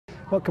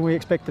What can we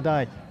expect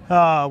today?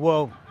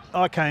 Well,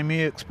 I came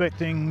here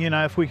expecting,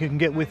 if we can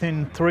get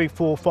within 3,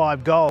 4,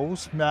 5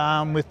 goals.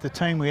 With the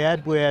team we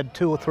had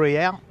 2 or 3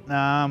 out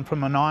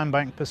from an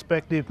Ironbank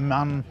perspective,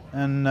 Munn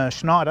and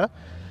Schneider.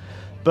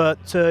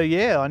 But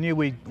I knew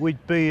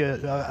we'd be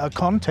a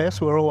contest.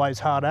 We're always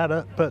hard at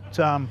it. But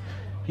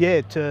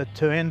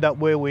to end up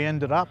where we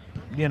ended up,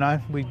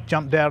 we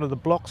jumped out of the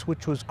blocks,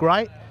 which was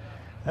great.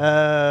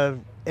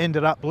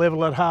 Ended up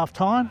level at half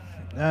time,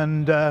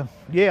 and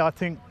I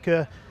think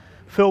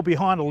fell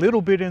behind a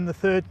little bit in the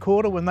third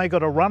quarter when they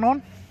got a run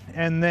on,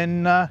 and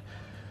then I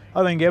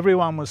think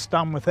everyone was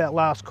stunned with that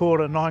last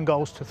quarter, 9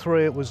 goals to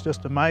 3. It was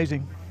just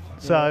amazing.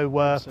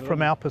 So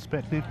from our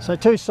perspective. So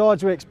 2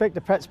 sides we expect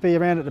to perhaps be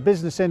around at the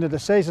business end of the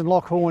season.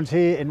 Lock horns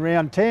here in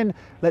round 10.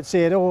 Let's see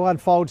it all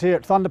unfolds here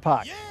at Thunder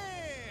Park. Yeah!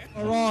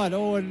 All right,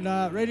 Owen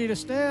ready to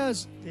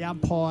stairs. The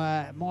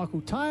umpire,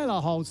 Michael Taylor,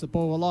 holds the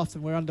ball aloft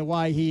and we're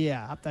underway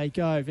here. Up they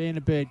go.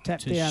 Vandenberg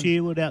tapped down.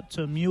 Shearwood out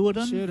to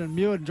Muirden.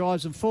 Muirden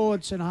drives them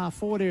forward. Centre half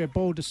forward area.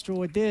 Ball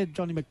destroyed there.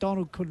 Johnny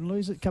McDonald couldn't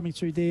lose it. Coming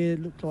through there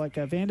looked like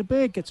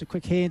Vandenberg. Gets a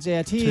quick hands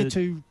out here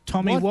to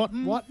Tommy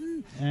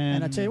Watton.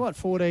 And I tell you what,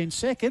 14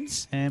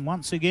 seconds. And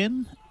once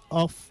again,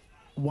 off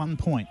 1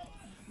 point.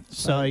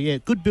 So,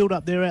 good build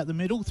up there out the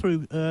middle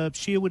through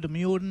Shearwood to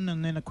Muirden,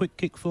 and then a quick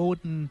kick forward,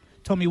 and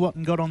Tommy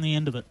Watton got on the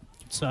end of it.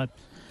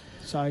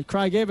 So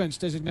Craig Evans,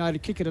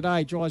 designated kicker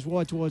today, drives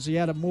wide towards the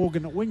outer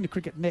Morgan at wing, the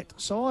cricket net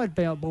side.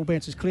 Ball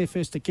bounces clear.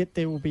 First to get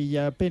there will be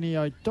Benny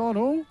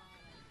O'Donnell.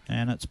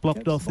 And it's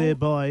blocked off there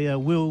by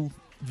Will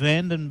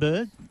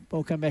Vandenberg.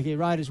 Ball come back here.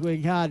 Raiders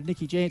working hard.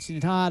 Nicky Jansen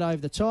in hard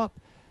over the top.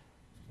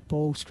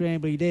 Ball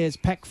scrambling there as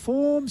pack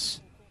forms.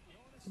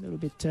 A little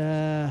bit...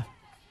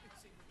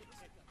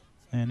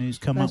 And who's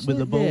come up with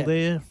the ball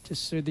there?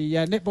 Just through the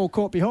netball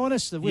court behind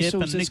us. The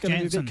whistle's just going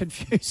to be a bit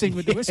confusing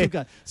with the whistle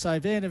go. So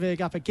Vandenberg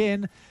up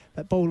again,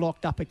 but ball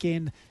locked up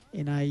again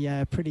in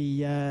a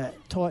pretty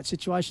tight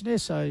situation there.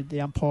 So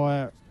the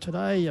umpire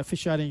today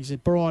officiating is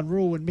Brian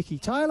Rule and Mickey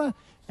Taylor,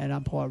 and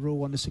umpire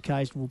Rule on this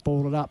occasion will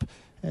ball it up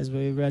as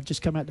we've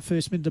just come out the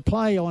first minute of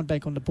play.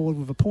 Ironbank on the board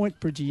with a point.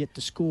 Bridgie yet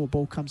to score.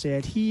 Ball comes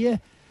out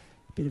here.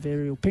 Bit of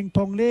aerial ping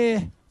pong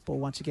there. Ball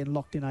once again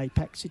locked in a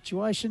pack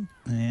situation.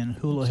 And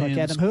Houlihan's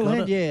Adam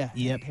Houlihan,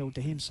 Yep. held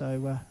to him.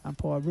 So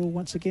umpire Rule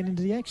once again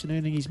into the action,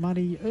 earning his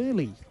money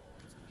early.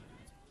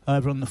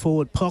 Over on the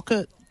forward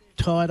pocket,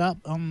 tied up.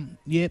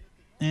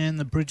 And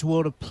the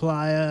Bridgewater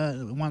player,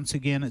 once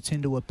again, it's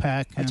into a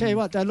pack. I tell you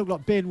what, they look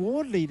like Ben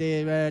Wardley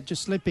there,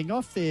 just slipping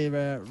off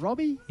there,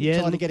 Robbie.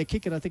 Trying to get a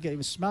kick, and I think it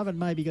was smothered,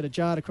 maybe got a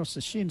jar across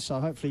the shin, so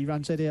hopefully he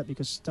runs that out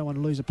because don't want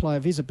to lose a player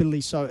of his ability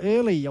so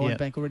early.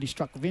 Ironbank already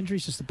struck with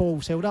injuries, just the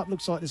ball's held up.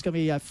 Looks like there's going to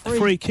be a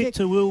free kick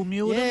to Will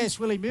Muirden. Yes,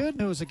 Willie Muirden,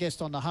 who was a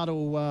guest on the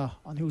huddle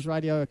on Hills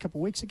Radio a couple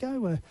of weeks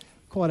ago.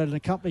 Quite an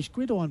accomplished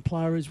gridiron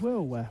player as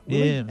well,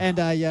 Willie. And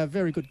a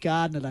very good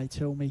gardener, they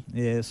tell me.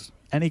 Yes.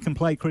 And he can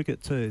play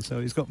cricket too, so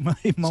he's got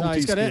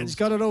multi-skills. So he's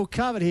got it all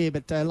covered here,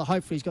 but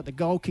hopefully he's got the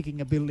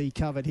goal-kicking ability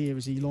covered here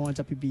as he lines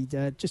up. He'll be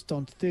just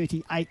on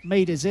 38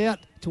 metres out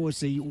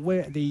towards the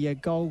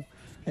goal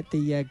at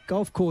the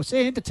golf course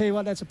end. To tell you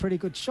what, that's a pretty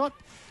good shot.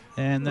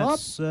 And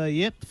that's,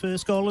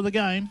 first goal of the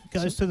game.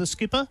 Goes to the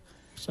skipper,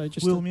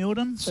 Will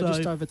Muirden. So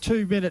just over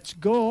 2 minutes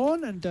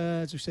gone, and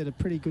as we said, a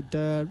pretty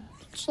good...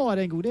 slight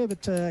angle there,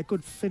 but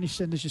good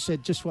finish, and as you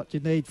said, just what you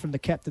need from the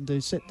captain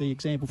to set the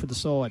example for the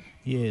side.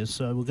 Yeah,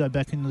 so we'll go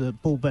back into the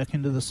ball back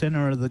into the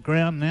centre of the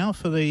ground now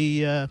for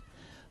the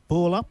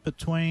ball up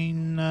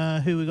between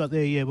who we got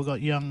there. Yeah, we've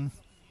got young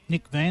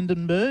Nick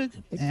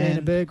Vandenberg.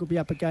 Vandenberg will be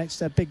up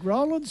against Big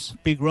Rowlands.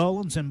 Big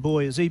Rowlands, and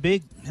boy, is he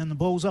big. And the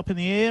ball's up in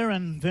the air,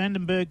 and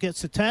Vandenberg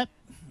gets a tap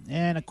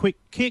and a quick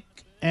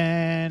kick,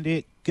 and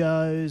it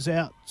goes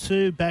out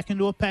back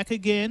into a pack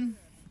again,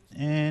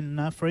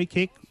 and free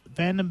kick.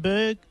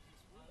 Vandenberg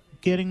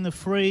getting the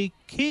free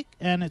kick,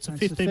 and it's a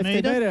 50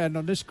 metre. And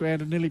on this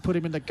ground, it nearly put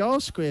him in the goal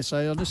square.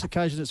 So on this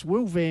occasion, it's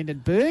Will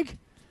Vandenberg.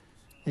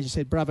 As you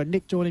said, brother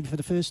Nick joined him for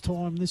the first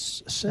time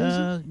this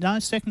season. No,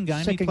 second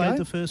game. He played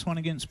the first one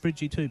against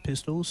Bridgie 2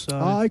 Pistols. So.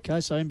 Oh, okay,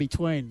 so in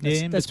between.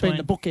 That's been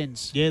the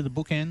bookends. Yeah, the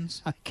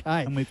bookends.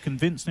 Okay. And we've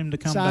convinced him to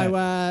come back.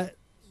 So,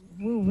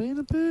 Will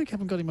Vandenberg,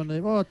 haven't got him on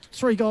there. Oh,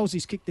 3 goals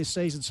he's kicked this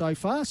season so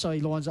far, so he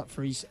lines up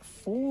for his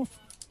 4th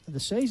of the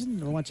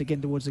season. And once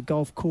again towards the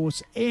golf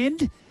course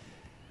end.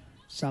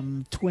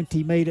 Some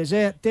 20 metres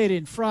out, dead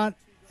in front.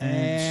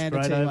 And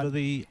straight over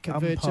the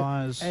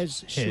umpire's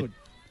as head. Should.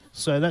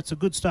 So that's a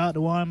good start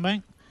to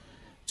Ironbank.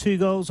 2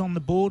 goals on the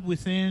board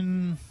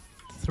within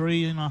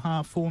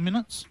 3.5, 4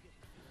 minutes.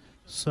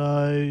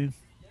 So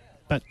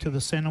back to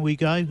the centre we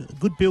go.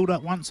 Good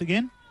build-up once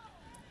again.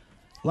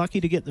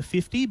 Lucky to get the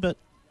 50, but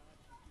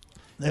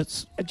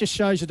it just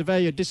shows you the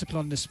value of discipline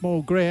on the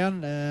small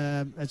ground.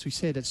 As we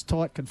said, it's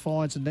tight,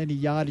 confines, and any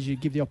yardage you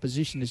give the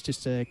opposition is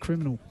just a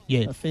criminal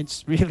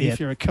offence, really, if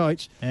you're a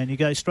coach. And you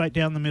go straight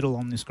down the middle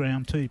on this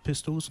ground too,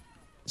 Pistols.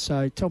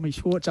 So Tommy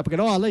Schwartz up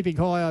again. Leaping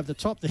high over the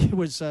top there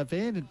was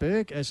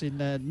Vandenberg, as in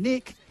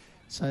Nick.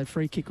 So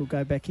free kick will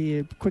go back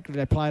here. Quickly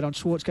they play it on.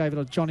 Schwartz gave it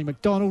on Johnny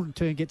McDonald. In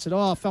turn gets it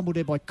off. Fumbled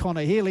there by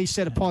Connor Healy.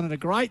 Set upon and a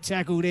great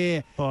tackle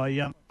there. By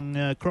young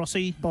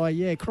Crossy.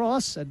 By,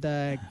 Cross.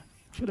 And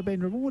should have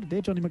been rewarded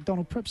there. Johnny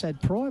McDonald perhaps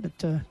had pride.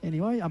 But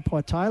anyway,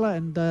 umpire Taylor.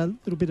 And a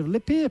little bit of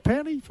lip here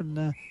apparently from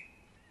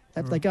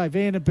they go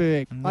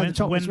Vandenberg.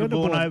 When the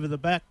ball over the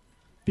back.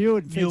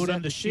 Buren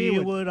to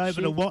Sherwood.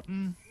 Over to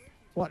Watton.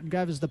 Watton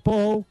gathers the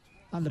ball.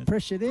 Under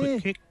pressure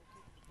there. Quick kick.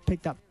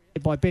 Picked up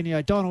by Benny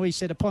O'Donnell. He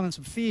set upon and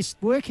some fierce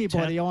work here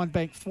by the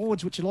Ironbank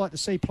forwards, which you like to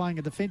see playing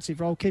a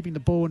defensive role, keeping the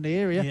ball in the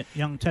area. Yeah,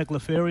 young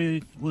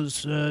Tagliaferri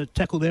was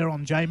tackled there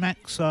on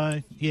J-Mac,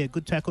 so yeah,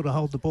 good tackle to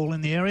hold the ball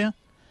in the area.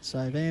 So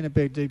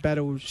Vandenberg do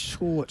battle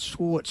Schwartz.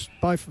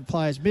 Both of the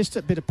players missed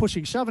it. Bit of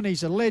pushing, shoving.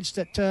 He's alleged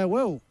that,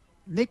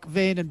 Nick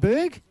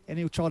Vandenberg, and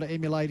he'll try to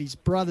emulate his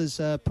brother's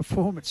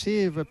performance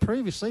here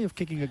previously of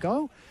kicking a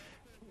goal.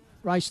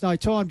 Race no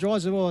time,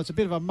 drives the ball. It's a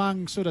bit of a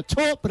mung sort of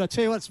talk, but I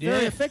tell you what, it's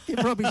very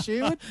effective, Robbie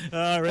Sherwood.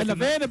 And the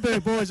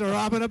Vandenberg boys are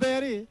rubbing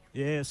about here.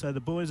 Yeah, so the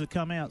boys have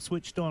come out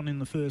switched on in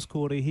the first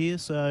quarter here.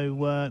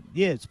 So,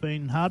 it's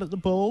been hard at the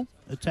ball,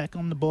 attack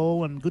on the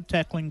ball, and good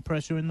tackling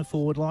pressure in the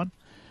forward line.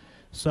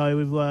 So,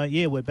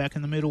 we're back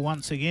in the middle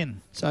once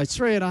again. So,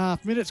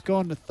 3.5 minutes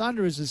gone. The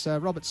Thunderers, as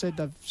Robert said,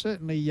 they've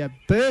certainly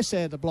burst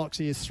out of the blocks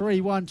here.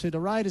 3-1 to the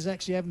Raiders.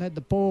 Actually haven't had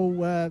the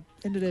ball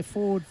into their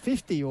forward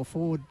 50 or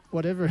forward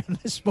whatever in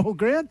the small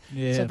ground.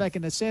 Yeah. So, back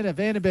in the centre.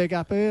 Vandenberg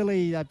up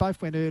early. They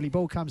both went early.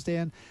 Ball comes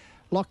down.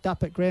 Locked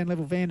up at ground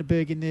level.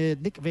 Vandenberg in there.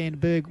 Nick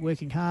Vandenberg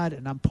working hard.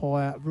 And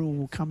umpire Rule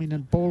will come in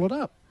and ball it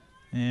up.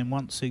 And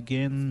once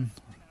again,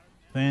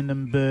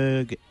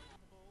 Vandenberg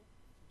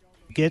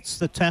gets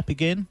the tap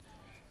again.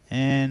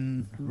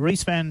 And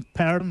Reece Van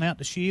Paradon out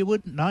to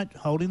Sherwood. No,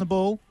 holding the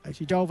ball.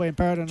 Actually, Joel Van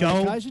Paradon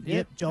on occasion.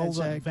 Yep, Joel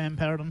Van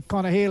Paradon.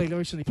 Connor Healy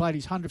recently played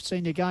his 100th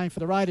senior game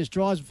for the Raiders.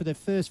 Drives for their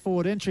first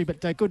forward entry,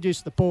 but good use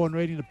of the ball and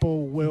reading the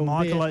ball well.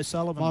 Michael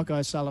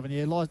O'Sullivan,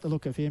 yeah, like the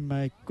look of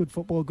him. Good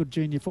football, good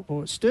junior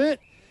football at Sturt.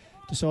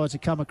 Decides to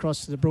come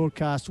across to the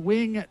broadcast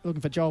wing,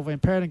 looking for Joel Van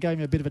Paradon. Gave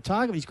him a bit of a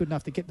target. He's good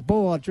enough to get the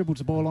ball. Dribbles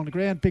the ball on the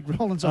ground. Big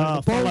Rollins over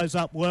the ball. Follows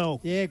up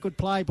well. Yeah, good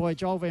play by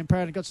Joel Van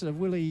Paradon. Got to the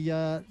Willie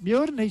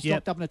Muirden. He's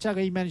locked up in a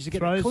tackle. He managed to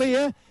get it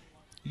clear.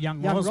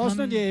 Young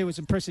Rosman. Yeah, he was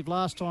impressive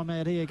last time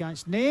out here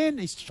against Nan.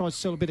 He tries to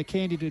sell a bit of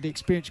candy to the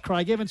experienced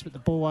Craig Evans, but the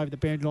ball over the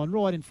boundary line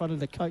right in front of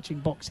the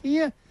coaching box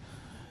here.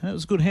 That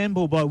was a good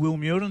handball by Will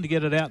Muirden to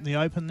get it out in the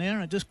open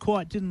there. It just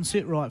quite didn't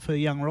sit right for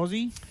young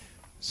Rossi.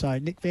 So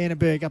Nick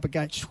Vandenberg up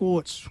against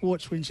Schwartz.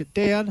 Schwartz wins it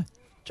down.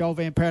 Joel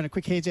Van Paradon, a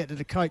quick heads out to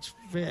the coach.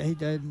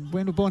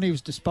 Wendelborn, he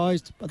was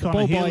disposed. But the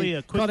ball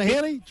by Connor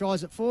Healy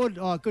drives it forward.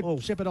 Oh,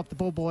 good shepherd off the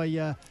ball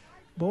by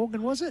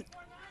Morgan, was it?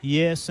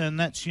 Yes, and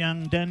that's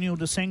young Daniel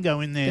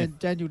DeSengo in there.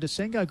 Daniel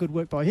DeSengo, good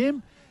work by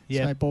him.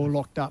 Yep. So ball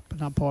locked up,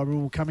 and umpire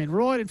Rule will come in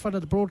right in front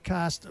of the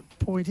broadcast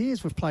point here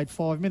as we've played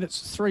 5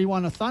 minutes.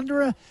 3-1 a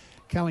Thunderer.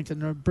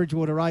 Callington and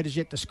Bridgewater Raiders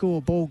yet to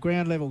score. Ball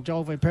ground level.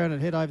 Joel Van Paradon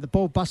head over the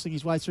ball, bustling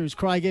his way through his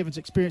Craig Evans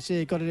experience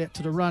there. Got it out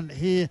to the run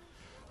here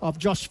of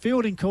Josh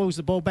Fielding. Calls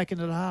the ball back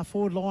into the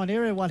half-forward line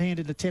area.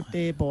 One-handed attempt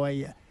there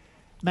by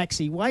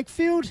Maxie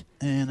Wakefield.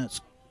 And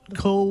it's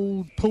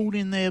pulled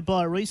in there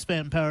by Reece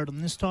Van Paradon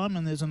this time,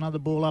 and there's another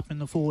ball up in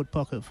the forward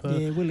pocket for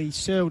Willie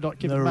Searle not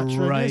giving much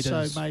room there,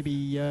 so maybe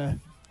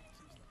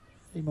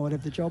he might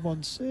have the job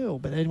on Searle.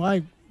 But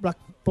anyway, ruck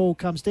ball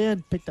comes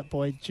down, picked up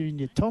by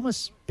Junior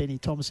Thomas. Benny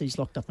Thomas, he's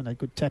locked up in a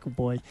good tackle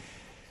by.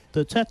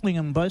 The tackling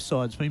on both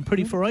sides has been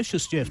pretty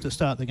ferocious, Jeff, to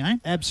start the game.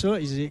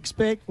 Absolutely, as you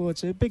expect. Well,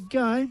 it's a big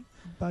game.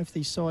 Both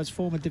these sides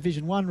former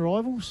Division 1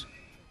 rivals.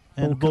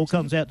 And the ball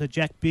comes out to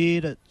Jack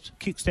Beard. It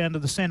kicks down to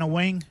the centre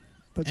wing.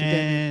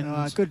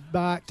 And good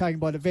mark taken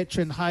by the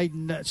veteran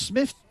Hayden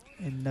Smith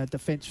in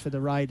defence for the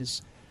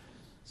Raiders.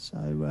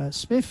 So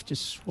Smith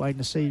just waiting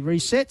to see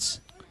resets.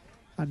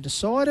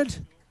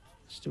 Undecided.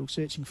 Still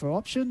searching for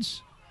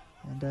options.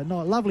 And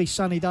not a lovely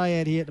sunny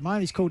day out here at the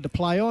moment. He's called to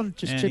play on.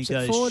 Just chips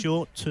it forward.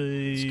 Short to...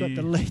 He's got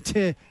the lead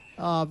there.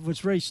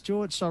 Was Reece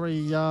George,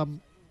 sorry.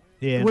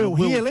 Will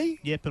Healy.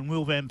 Yep, and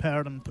Will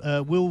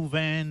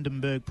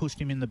Vandenberg pushed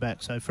him in the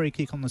back. So free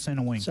kick on the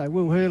centre wing. So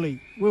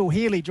Will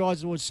Healy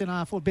drives towards centre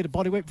half forward. Bit of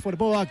body work before the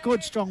ball.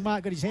 Good strong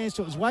mark. Got his hands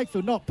to it. It was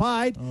Wakefield not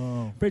paid.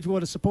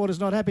 Bridgewater supporters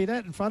not happy with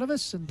that in front of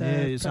us. And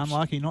he's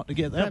unlucky not to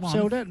get that one.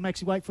 Held it.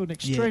 Maxie Wakefield in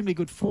extremely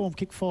good form.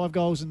 Kicked 5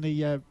 goals in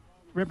the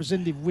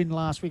representative win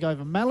last week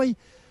over Mallee.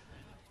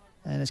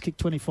 And has kicked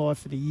 25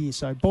 for the year.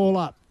 So ball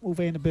up. Will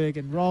Vandenberg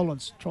and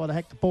Rowlands try to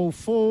hack the ball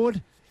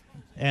forward.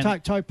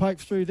 And toe poke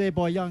through there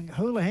by young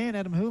Houlihan,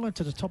 Adam Houlihan,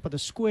 to the top of the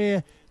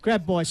square.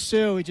 Grabbed by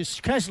Searle. He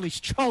just casually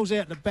strolls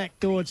out the back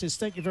door and says,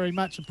 thank you very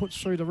much, and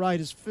puts through the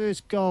Raiders'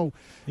 first goal.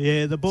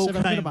 Yeah, the ball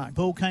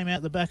came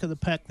out the back of the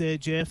pack there,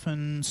 Jeff,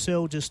 and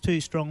Searle just too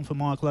strong for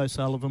Michael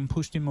O'Sullivan,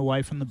 pushed him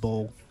away from the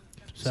ball.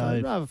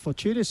 So rather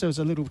fortuitous. There was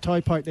a little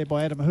toe poke there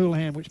by Adam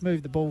Houlihan, which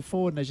moved the ball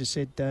forward. And as you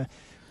said,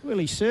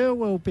 Willie Searle,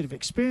 well, a bit of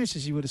experience,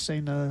 as you would have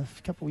seen a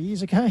couple of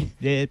years ago.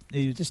 Yeah.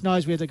 He just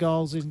knows where the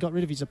goals is and got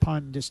rid of his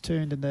opponent and just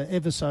turned and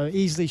ever so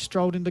easily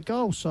strolled into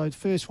goal. So the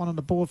first one on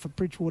the board for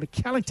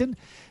Bridgewater-Callington.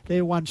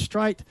 They're one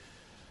straight.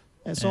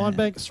 That's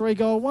Ironbank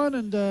 3-goal-1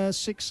 and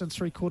 6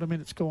 3/4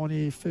 minutes gone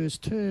here,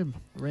 first term,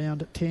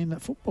 round 10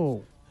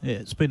 football. Yeah,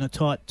 it's been a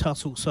tight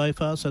tussle so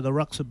far, so the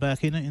Rucks are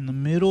back in it in the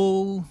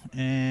middle,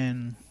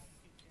 and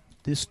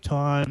this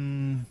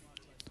time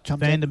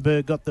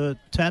Vandenberg got the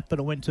tap, but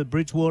it went to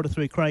Bridgewater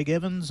through Craig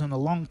Evans and a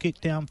long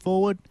kick down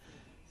forward,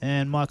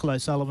 and Michael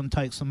O'Sullivan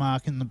takes the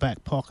mark in the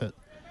back pocket.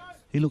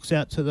 He looks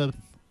out to the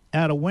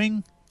outer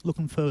wing,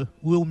 looking for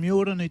Will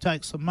Muirden, who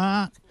takes the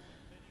mark.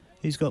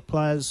 He's got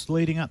players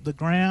leading up the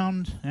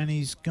ground, and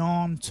he's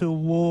gone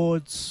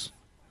towards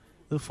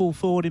the full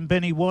forward in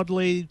Benny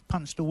Wadley,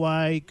 punched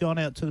away, gone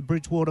out to the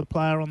Bridgewater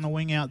player on the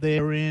wing out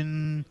there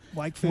in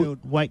Wakefield.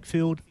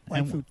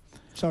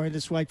 Sorry,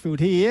 this Wakefield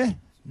here.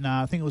 No,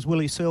 I think it was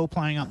Willie Searle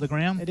playing up the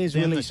ground. It is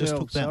Willie Searle. Just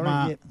took that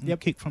mark and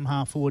kicked from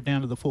half forward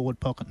down to the forward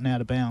pocket and out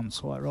of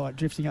bounds. Quite right.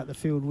 Drifting up the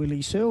field,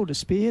 Willie Searle to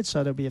spear.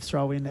 So there'll be a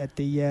throw in at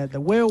the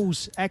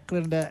Wells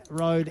Ackland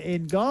Road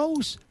end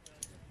goals.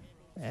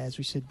 As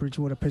we said,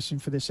 Bridgewater pressing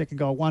for their second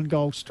goal. 1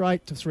 goal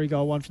straight to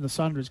 3-goal-1 from the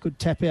Thunderers. Good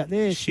tap out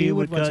there.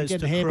 Shearwood once goes again,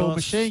 to the handball cross.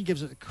 machine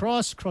gives it the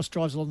cross. Cross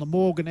drives along the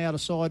Morgan outer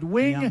side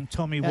wing. Young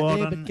Tommy out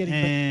Wadden there,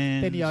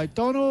 and Benny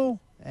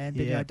O'Donnell. And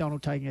Benny O'Donnell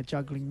taking a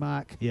juggling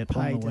mark. Yep,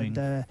 on the wing.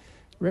 And,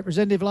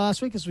 representative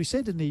last week, as we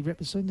said, in the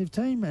representative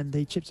team, and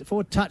he chips it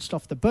forward, touched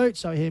off the boot,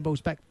 so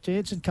handballs back to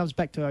Jansen, comes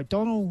back to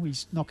O'Donnell.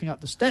 He's knocking up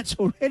the stats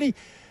already.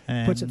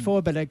 And puts it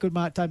forward, but a good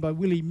mark taken by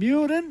Willie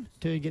Muirden.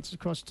 Turn gets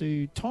across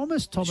to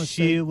Thomas.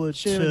 Shearwood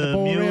sharing the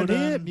ball around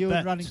here.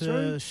 Muirden running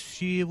through.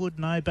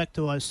 Shearwood, back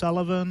to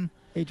O'Sullivan.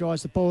 He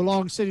drives the ball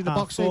along, sitting in the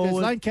box. There's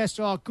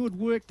Lancaster. Oh, good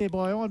work there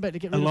by Ironbank to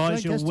get rid of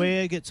Lancaster. Elijah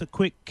Ware gets a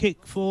quick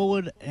kick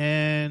forward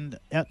and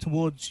out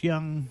towards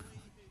young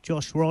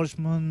Josh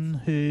Rosman,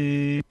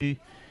 who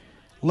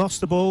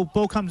lost the ball.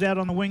 Ball comes out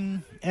on the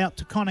wing, out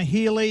to Connor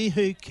Healy,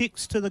 who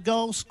kicks to the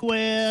goal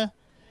square.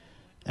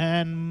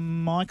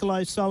 And Michael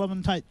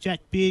O'Sullivan takes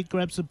Jack Beard,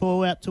 grabs the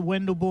ball out to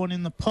Wendelbourne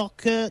in the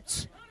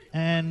pocket.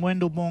 And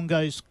Wendelbourne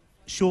goes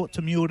short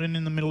to Muirden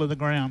in the middle of the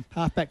ground.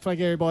 Half-back flank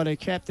area by the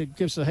captain.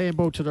 Gives the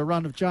handball to the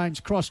run of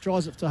James Cross.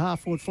 Drives it to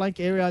half-forward flank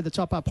area. The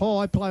top up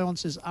high. Play on,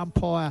 says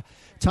umpire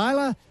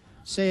Taylor.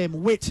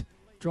 Sam Witt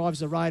drives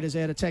the Raiders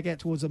out, attack out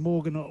towards the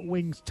Morgan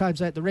wing,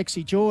 tames out the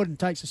Rexy Jordan,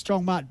 takes a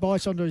strong mark,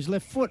 bites onto his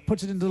left foot,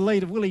 puts it into the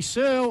lead of Willie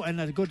Searle, and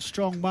a good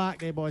strong mark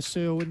there by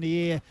Searle in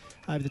the air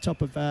over the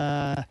top of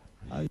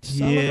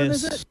O'Sullivan,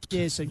 is it?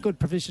 Yes, and good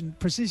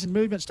precision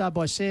movement started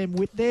by Sam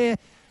Witt there.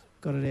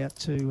 Got it out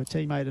to a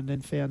teammate and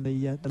then found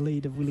the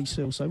lead of Willie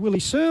Searle. So Willie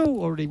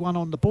Searle already won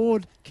on the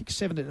board, kicked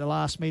 7 at the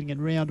last meeting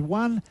in round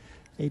 1.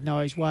 He'd know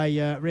his way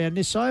around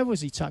this over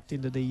as he tucked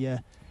into the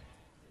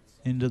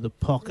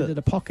pocket. Into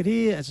the pocket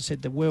here. As I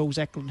said, the Wells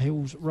Ackland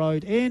Hills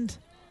Road end.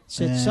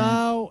 Set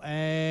sail,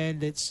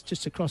 and it's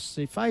just across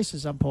the face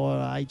as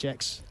umpire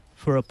Ajax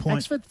for a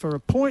point. Axford for a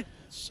point.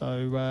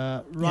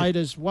 So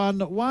Raiders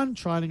 1-1,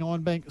 trailing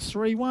Ironbank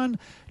 3-1.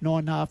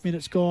 9.5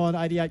 minutes gone,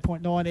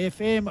 88.9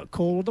 FM,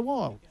 Call of the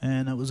Wild.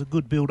 And it was a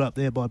good build-up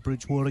there by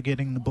Bridgewater,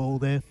 getting the ball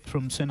there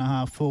from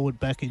centre-half forward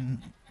back in.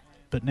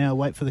 But now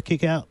wait for the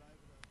kick-out.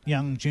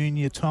 Young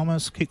junior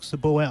Thomas kicks the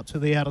ball out to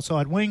the outer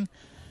side wing.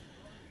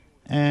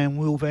 And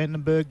Will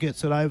Vandenberg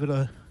gets it over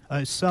to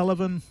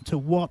O'Sullivan, to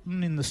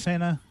Watton in the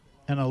centre,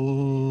 and a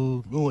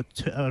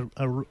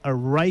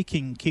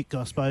raking kick,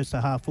 I suppose,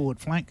 to half-forward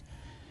flank.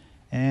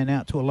 And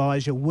out to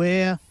Elijah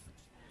Ware.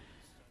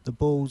 The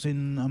ball's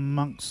in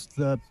amongst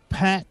the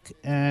pack,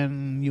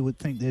 and you would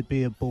think there'd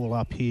be a ball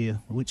up here,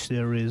 which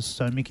there is.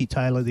 So Mickey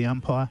Taylor, the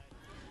umpire.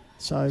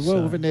 So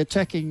within their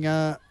attacking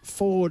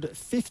forward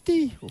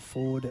 50 or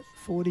forward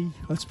 40,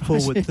 I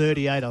suppose. Forward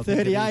 38, I think.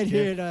 38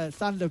 here at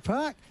Thunder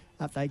Park.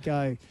 Up they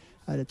go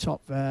at the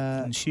top.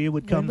 And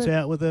Shearwood comes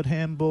out with it,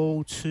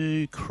 handball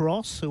to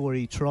Cross, or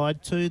he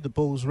tried to. The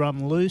ball's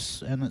run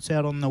loose, and it's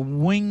out on the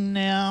wing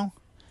now.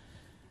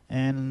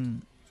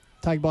 And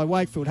taken by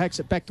Wakefield, hacks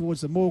it back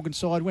towards the Morgan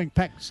side wing.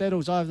 Pack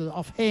settles over the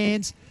off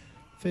hands.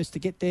 First to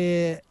get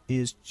there.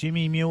 Here's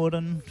Jimmy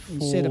Muirden.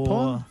 He's set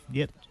upon.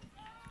 Yep.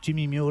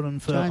 Jimmy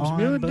Muirden for James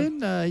Ironbank.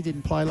 Muirden. He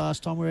didn't play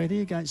last time we were out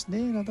here against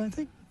Nairn, I don't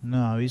think.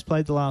 No, he's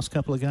played the last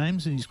couple of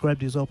games and he's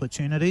grabbed his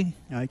opportunity.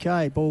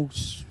 Okay,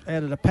 ball's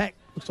out of the pack.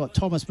 Looks like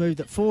Thomas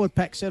moved it forward.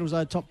 Pack settles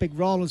over top. Big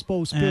Rollins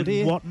ball spilled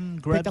here. Watton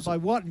grabs picked up by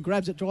Watton,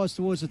 grabs it, drives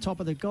towards the top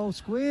of the goal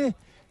square.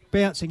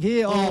 Bouncing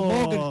here.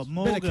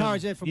 Morgan. Bit of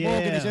courage there from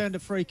Morgan. He's earned a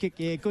free kick.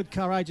 Yeah, good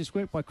courageous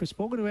work by Chris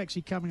Morgan, who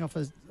actually coming off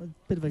a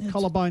bit of a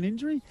collarbone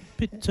injury.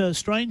 Bit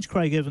strange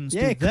Craig Evans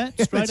did that.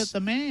 Straight at the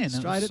man.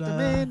 Straight at the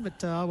man,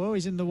 but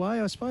he's in the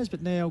way, I suppose.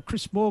 But now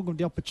Chris Morgan with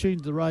the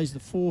opportunity to raise the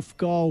 4th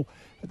goal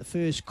at the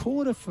first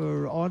quarter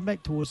for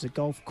Ironbank towards the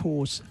golf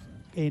course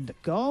end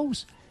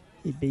goals.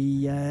 He'd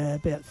be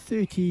about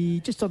 30,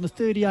 just on the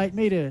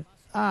 38-metre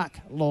arc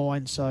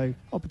line. So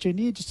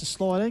opportunity here, just a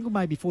slight angle,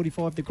 maybe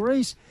 45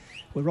 degrees.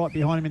 We're right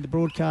behind him in the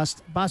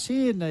broadcast bus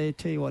here, and they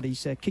tell you what,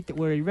 he's kicked it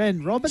where he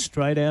ran, Robert.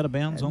 Straight out of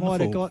bounds on the full.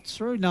 Might have got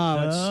through.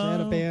 No, it's out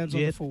of bounds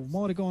on the full.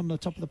 Might have gone on the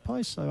top of the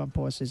post, so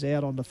umpire says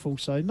out on the full.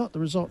 So not the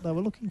result they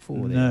were looking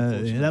for there.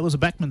 No, that was a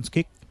backman's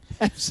kick.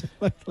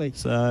 Absolutely.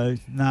 So,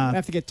 no. We'll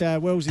have to get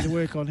Wellesley to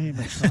work on him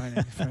at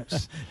training,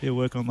 perhaps. He'll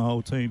work on the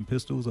whole team,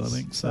 Pistols, I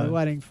think. So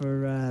waiting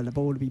for the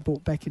ball to be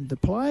brought back into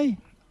play.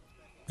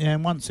 Yeah,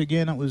 and once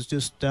again, it was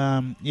just,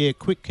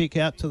 quick kick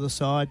out to the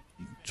side,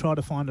 try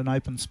to find an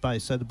open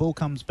space. So the ball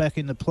comes back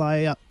into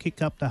play,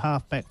 kick up to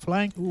half-back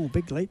flank. Ooh,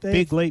 big leap there.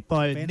 Big leap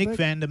by Nick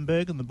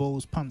Vandenberg, and the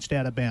ball's punched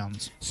out of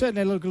bounds.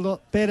 Certainly look a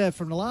lot better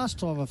from the last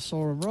time I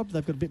saw them, Rob.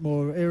 They've got a bit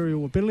more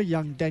aerial ability.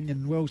 Young Daniel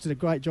Wells did a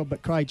great job,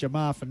 but Craig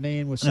Jamar for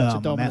Nan was such a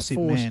dominant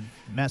force.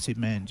 Massive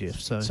man, Jeff.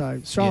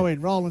 So throw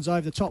in, Rollins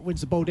over the top, wins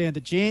the ball down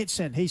to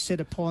Jansen. He's set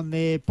upon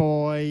there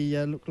by,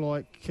 looked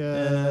like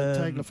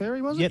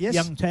Tagliaferri, was it? Yes.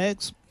 Young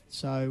Tags.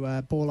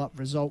 So ball up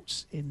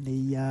results in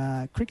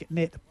the cricket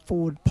net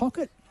forward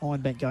pocket.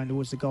 Ironbank going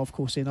towards the golf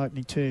course in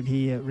opening term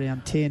here,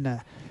 round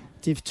 10.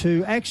 Div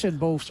 2 action,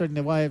 ball straight in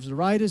the way of the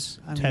Raiders.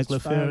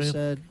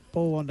 Tagliaferri.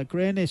 Ball on the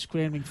ground, they're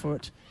scrambling for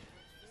it.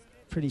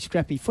 Pretty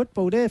scrappy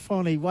football there.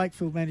 Finally,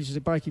 Wakefield manages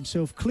to break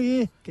himself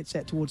clear, gets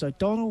out towards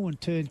O'Donnell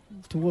and turn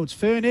towards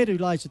Fernhead, who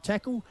lays the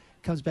tackle.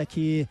 Comes back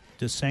here.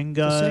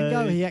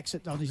 Desengo. He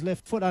exits on his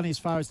left foot, only as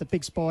far as the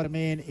big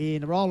Spider-Man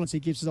in Rollins. He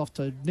gives it off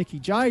to Nicky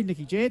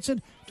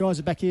Jansen. Drives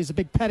it back here. There's a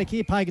big paddock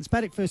here. Pagan's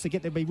paddock first to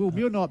get there be Will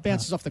Muir. Knight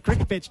bounces off the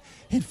cricket pitch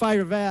in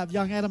favour of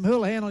young Adam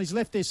Houlihan on his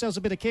left there. Sells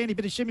a bit of candy,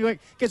 bit of shimmy work.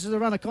 Gets to the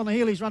runner. Connor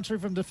Healy's run through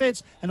from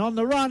defence. And on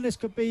the run, this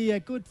could be a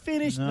good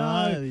finish.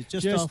 No, he's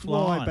just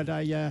offline. Wide,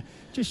 but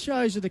just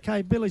shows you the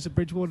capabilities of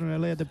Bridgewater are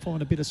allowed to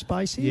find a bit of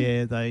space here.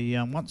 Yeah, they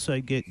once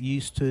they get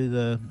used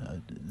to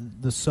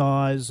the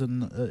size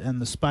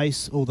and the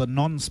space or the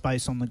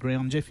non-space on the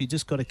ground, Jeff, you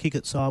just got to kick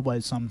it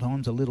sideways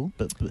sometimes a little.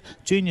 But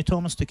Junior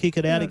Thomas to kick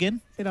it out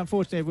again. And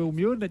unfortunately, Will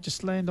Muir that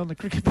just landed on the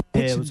cricket pitch.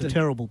 Yeah, it was a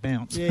terrible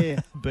bounce. Yeah,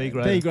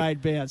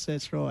 B-grade bounce.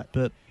 That's right.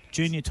 But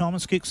Junior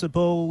Thomas kicks the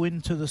ball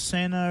into the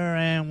centre,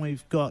 and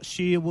we've got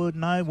Shearwood.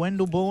 No,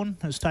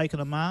 Wendelbourne has taken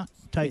a mark,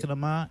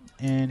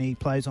 and he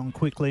plays on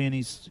quickly, and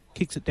he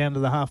kicks it down to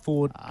the half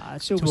forward.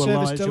 Silver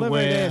service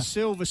delivery there.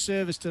 Silver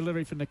service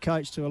delivery from the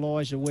coach to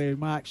Elijah Ware.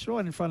 Marks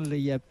right in front of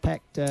the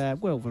packed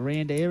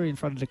veranda area in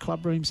front of the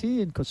club rooms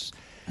here, and because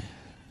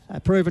a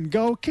proven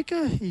goal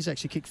kicker. He's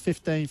actually kicked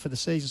 15 for the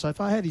season so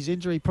far. Had his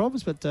injury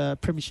problems, but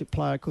premiership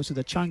player, of course, of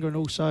the Chunga, and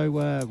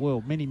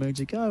also, many moons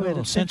ago, out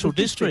of Central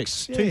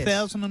Districts.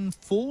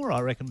 2004, I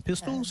reckon,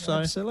 Pistols.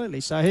 Absolutely.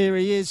 So here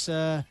he is,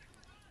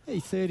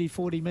 30,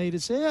 40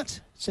 metres out.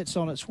 Sets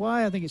on its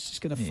way. I think it's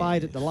just going to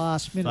fade at the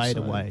last minute. Fade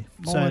away.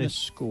 Minus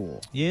score.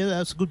 Yeah,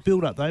 that's a good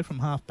build-up, though, from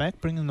half-back,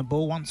 bringing the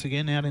ball once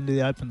again out into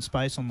the open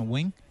space on the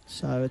wing.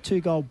 So a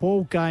 2-goal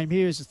ball game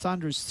here as the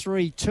Thunderers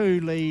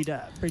 3-2 lead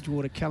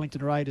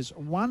Bridgewater-Callington Raiders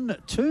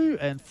 1-2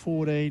 and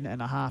 14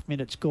 and a half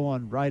minutes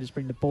gone. Raiders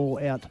bring the ball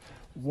out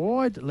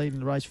wide, leading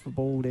the race for the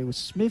ball there was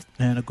Smith.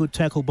 And a good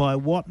tackle by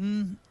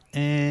Watton,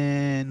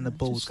 and the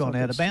ball's gone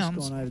out of bounds.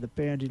 It's gone over the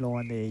boundary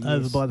line there. Yes.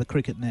 Over by the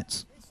cricket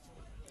nets.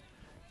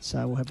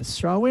 So we'll have a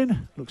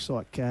throw-in. Looks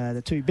like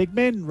the two big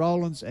men,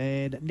 Rollins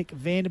and Nick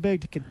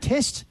Vandenberg, to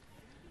contest.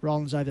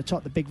 Rollins over the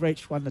top, the big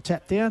reach, won the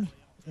tap down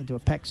into a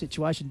pack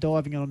situation,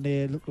 diving on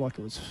there. Looked like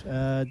it was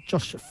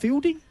Josh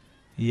Fielding.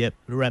 Yep,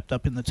 wrapped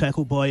up in the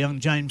tackle by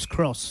young James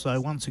Cross. So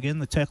once again,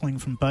 the tackling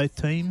from both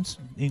teams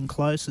in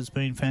close has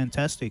been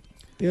fantastic.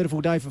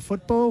 Beautiful day for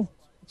football.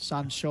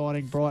 Sun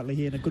shining brightly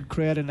here and a good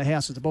crowd in the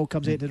house as the ball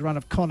comes out to the run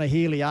of Connor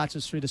Healy,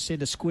 arches through the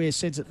centre square,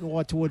 sends it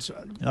wide towards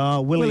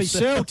Willie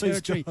Searle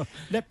territory.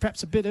 That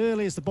perhaps a bit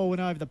early as the ball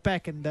went over the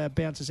back and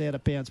bounces out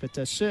of bounds, but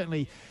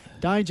certainly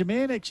danger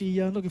man. Actually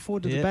looking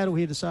forward to the battle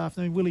here this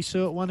afternoon. Willie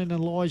Searle, one and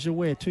Elijah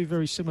Ware, two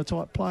very similar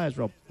type players,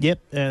 Rob. Yep,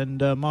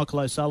 and Michael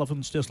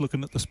O'Sullivan's just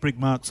looking at the sprig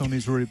marks on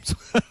his ribs.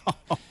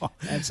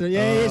 And so, he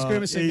is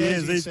grimacing.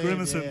 He's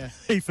grimacing. Yeah.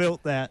 He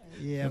felt that.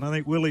 Yeah. And I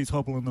think Willie's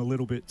hobbling a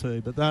little bit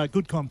too. But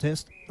good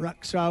contest.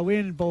 Ruck throw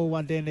in, ball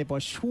one down there by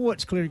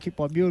Schwartz, clearing kick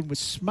by Muir was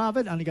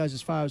smothered, only goes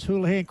as far as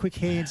Houlihan, quick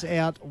hands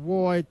out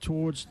wide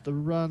towards the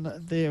run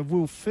there.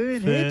 Will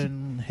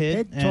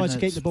Fernhead tries to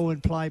keep the ball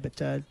in play,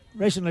 but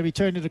recently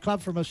returned to the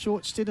club from a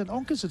short stint at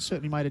Onkers. It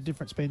certainly made a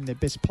difference being their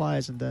best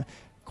players, and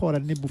quite a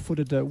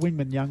nimble-footed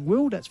wingman, young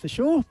Will, that's for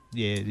sure.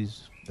 Yeah, it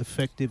is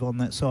effective on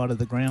that side of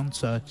the ground.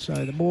 So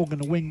the Morgan,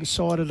 the wing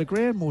side of the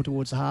ground, more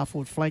towards the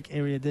half-forward flank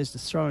area. There's the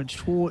throw in.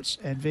 Schwartz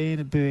and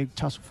Vandenberg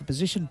tussle for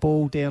position.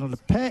 Ball down on the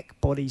pack.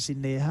 Bodies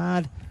in there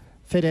hard.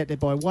 Fed out there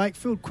by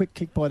Wakefield. Quick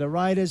kick by the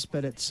Raiders,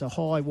 but it's a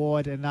high,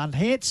 wide and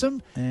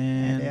unhandsome.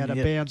 And out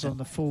of bounds on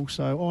the full.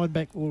 So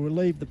Ironbank will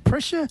relieve the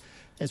pressure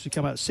as we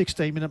come up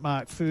 16-minute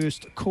mark,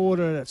 first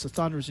quarter. That's the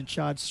Thunderers in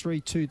charge,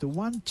 3-2 to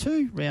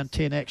 1-2. Round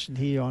 10 action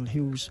here on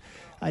Hills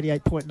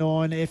 88.9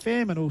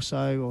 FM, and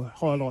also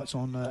highlights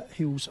on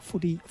Hills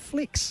Footy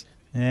Flicks.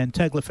 And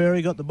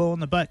Tagliaferri got the ball in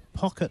the back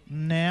pocket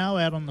now,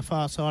 out on the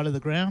far side of the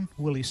ground.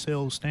 Willie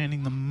Searle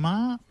standing the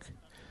mark,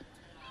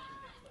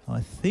 I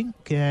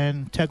think,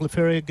 and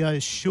Tagliaferri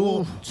goes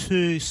short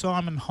to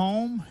Simon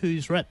Holm,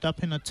 who's wrapped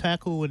up in a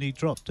tackle, and he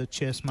dropped a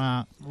chest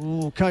mark.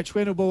 Coach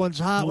Wendelbourne's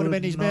heart would have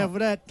been his mouth for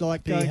that.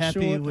 Like be going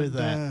happy short with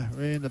that.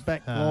 In the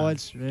back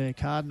lines,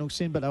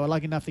 Cardinals in, but they were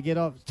lucky enough to get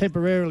off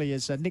temporarily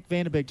as Nick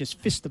Vandenberg just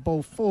fisted the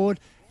ball forward.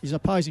 his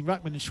opposing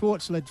ruckman and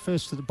Schwartz led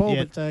first to the ball,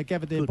 but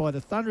gathered there by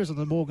the Thunderers on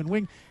the Morgan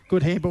wing.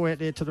 Good handball out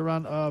there to the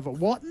run of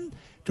Watton.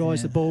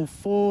 Drives the ball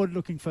forward,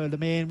 looking for the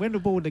man. When the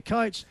ball to the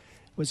coach,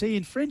 was he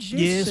infringed?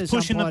 Yes,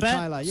 pushing the back.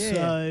 Taylor,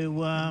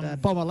 So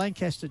Bomber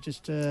Lancaster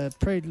just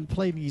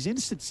pleading his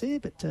innocence there,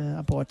 but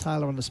umpire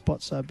Taylor on the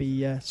spot. So it'll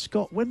be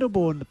Scott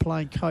Wendelbourne, the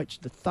playing coach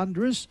of the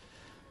Thunderers.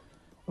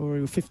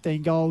 Already with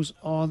 15 goals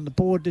on the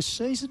board this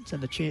season,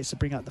 and the chance to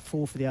bring up the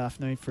 4 for the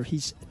afternoon for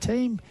his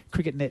team.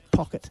 Cricket net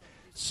pocket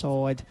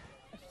side,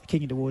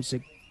 kicking towards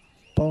the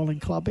bowling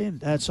club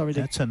end. That's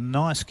a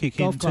nice kick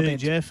in too,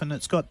 Jeff, and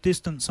it's got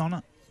distance on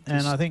it.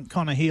 And I think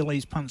Connor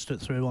Healy's punched it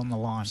through on the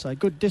line. So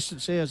good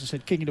distance there, as I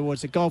said, kicking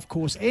towards the golf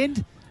course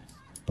end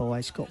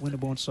by Scott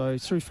Winterbourne. So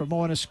through for a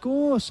minor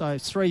score. So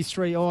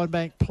 3-3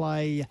 Ironbank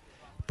play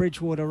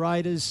Bridgewater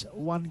Raiders,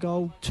 1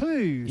 goal, 2.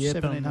 Yep,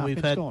 7.5 we've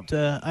minutes had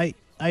gone.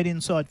 8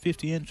 inside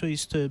 50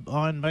 entries to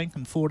Ironbank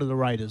and 4 to the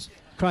Raiders.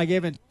 Craig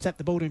Evans tapped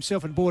the ball to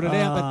himself and brought it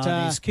out,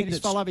 but he's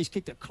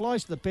kicked it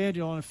close to the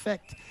boundary line. In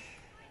fact,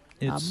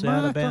 it's mark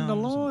out of bounds.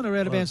 on the line or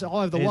out of bounds.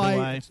 Either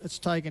way, it's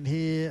taken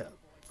here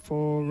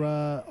for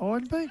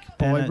Ironbank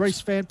by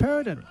Reece Van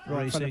Perden,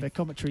 right in front of our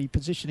commentary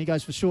position. He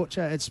goes for short.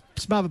 It's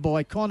smothered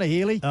by Connor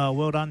Healy. Oh,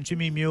 well done,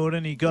 Jimmy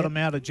Murden. He got him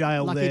out of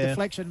jail Lucky there.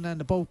 Deflection, and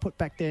the ball put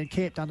back there and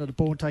camped under the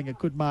ball and taking a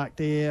good mark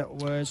there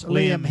was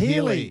Liam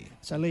Healy.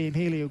 So Liam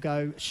Healy will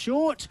go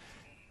short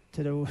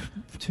to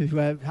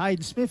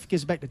Hayden Smith,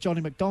 gives it back to Johnny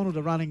McDonald,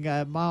 the running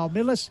Mile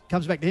Millis.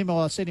 Comes back to him.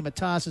 I sent him a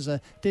task as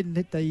didn't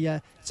hit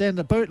the down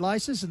the boot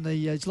laces, and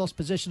he's lost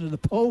possession of the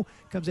ball.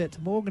 Comes out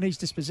to Morgan. He's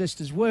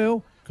dispossessed as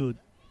well. Good.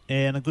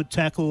 And a good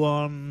tackle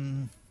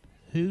on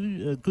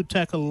who? A good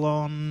tackle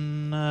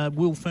on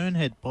Will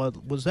Fernhead.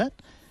 Was that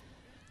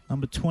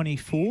number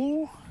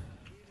 24?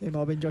 It might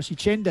have been Joshy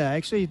Chender.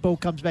 Actually, the ball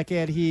comes back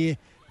out here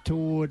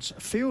towards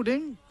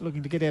fielding,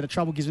 looking to get out of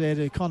trouble. Gives it out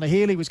to Connor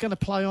Healy. Was going to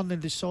play on, then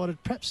decided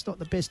perhaps not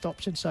the best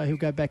option, so he'll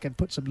go back and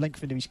put some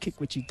length into his kick,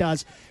 which he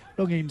does.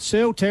 Looking in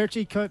Searle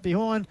territory, Kurt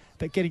behind,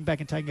 but getting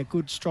back and taking a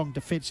good, strong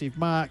defensive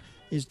mark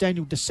is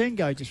Daniel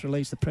Desengo. Just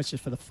released the pressure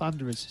for the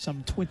Thunderers,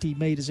 some 20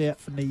 metres out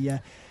from the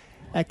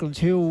Acklands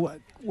Hill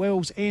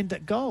Wells end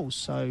goals.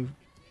 So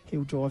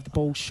he'll drive the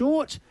ball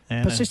short,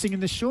 and persisting in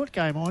this short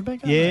game,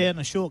 Ironbank. And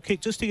a short kick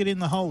just to get in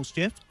the holes,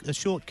 Jeff. A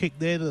short kick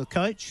there to the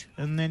coach,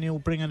 and then he'll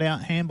bring it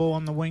out, handball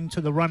on the wing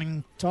to the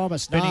running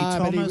Thomas. Benny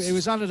Thomas. But he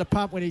was under the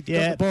pump when he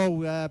got the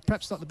ball.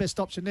 Perhaps not the best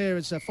option there.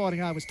 As fighting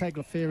hard was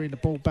Tagliaferri, and the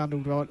ball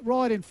bundled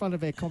right in front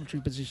of our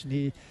commentary position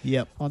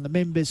here on the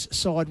members'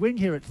 side wing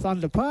here at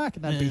Thunder Park,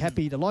 and they'd be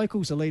happy. The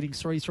locals are leading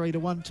 3-3 to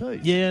 1-2.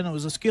 Yeah, and it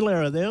was a skill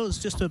error there. It was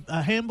just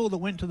a handball that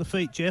went to the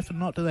feet, Jeff, and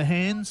not to the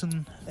hands,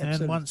 and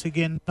once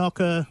again,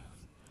 Knocker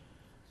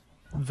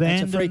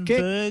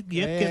Vandenberg,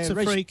 gets a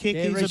free kick.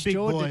 He's a big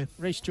boy.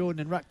 Reece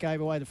Jordan and Ruck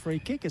gave away the free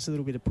kick. It's a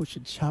little bit of push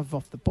and shove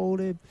off the ball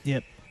there.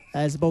 Yep.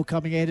 As the ball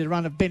coming out, the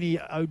run of Benny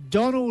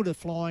O'Donnell, the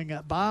flying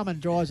barman,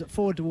 drives it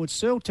forward towards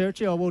Searle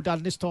territory. Oh, well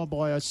done this time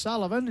by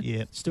O'Sullivan.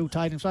 Yep. Still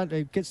Tatum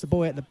front. Gets the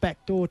ball out the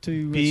back door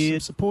to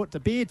support the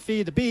Beard.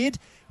 Fear the Beard.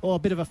 Oh, a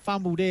bit of a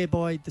fumble there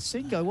by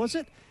Desengo, was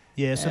it?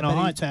 Yes, and a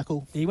high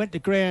tackle. He went to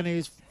ground. He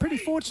was pretty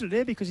fortunate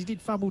there because he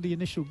did fumble the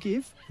initial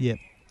give. Yep.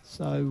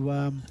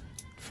 So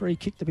free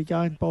kick to be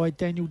going by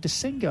Daniel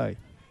Desengo.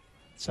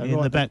 So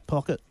in the back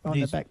pocket.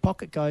 The back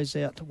pocket goes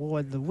out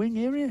toward the wing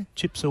area.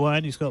 Chips away,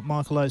 and he's got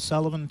Michael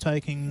O'Sullivan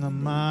taking the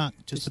mark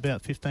just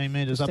about 15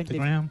 metres up the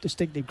ground.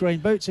 Distinctive green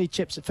boots. He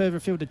chips it further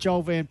afield to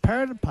Joel Van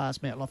Perden,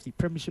 past Mount Lofty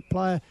Premiership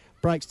player.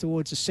 Breaks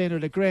towards the centre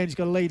of the ground. He's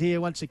got a lead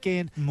here once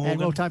again. Morgan, and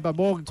well taken by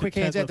Morgan. Quick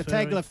hands out to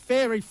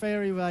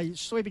Tagliaferri.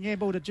 Sweeping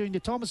handball to Junior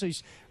Thomas,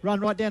 who's run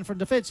right down from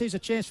defence. Here's a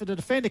chance for the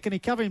defender. Can he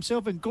cover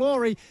himself in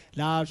glory?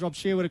 No, Rob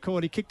Shear would have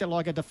caught. He kicked it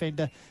like a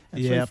defender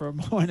and threw for a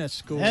minor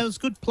score. That was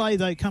good play,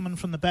 though, coming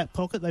from the back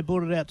pocket. They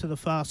brought it out to the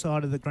far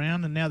side of the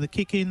ground, and now the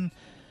kick-in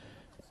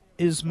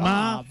is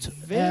marked.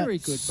 Very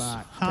good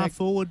mark. Half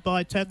forward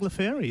by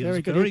Tagliaferri.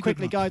 Very good. He'll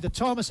quickly go to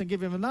Thomas and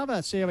give him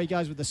another. See how he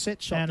goes with the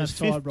set shot. And a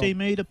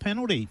 50-metre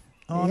penalty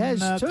on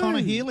Connor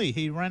Healy.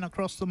 He ran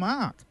across the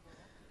mark.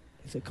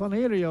 Is it Connor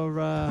Healy or...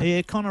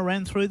 Yeah, Connor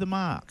ran through the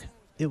mark.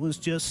 It was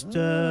just...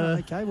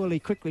 okay, well, he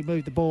quickly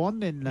moved the ball on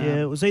then.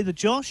 It was either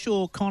Josh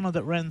or Connor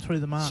that ran through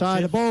the mark.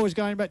 So the ball was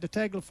going back to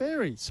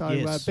Tagliaferri.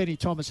 So Benny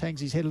Thomas hangs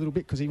his head a little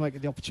bit because he might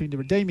get the opportunity to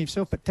redeem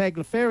himself, but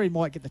Tagliaferri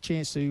might get the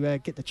chance to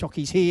get the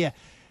chockies here.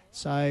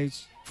 So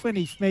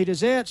 20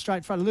 metres out, straight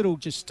in front, a little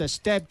just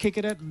stab kick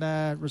at it,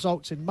 and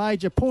results in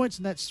major points,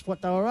 and that's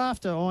what they were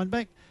after,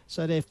 Ironbank.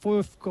 So their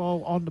fourth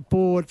goal on the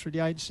board through the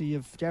agency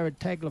of Jared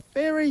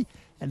Tagliaferri,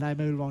 and they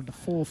move on to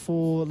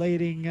 4-4,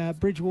 leading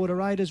Bridgewater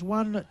Raiders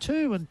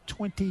 1-2, and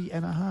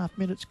 20.5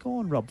 minutes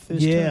gone, Rob.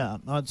 First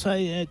turn. I'd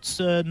say it's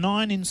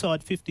 9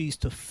 inside 50s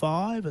to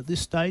 5 at this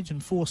stage,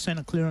 and 4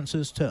 centre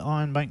clearances to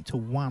Ironbank to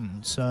 1.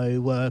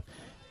 So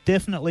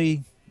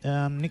definitely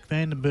Nick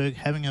Vandenberg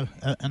having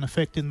an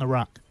effect in the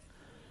ruck.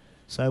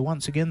 So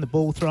once again, the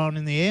ball thrown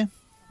in the air,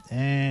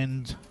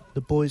 and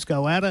the boys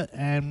go at it,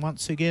 and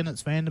once again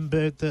it's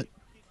Vandenberg that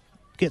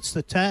gets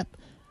the tap,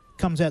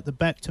 comes out the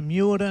back to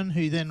Muirden,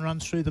 who then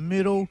runs through the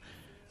middle.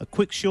 A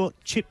quick short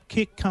chip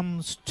kick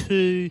comes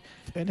to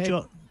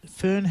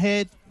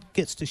Fernhead,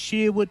 gets to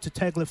Sherwood, to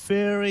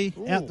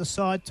Tagliaferri, out the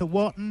side to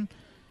Watton.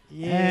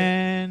 Yeah.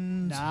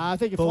 And I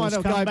think you'll find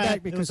I'll go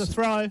back because it was a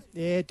throw.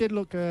 Yeah, it did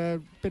look a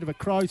bit of a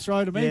crow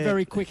throw to me. Yeah.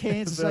 Very quick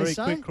hands, as they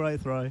say. Very quick crow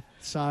throw.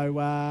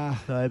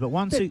 But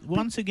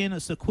once again,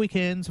 it's the quick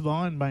hands of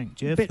Ironbank,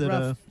 Jeff, that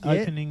rough, are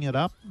opening it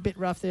up. Bit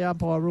rough. The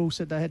umpire rule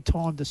said they had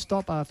time to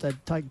stop after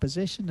they'd taken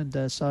possession,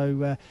 and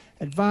so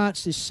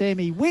advanced is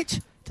Sammy Witt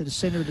to the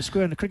centre of the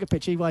square on the cricket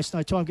pitch. He wastes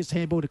no time, gets the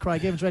handball to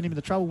Craig Evans, ran him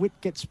into trouble. Witt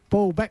gets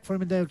ball back for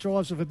him and now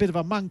drives with a bit of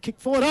a mung kick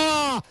forward.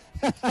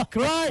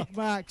 Great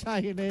mark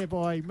taken there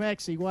by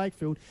Maxie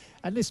Wakefield.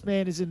 And this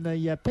man is in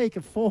the peak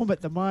of form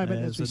at the moment.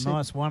 Yeah, it was a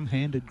nice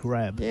one-handed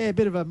grab. Yeah, a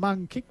bit of a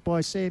mung kick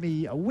by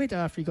Sammy Witt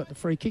after he got the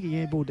free kicking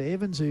handball to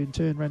Evans, who in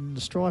turn ran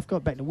into strife,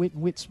 got back to Witt,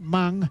 and Witt's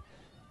mung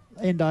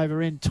end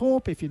over end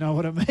torp, if you know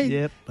what I mean.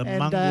 Yep,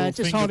 and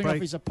just holding off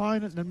his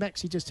opponent, and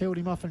Maxie just held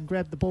him off and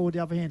grabbed the ball with the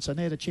other hand. So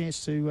now the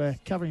chance to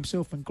cover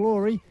himself in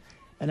glory.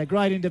 And a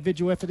great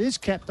individual effort is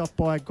capped off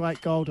by a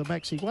great goal to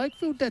Maxie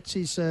Wakefield. That's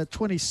his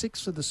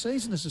 26th of the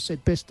season. As I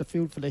said, best of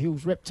field for the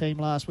Hills rep team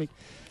last week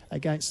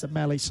against the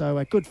Mallee. So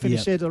a good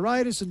finish there to the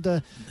Raiders,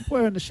 and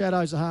we're in the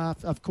shadows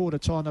of quarter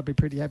time. I'll be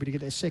pretty happy to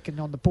get their second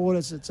on the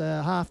borders. It's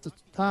half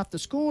the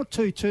score,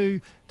 2-2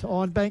 to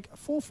Ironbank,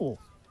 4-4.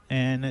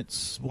 And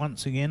it's,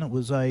 once again, it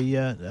was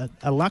a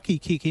lucky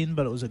kick in,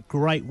 but it was a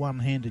great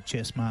one-handed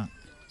chest mark,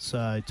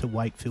 so to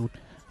Wakefield.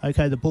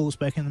 Okay, the ball's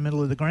back in the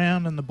middle of the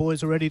ground, and the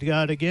boys are ready to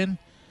go again.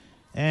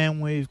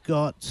 And we've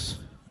got,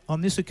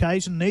 on this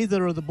occasion,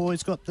 neither of the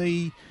boys got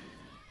the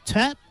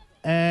tap,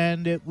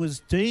 and it was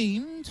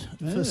deemed,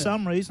 for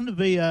some reason, to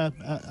be a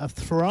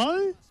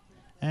throw.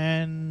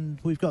 And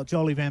we've got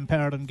Jolly Van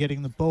Paradon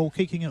getting the ball,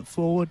 kicking it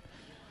forward.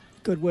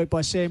 Good work by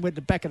Sam. Went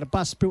to the back of the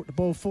bus, built the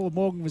ball forward.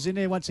 Morgan was in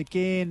there once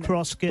again.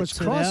 Cross gets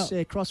it out.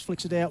 Yeah, Cross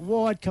flicks it out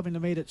wide. Coming to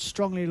meet it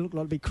strongly. It looked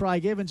like it'd be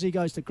Craig Evans. He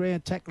goes to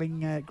ground,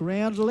 tackling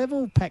ground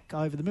level. Pack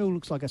over the middle.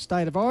 Looks like a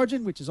State of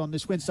Origin, which is on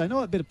this Wednesday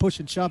night. A bit of push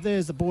and shove there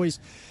as the boys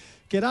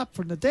get up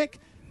from the deck.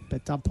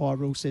 But umpire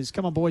rule says,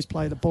 come on, boys,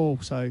 play the ball.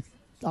 So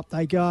up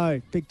they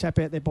go. Big tap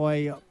out there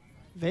by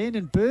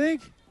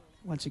Vandenberg.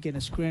 Once again, a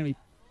scrammy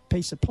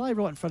piece of play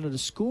right in front of the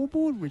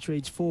scoreboard, which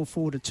reads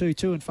 4-4 to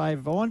 2-2 in favour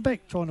of Ironbank,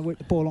 trying to work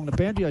the ball along the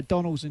boundary.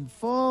 O'Donnell's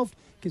involved,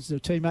 gives the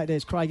teammate,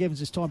 there's Craig Evans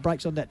this time,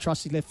 breaks on that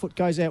trusty left foot,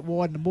 goes out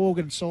wide in the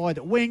Morgan side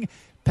at wing,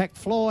 pack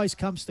flies,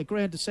 comes to the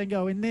ground, to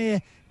Sengo in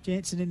there,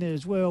 Jansen in there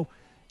as well.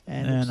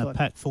 And a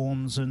pack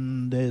forms,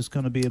 and there's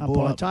going to be a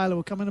ball up. Taylor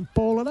will come in and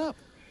ball it up.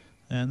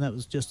 And that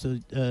was just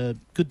a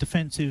good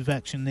defensive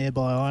action there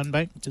by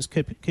Ironbank, just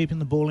keeping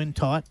the ball in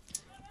tight.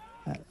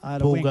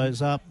 Ball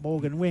goes up.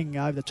 Morgan wing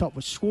over the top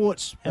with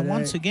Schwartz. And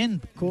once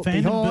again,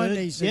 Vandenberg.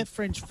 He's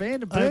French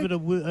Vandenberg. Over to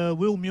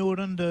Will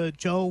Muirton, to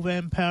Joel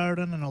Van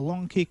Paradon, and a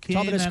long kick in.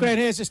 Top of the square,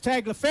 here's this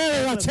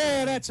Tagliaferri. I tell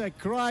you, that's a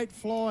great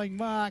flying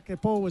mark. The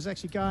ball was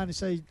actually going to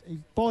see his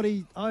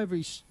body over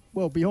his,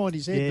 behind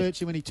his head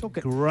virtually when he took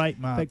it. Great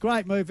mark. But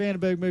great move.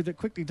 Vandenberg moved it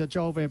quickly to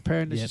Joel Van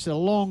Paradon. It's just a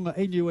long,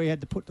 he knew he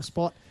had to put the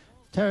spot.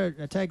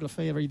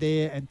 Tagliaferri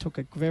there and took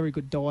a very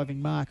good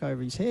diving mark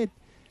over his head.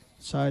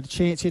 So the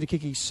chance here to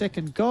kick his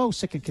second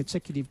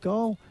consecutive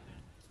goal.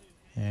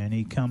 And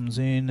he comes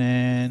in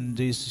and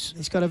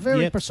he's got a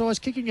very precise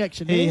kicking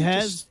action. He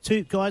has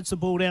guides the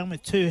ball down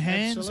with two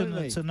hands. Absolutely.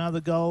 And it's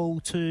another goal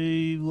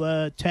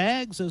to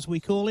Tags, as we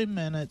call him,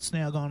 and it's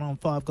now gone on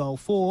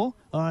 5-4.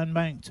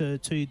 Ironbank to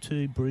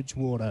 2-2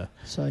 Bridgewater.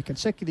 So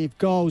consecutive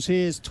goals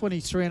here is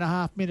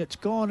 23.5 minutes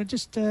gone, and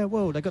just they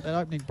got that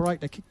opening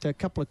break. They kicked a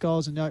couple of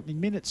goals in the opening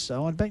minutes.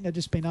 So Ironbank, they've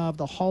just been able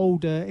to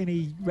hold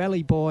any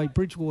rally by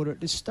Bridgewater at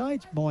this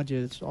stage. Mind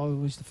you, it's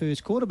always the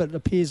first quarter, but it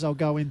appears they'll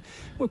go in.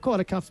 We're quite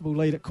a comfortable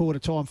lead at quarter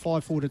time,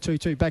 5-4 to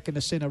 2-2. Back in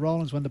the centre,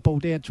 Rollins won the ball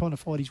down, trying to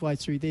fight his way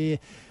through there.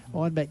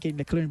 Ironbank getting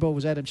the clearing ball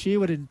was Adam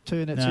Sherwood, and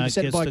turn it to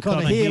set by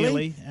Connor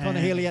Healy. Connor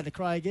Healy out to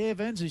Craig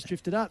Evans, who's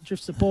drifted up,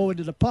 drifts the ball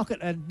into the pocket,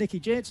 and Nicky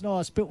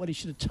Jansen spilt what he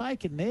should have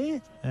taken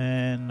there.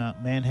 And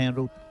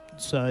manhandled.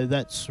 So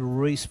that's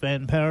Reece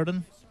Van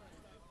Paradon.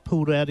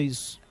 Pulled out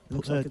his,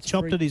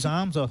 chopped at his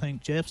arms, I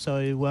think, Jeff. So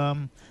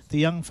the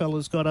young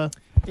fella's got a...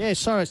 Yeah,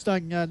 sorry, it's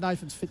done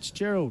Nathan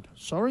Fitzgerald.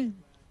 Sorry.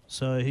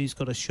 So he's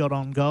got a shot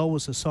on goal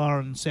as the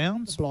siren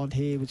sounds. The blonde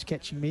hair was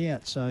catching me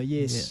out, so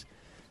yes. Yeah.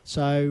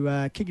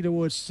 So kicking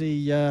towards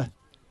the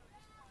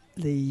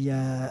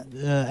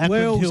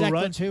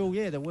Ackland Hill,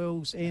 the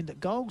Wells end at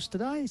goals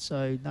today.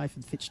 So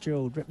Nathan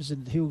Fitzgerald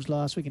represented Hills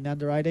last week in the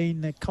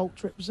under-18 the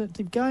Colts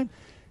representative game.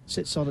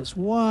 Sits on its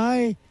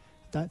way.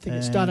 Don't think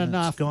it's done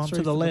enough. It's gone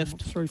to the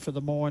left. Through for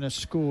the minor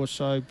score.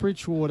 So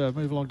Bridgewater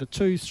move along to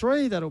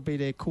 2-3. That'll be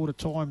their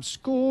quarter-time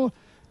score.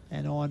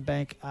 And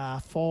Ironbank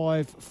are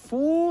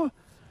 5-4.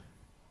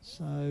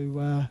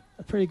 So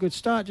a pretty good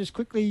start. Just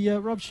quickly,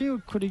 Rob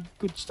Shield, pretty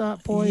good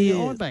start by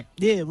Ironbank.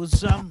 Yeah, it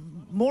was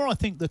more, I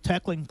think, the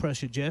tackling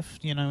pressure, Jeff,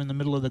 in the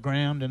middle of the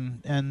ground,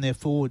 and their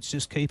forwards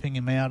just keeping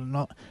him out and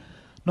not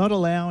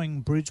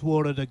allowing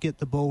Bridgewater to get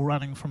the ball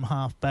running from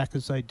half back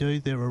as they do.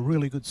 They're a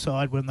really good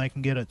side when they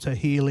can get it to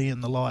Healy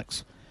and the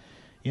likes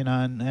you know,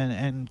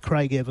 and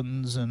Craig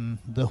Evans and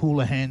the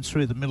Houlihan's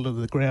through the middle of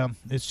the ground.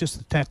 It's just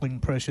the tackling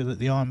pressure that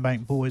the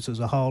Ironbank boys as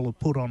a whole have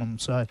put on them.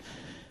 So,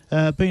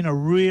 been a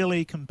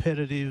really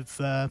competitive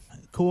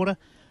quarter.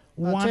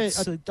 I'll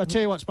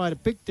tell you what's made a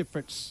big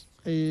difference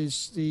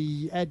is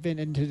the advent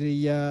into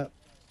the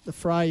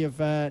fray of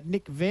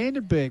Nick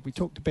Vandenberg. We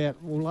talked about,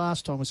 well,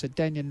 last time we said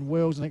Daniel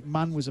Wells. I think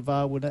Munn was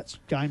available in that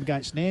game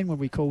against Nan when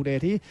we called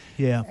out here.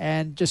 Yeah.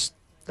 And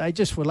they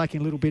just were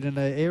lacking a little bit in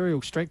the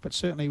aerial strength, but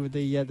certainly with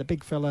the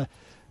big fella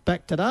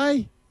back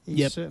today,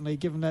 he's certainly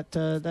given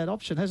that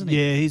option, hasn't he?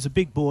 Yeah, he's a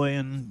big boy,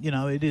 and, you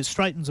know, it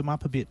straightens him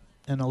up a bit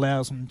and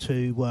allows them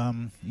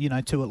to, you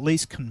know, to at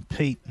least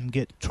compete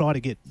and try to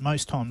get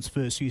most times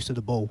first use of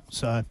the ball.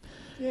 So,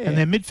 and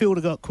their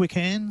midfielder got quick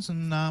hands,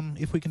 and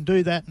if we can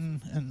do that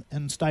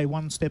and stay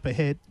one step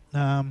ahead,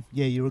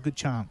 you're a good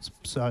chance.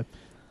 So,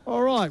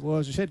 all right. Well,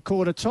 as we said,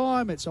 quarter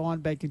time. It's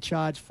Ironbank in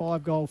charge,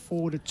 5-goal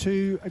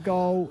 4-2, a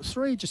goal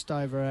 3, just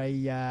over a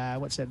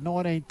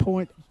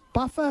 19-point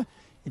buffer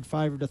in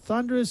favour of the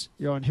Thunderers.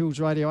 You're on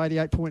Hills Radio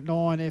 88.9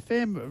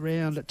 FM,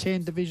 round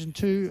 10 Division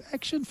 2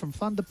 action from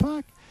Thunder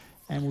Park.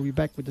 And we'll be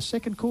back with the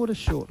second quarter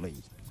shortly.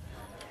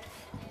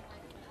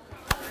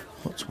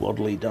 What's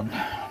Wadley done?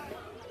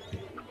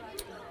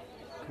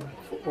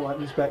 Football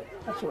opener's back.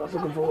 That's what I was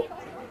looking for.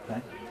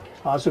 Okay.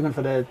 I was looking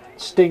for the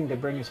sting to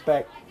bring us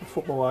back. The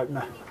football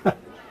opener.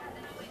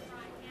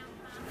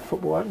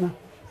 Football opener.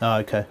 Oh,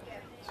 okay.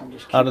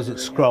 How does it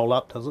scroll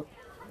up, does it?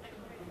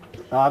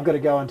 I've got to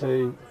go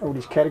into all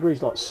these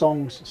categories like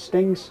songs,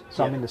 stings.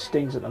 So I'm into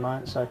stings at the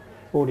moment. So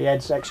all the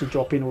ads actually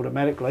drop in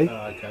automatically.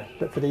 Oh, okay.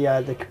 But for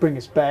the bring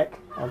us back,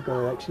 I've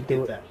got to actually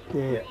do it.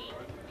 Yeah.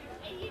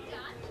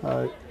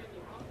 So,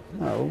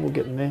 we'll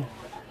get in there.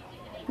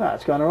 No,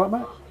 it's going all right,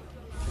 mate.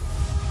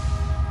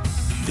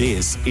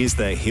 This is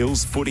the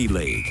Hills Footy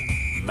League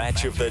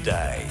Match of the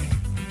Day.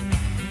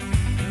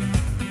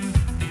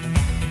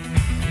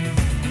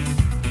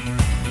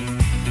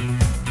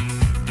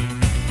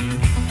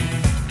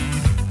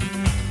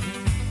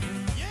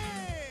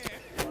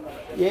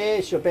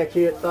 Yes, you're back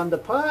here at Thunder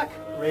Park,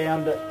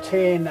 round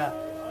 10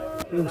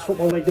 Hills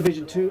Football League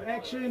Division 2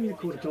 action. The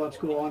quarter time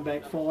score,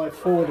 Ironbank 5,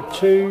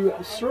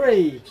 4-2,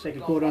 3.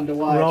 Second quarter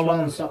underway.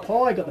 Rollins up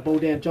high, got the ball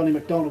down. Johnny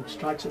McDonald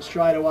strikes it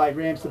straight away,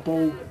 rams the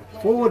ball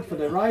forward for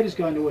the Raiders,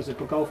 going towards the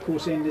golf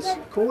course end this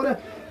quarter.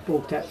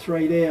 Ball tap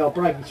 3 there.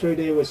 Breaking through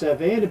there was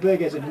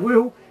Vandenberg, as in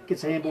Will.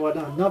 Gets a handball,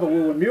 another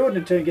Will and Muirden,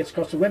 in turn gets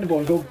across the window ball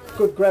and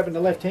good grab in the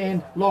left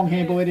hand. Long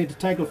handball into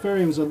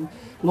Tagliaferri. It was a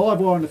live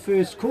wire in the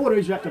first quarter.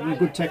 He's wrapped up in a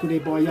good tackle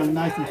there by young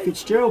Nathan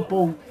Fitzgerald.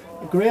 Ball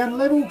ground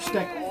level,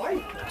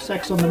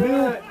 stacks on the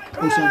middle.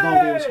 Also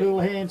involved there was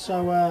Houlihan.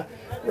 So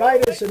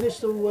Raiders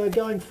initial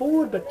going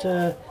forward, but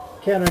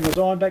countering was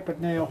Ironbank, but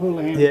now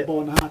Houlihan with the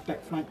ball in the half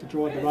back flank to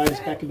drive the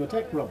Raiders back into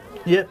attack, Rob.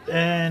 Yep,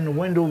 and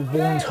Wendell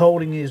Vaughan's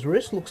holding his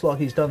wrist. Looks like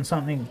he's done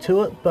something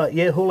to it. But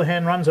yeah,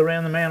 Houlihan runs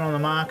around the man on the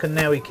mark, and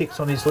now he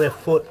kicks on his left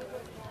foot.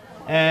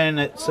 And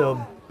it's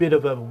a bit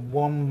of a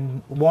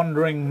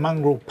wandering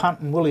mongrel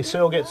punt, and Willie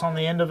Searle gets on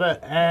the end of it.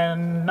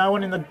 And no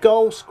one in the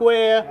goal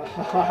square.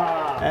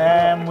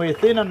 And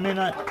within a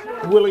minute,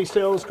 Willie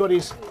Searle's got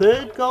his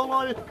third goal,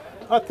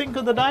 I think,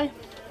 of the day.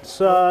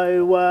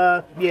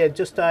 So,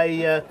 just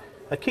a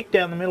kick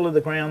down the middle of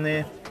the ground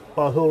there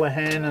by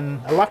Houlihan,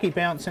 and a lucky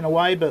bounce in a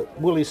way, but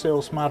Willie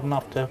Searle smart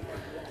enough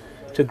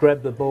to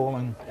grab the ball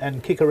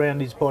and kick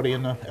around his body,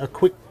 and a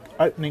quick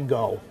opening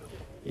goal.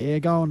 Yeah,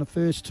 goal in the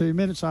first 2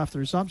 minutes after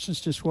resumption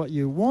is just what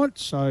you want.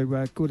 So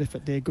good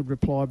effort there, good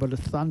reply by the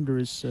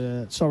Thunderers,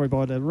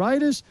 by the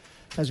Raiders.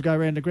 As we go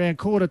around the ground,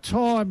 quarter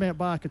time, Mount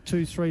Barker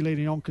 2-3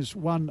 leading Onkers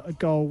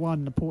 1-1.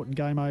 An important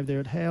game over there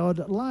at Howard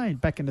Lane.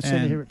 Back in the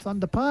centre here at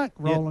Thunder Park.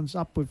 Rollins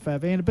up with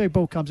Vandenberg.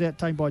 Ball comes out,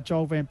 taken by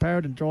Joel Van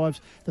Parrott, and drives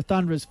the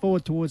Thunderers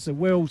forward towards the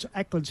Wells,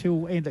 Acklands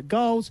Hill end at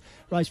goals.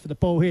 Race for the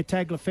ball here.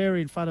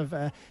 Tagliaferri in front of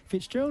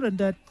Fitzgerald,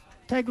 and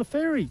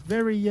Tagliaferri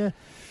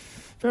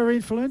very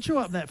influential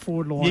up that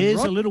forward line. Yeah,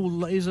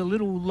 he's a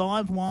little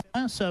live wire,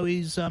 so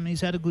he's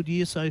had a good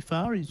year so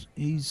far.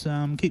 He's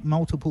kicked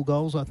multiple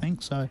goals, I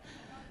think. So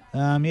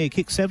he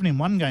kicked 7 in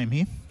one game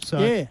here.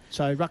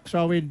 So ruck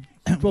throw in,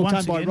 ball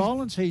taken by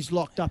Rollins. He's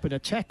locked up in a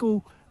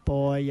tackle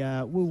by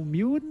Will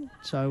Muirden.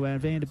 So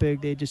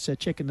Vandenberg there just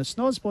checking the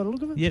snoz by the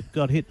look of it. Yep,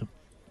 got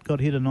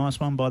hit a nice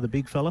one by the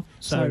big fella.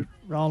 So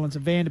Rollins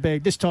and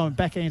Vandenberg, this time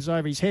backhands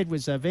over his head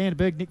was Nick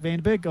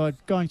Vandenberg,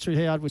 going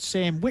through hard with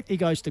Sam Witt. He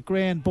goes to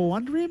ground, ball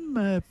under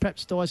him,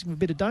 perhaps dicing with a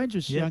bit of danger.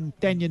 Young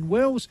Daniel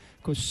Wells,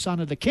 of course, son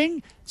of the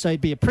king, so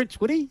he'd be a prince,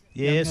 would he?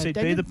 Yes, he'd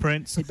be the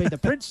prince. He'd be the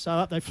prince, so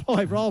up they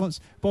fly. Rollins,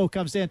 ball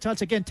comes down,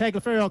 touch again,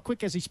 Tagliaferri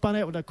quick as he spun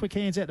out with the quick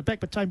hands out the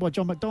back, but taken by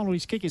John McDonald.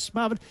 His kick is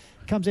smothered,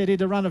 comes out here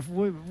to run of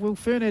Will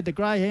Fernhead, the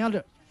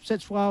greyhound,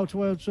 sets well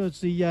towards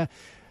the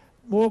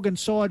Morgan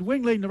side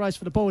wing. Leading the race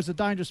for the ball is the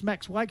dangerous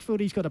Max Wakefield.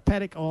 He's got a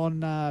paddock on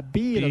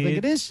Beard, I think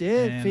it is.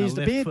 Yeah, fears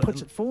the Beard,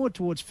 puts it forward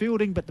towards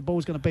fielding, but the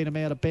ball's going to beat him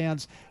out of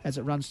bounds as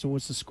it runs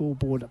towards the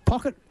scoreboard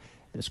pocket.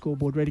 The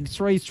scoreboard reading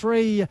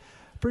 3-3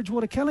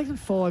 Bridgewater-Callington,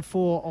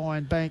 5-4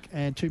 Ironbank,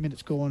 and 2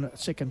 minutes gone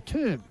second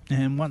term.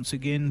 And once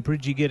again,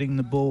 Bridgie getting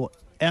the ball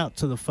out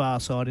to the far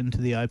side into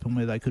the open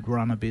where they could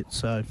run a bit.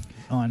 So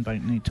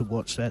Ironbank need to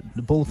watch that.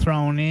 The ball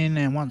thrown in,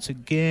 and once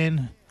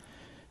again,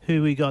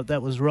 who we got?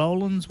 That was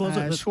Rollins, was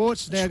it?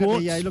 Schwartz. Now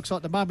Schwartz. He looks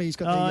like the mummy. He's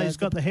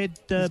got the head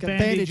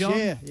bandage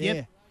on.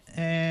 Yep.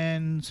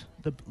 And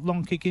the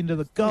long kick into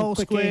the goal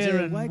square,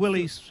 and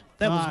Willie's.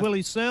 That was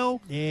Willie Searle.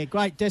 Yeah,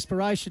 great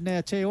desperation now,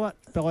 tell you what,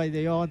 by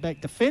the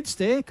Ironbank defence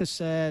there, because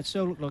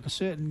Searle looked like a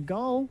certain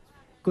goal.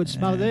 Good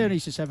smother there, and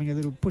he's just having a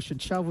little push and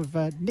shove with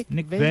Nick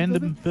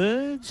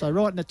Vandenberg. So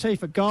right in the teeth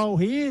for goal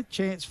here.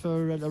 Chance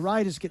for the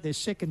Raiders to get their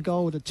second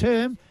goal of the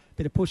term.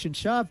 Bit of push and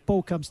shove.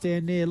 Ball comes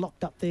down there,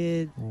 locked up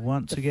there.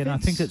 Once again, I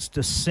think it's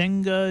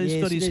Desengo's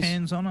got his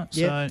hands on it.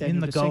 Yep, so in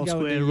the goal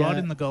square, right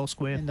in the goal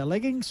square. In the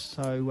leggings.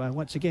 So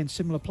once again,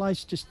 similar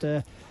place, just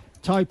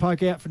toe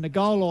poke out from the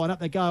goal line.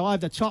 Up they go. Over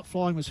the top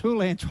flying was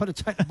Houlihan trying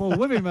to take the ball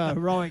with him.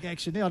 Heroic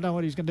action there. I don't know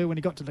what he's going to do when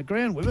he got to the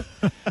ground with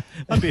it.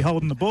 I'd be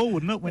holding the ball,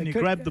 wouldn't it, when you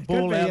grab the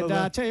ball out of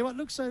the... tell you what,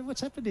 look, so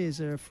what's happened here? Is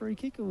there a free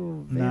kick?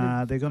 Or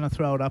nah, they're going to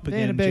throw it up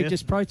again, Vandenberg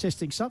just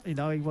protesting something,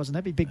 though. He wasn't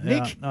happy. Big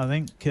Nick. I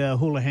think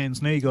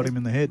Houlihan's knee got him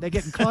in the head. They're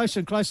getting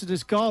closer and closer to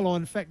this goal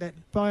line. In fact, that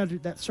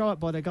throw up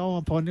by the goal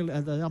umpire,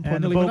 and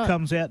the ball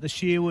comes out to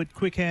Shearwood.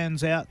 Quick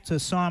hands out to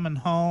Simon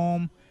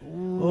Holm.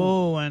 Ooh.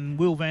 Oh, and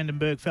Will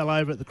Vandenberg fell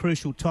over at the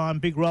crucial time.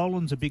 Big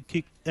Rollins, a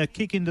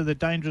kick into the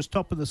dangerous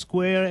top of the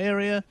square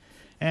area,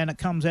 and it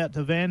comes out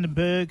to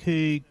Vandenberg,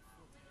 who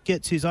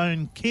gets his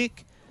own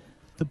kick.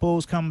 The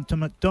ball's come to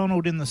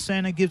McDonald in the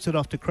centre, gives it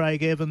off to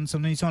Craig Evans,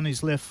 and he's on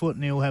his left foot,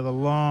 and he'll have a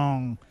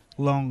long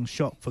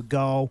shot for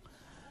goal.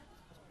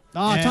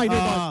 I tell you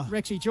what,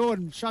 Rexy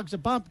Jordan shrugs a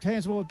bump,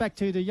 hands the ball back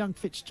to the young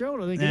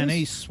Fitzgerald, I think and it is.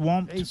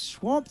 He's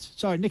swamped.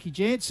 Sorry, Nicky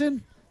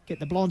Jansen. Get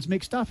the blondes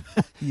mixed up.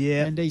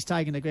 Yeah. And he's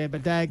taking the ground.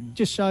 But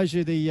just shows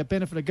you the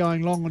benefit of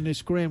going long on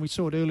this ground. We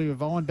saw it earlier with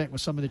Ironbank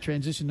with some of the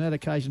transition. On that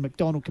occasion,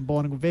 McDonald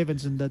combining with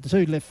Evans and the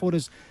two left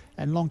footers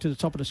and long to the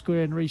top of the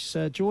square, and Reece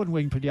Jordan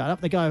wing pretty hard.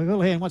 Up they go.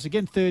 Houlihan once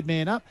again, third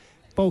man up.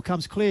 Ball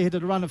comes clear, hit to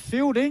the run of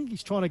Fielding.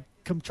 He's trying to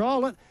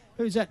control it.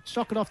 Who's that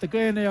shocking off the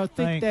ground there? I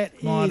think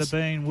that might have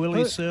been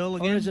Willie Searle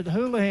again. Or is it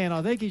Houlihan?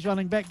 I think he's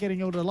running back,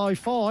 getting all the low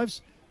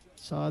fives.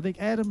 So I think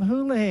Adam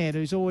Houlihan,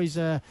 who's always...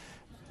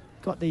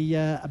 got the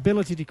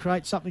ability to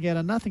create something out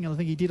of nothing, and I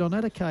think he did on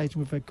that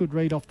occasion with a good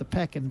read off the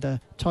pack and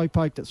toe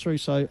poked it through.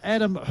 So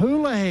Adam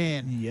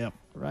Houlihan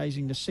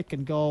raising the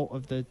second goal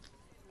of the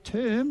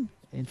term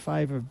in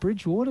favour of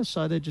Bridgewater.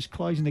 So they're just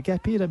closing the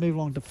gap here. They move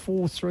along to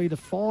 4-3 to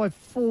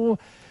 5-4.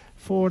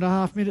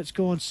 4.5 minutes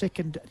gone,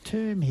 second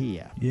term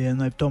here. Yeah,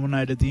 and they've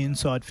dominated the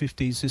inside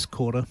 50s this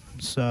quarter.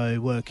 So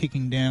we're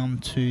kicking down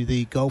to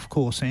the golf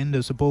course end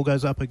as the ball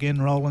goes up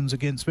again. Rollins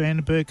against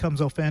Vandenberg,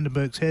 comes off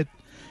Vandenberg's head.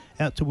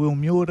 Out to Will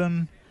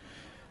Muirden,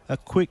 a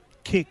quick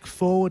kick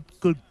forward,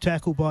 good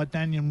tackle by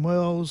Daniel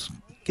Wells,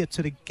 gets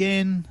it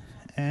again,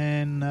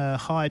 and a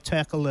high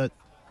tackle at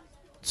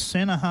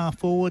centre half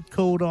forward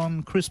called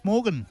on Chris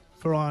Morgan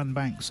for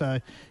Ironbank, so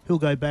he'll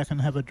go back and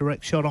have a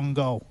direct shot on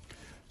goal.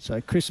 So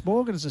Chris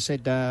Morgan, as I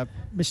said,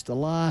 missed the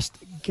last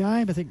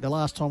game. I think the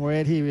last time we were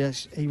out here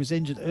he was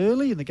injured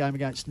early in the game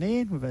against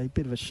Nairn with a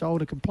bit of a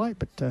shoulder complaint,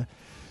 but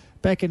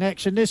back in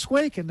action this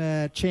week, and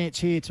a chance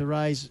here to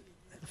raise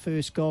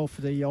first goal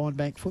for the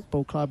Ironbank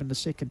Football Club in the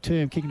second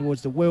term, kicking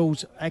towards the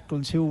Wells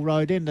Acklands Hill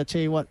Road end. I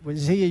tell you what,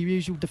 was he a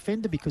usual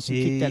defender? Because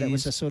he kicked that, it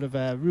was a sort of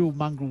a real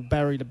mongrel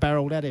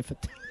barrel that effort.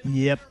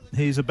 Yep,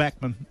 he's a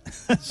backman.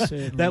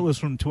 That was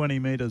from 20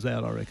 metres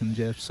out, I reckon,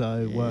 Jeff.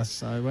 So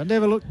so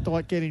never looked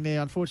like getting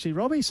there, unfortunately,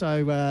 Robbie.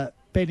 So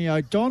Benny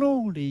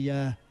O'Donnell,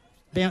 the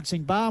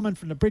bouncing barman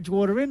from the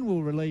Bridgewater end,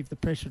 will relieve the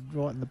pressure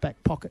right in the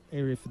back pocket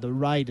area for the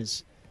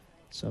Raiders.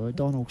 So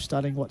O'Donnell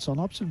studying what's on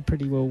option,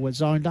 pretty well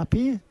zoned up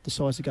here.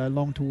 Decides to go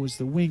long towards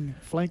the wing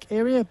flank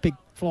area. Big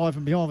fly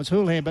from behind was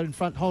Houlihan, but in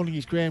front holding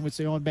his ground was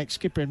the Ironbank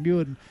skipper and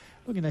Muirden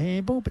looking at the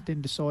handball, but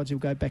then decides he'll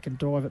go back and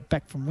drive it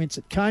back from whence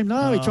it came.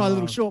 No, he tried a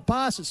little short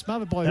pass. It's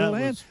smothered by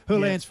Houlihan.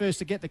 Houlihan's first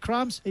to get the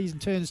crumbs. He's in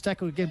turn is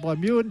tackled again by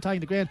Muirden, taking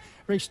the ground.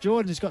 Reece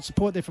Jordan has got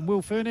support there from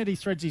Will Fernand. He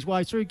threads his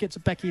way through, gets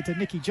it back here to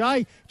Nicky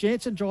J.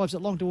 Jansen drives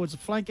it long towards the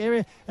flank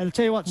area. And I'll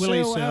tell you what,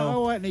 Searle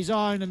out in his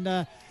own,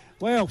 and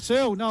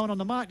Searle, no one on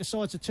the mark,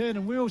 decides to turn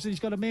and wheels, and he's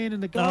got a man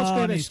in the goal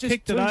square. And he's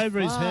kicked it over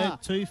his head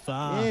too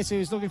far. Yes, he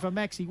was looking for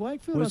Maxie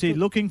Wakefield. Was he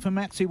looking for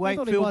Maxie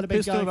Wakefield?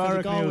 Pistol, I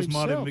reckon he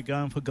might have been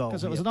going for goal.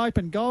 Because it was an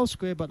open goal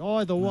square, but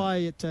either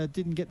way, it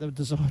didn't get the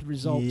desired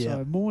result.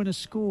 So minus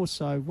score.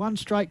 So one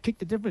straight kick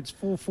the difference.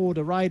 4-4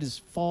 to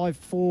Raiders,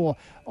 5-4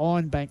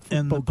 Ironbank Football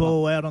And the Club.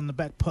 ball out on the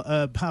back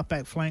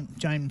half-back flank.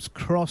 James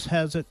Cross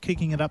has it,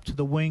 kicking it up to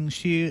the wing.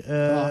 Great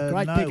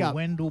pick-up.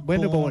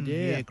 Wendelborn,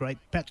 yeah, great.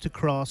 Back to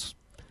Cross.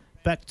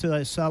 Back to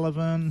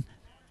O'Sullivan.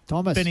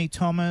 Benny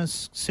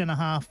Thomas, centre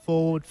half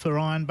forward for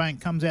Ironbank.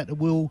 Comes out to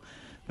Will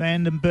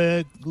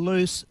Vandenberg,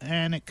 loose,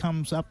 and it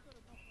comes up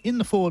in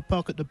the forward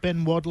pocket to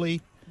Ben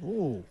Wadley.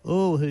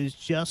 Who's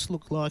just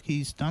looked like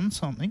he's done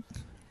something.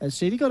 As I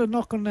said, he got a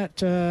knock on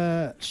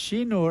that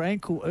shin or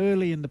ankle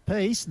early in the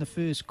piece in the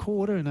first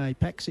quarter in a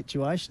pack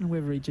situation,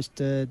 whether he just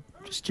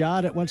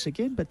jarred it once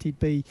again, but he'd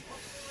be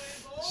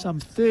some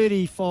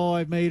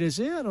 35 metres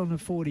out on a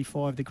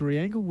 45-degree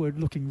angle. We're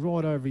looking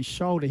right over his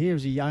shoulder here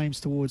as he aims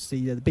towards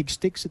the big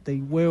sticks at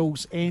the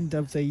Wells end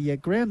of the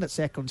ground. That's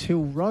Acklands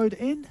Hill Road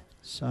end.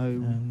 So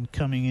and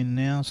coming in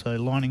now, so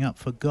lining up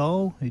for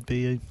goal. He'd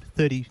be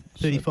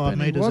 35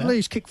 metres out.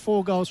 He's kicked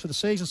 4 goals for the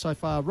season so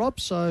far,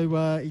 Rob,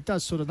 so he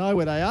does sort of know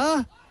where they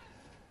are.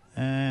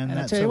 And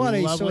I tell you what,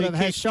 he sort of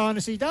has shown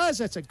us he does.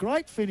 That's a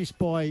great finish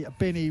by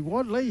Benny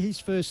Wadley.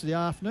 He's first of the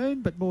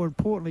afternoon, but more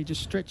importantly,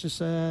 just stretches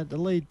the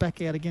lead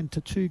back out again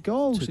to 2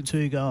 goals. To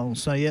 2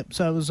 goals. So, yep,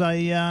 so it was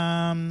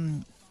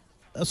a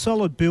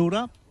solid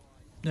build-up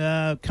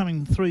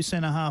coming through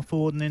centre-half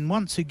forward, and then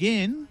once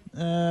again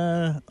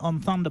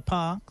on Thunder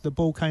Park, the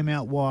ball came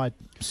out wide,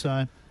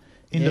 so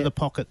into the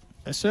pocket.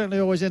 It's certainly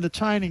always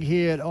entertaining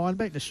here at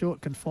Ironbank. The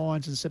short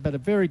confines, but a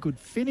very good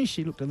finish.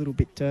 He looked a little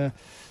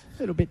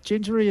bit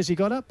gingery as he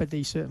got up, but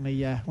he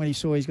certainly, when he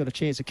saw he's got a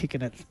chance of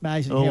kicking it,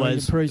 amazing how he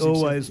improves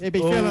himself. He'll be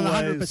feeling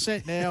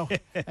 100% now.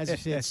 As you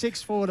said,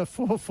 6-4 to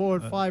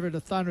 4-4 in favour of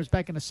the Thunderers.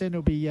 Back in the centre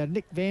will be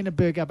Nick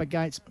Vandenberg up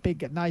against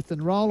big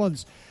Nathan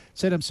Rowlands.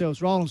 Set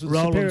themselves. Rowlands with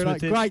superior.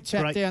 Great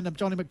tap down to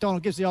Johnny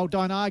McDonald. Gives the old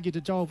don't argue to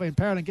Joel Van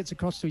Parren. Gets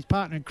across to his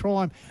partner in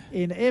crime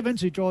in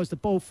Evans, who drives the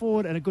ball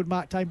forward. And a good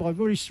mark taken by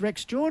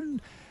Rex Jordan.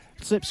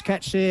 Slips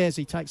catch there as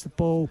he takes the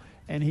ball.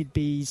 And he'd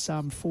be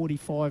some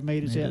 45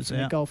 metres out from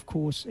the golf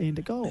course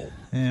into goal.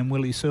 And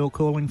Willie Searle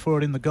calling for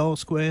it in the goal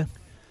square.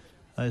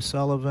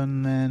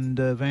 O'Sullivan and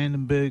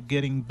Vandenberg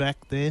getting back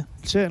there.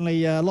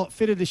 Certainly a lot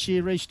fitter this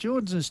year. Reece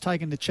Jordan has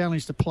taken the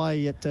challenge to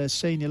play at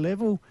senior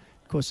level.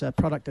 Of course, a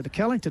product of the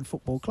Callington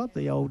Football Club,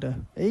 the old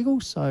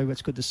Eagles. So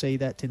it's good to see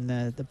that in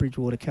the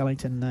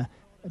Bridgewater-Callington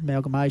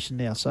amalgamation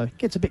now. So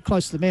gets a bit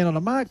close to the man on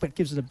the mark, but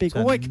gives it a big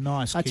oink.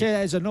 Nice I tell you,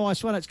 it's a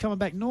nice one. It's coming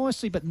back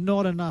nicely, but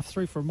not enough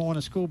through for a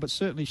minor score, but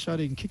certainly showed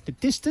he can kick the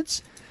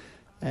distance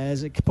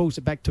as it pulls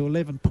it back to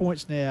 11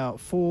 points now.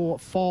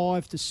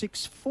 4-5 to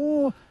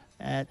 6-4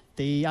 at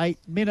the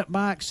 8-minute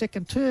mark,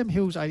 second term.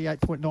 Hills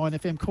 88.9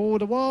 FM Call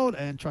the Wild,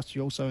 and trust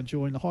you also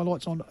enjoying the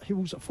highlights on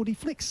Hills Footy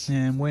Flicks.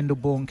 And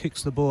Wendelbourne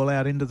kicks the ball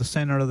out into the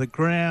centre of the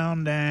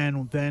ground,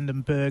 and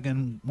Vandenberg,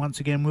 and once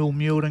again Will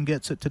Mulden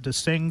gets it to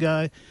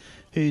Desengo.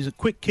 He's a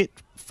quick kick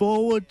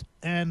forward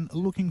and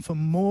looking for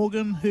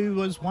Morgan, who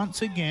was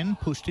once again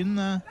pushed in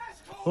a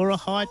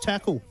high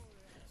tackle.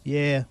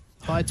 Yeah,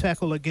 high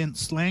tackle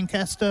against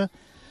Lancaster.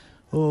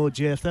 Oh,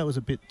 Jeff, that was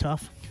a bit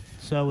tough.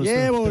 So was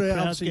the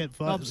crowd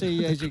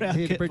obviously as you can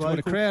hear the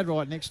Bridgewater crowd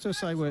right next to us,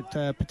 they weren't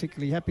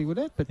particularly happy with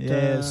that.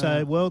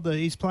 But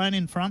he's playing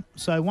in front.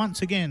 So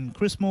once again,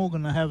 Chris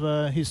Morgan will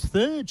have his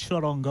 3rd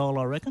shot on goal,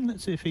 I reckon.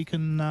 Let's see if he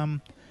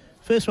can.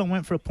 First one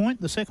went for a point.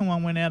 The second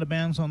one went out of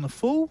bounds on the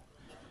full.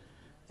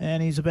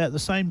 And he's about the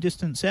same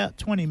distance out,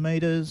 20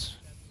 metres.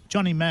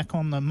 Johnny Mack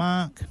on the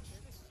mark.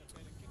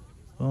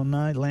 Well,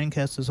 no,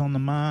 Lancaster's on the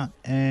mark.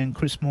 And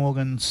Chris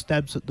Morgan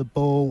stabs at the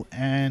ball.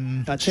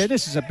 And I'd say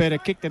this is a better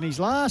kick than his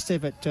last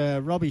effort,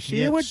 Robbie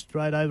Sherwood. Yep,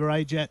 straight over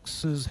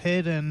Ajax's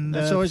head. And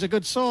that's always a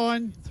good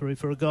sign. Through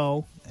for a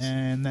goal.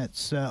 And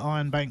that's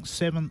Ironbank's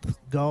 7th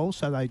goal.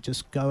 So they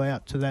just go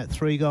out to that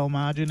 3-goal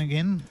margin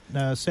again.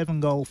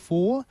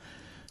 7-4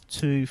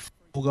 to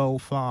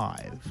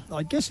 4-5.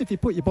 I guess if you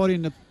put your body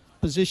in the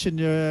position,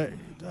 your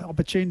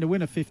opportunity to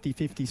win a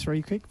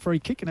 50-50 free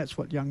kick, and that's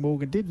what young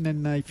Morgan did. And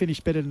then they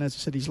finished better than, as I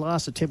said, his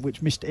last attempt,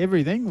 which missed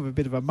everything with a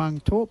bit of a mung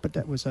talk, but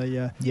that was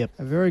a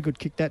very good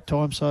kick that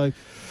time. So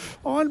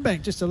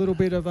Ironbank, just a little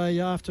bit of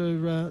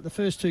after the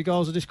first 2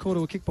 goals of this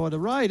quarter were kicked by the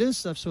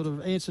Raiders, they've sort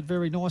of answered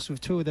very nicely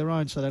with 2 of their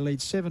own, so they lead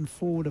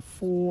 7-4 to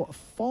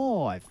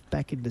 4-5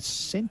 back in the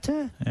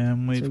centre.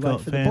 And we've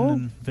got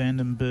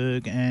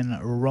Vandenberg and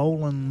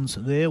Rowlands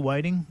there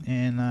waiting,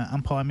 and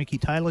umpire Mickey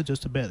Taylor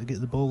just about to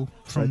get the ball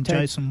from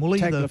Jason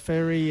Woolley.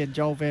 Tagliaferri and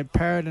Joel Van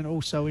Parren, and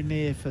also in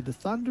there for the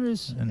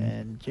Thunderers,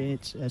 and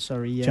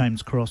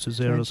James Cross is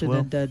there as well.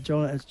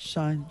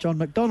 And John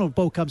McDonald.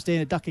 Ball comes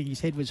down, ducking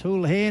his head was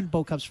Houlihan.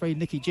 Ball comes free,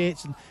 Nicky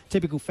Jansen,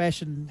 typical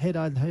fashion, head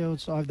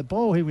over the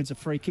ball. He wins a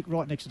free kick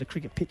right next to the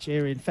cricket pitch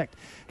area. In fact,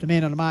 the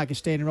man on the mark is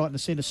standing right in the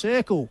centre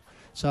circle.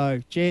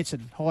 So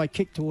Jansen, high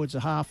kick towards the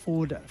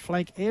half-forward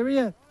flank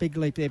area. Big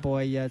leap there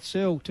by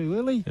Searle too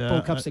early.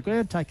 Ball comes to the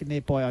ground, taken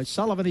there by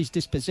O'Sullivan. He's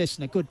dispossessed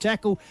and a good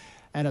tackle.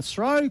 And a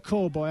throw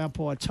called by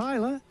umpire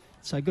Taylor.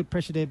 So good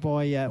pressure there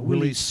by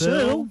Willie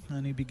Searle.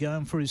 And he'll be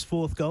going for his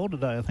 4th goal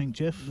today, I think,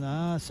 Jeff.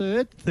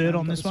 Third. Third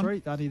on this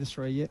one? Only the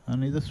 3, yeah.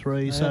 Only the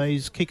 3. So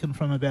he's kicking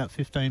from about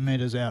 15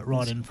 metres out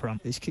right in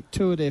front. He's kicked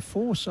 2 of their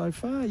 4 so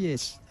far,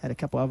 yes. Had a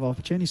couple of other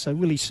opportunities. So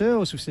Willie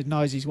Searle, as we said,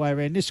 knows his way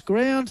around this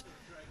ground.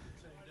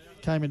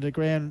 Came into the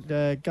ground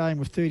game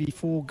with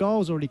 34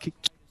 goals. Already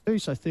kicked 2,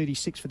 so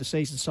 36 for the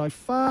season so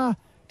far.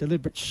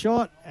 Deliberate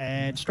shot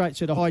and straight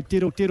to the high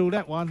diddle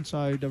that one.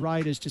 So the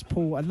Raiders just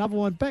pull another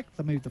one back.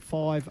 They move to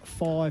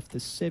 5-5 to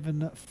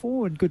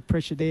 7-4, and good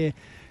pressure there.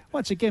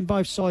 Once again,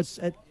 both sides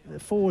at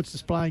forwards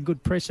displaying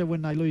good pressure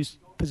when they lose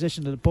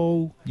possession of the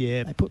ball.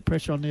 Yeah, they put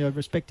pressure on their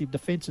respective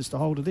defences to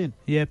hold it in.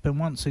 Yep, and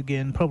once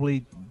again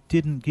probably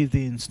didn't give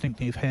the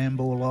instinctive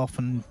handball off.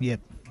 And yep,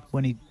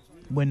 when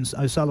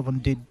O'Sullivan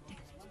did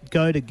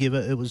go to give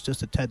it. It was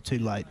just a tad too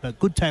late. But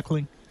good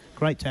tackling.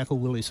 Great tackle,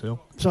 Willie Searle.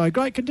 So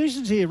great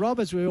conditions here, Rob,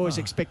 as we always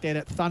expect out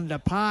at Thunder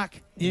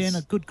Park. Yeah, and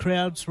a good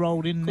crowd's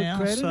rolled in now.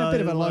 Crowd, so a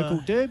bit of a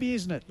local derby,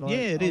 isn't it? Like, yeah,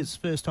 it is.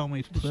 First time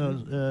we've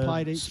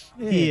played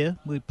here.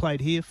 We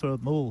played here for, I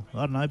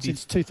don't know.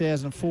 Since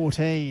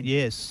 2014.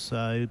 Yes.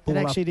 So and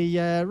actually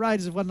the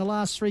Raiders have won the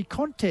last 3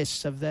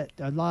 contests of that,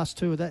 last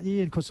 2 of that year,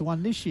 and of course the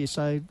one this year.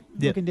 So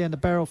looking down the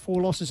barrel,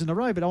 4 losses in a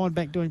row, but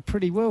Ironbank doing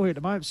pretty well here at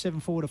the moment,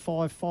 7-4 to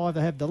 5-5.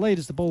 They have the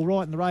leaders, the ball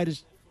right in the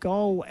Raiders'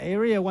 goal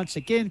area once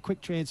again. Quick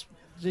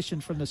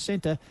transition from the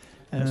centre.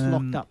 And it's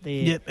locked up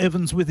there. Yep,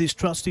 Evans with his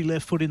trusty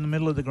left foot in the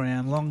middle of the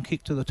ground. Long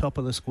kick to the top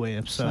of the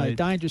square. So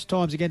dangerous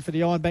times again for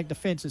the Ironbank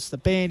defence. It's the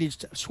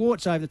bandaged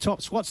Swartz over the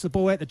top. Swats the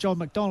ball out to John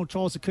McDonald.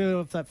 Tries the curve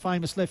of that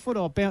famous left foot.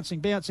 Bouncing.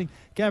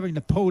 Gathering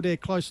the pull there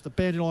close to the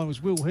boundary line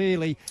was Will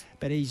Healy.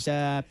 But he's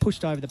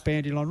pushed over the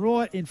boundary line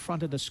right in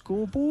front of the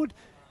scoreboard.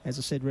 As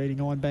I said, reading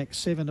Ironbank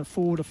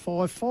 7-4 to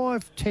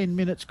 5-5. 10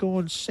 minutes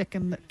gone,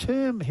 second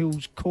term.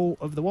 Hills Call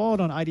of the Wild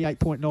on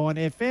 88.9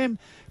 FM.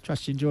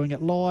 Trust you're enjoying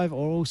it live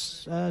or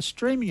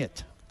streaming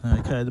it.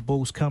 Okay, the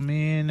ball's come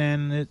in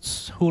and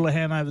it's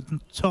Houlihan over the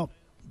top.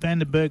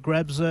 Vandenberg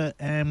grabs it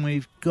and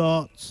we've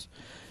got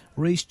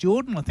Reece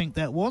Jordan, I think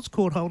that was,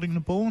 caught holding the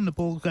ball, and the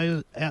ball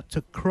goes out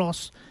to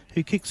Cross,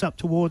 who kicks up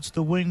towards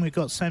the wing. We've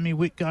got Sammy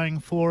Witt going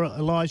for it.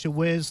 Elijah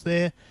Ware's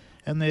there.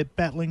 And they're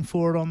battling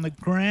for it on the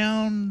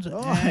ground.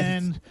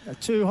 And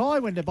too high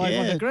when they're both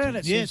on the ground.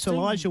 It's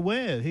Elijah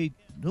Ware. A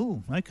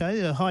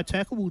high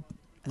tackle.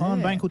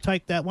 Ironbank will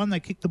take that one. They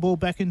kick the ball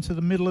back into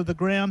the middle of the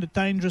ground. A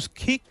dangerous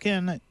kick,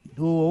 and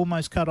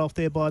almost cut off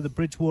there by the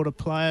Bridgewater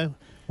player.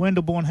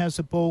 Wendelbourne has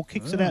the ball,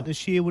 kicks it out to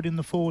Shearwood in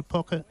the forward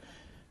pocket,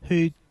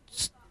 who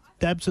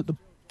stabs at the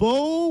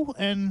ball,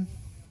 and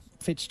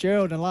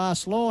Fitzgerald in the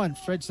last line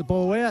threads the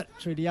ball out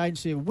through the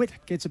agency of Witt,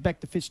 gets it back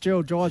to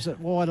Fitzgerald, drives it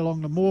wide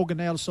along the Morgan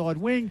outside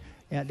wing,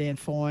 out there and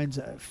finds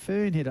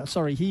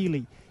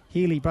Healy.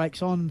 Healy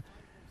breaks on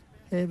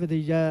over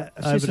the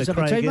assistance of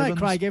a teammate.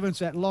 Craig Evans,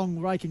 that long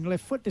raking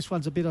left foot. This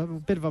one's a bit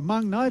of a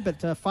mung, but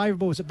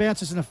favourable as it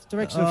bounces in the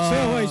direction of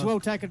Searle. He's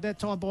well tackled that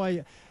time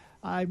by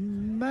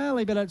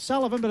Marley, but it's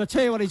Sullivan. But I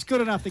tell you what, he's good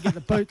enough to get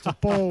the boot to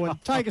ball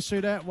and take us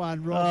through that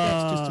one, Rob.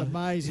 That's just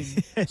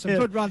amazing. Some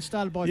good runs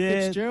started by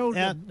Fitzgerald.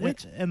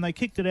 And they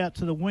kicked it out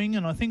to the wing,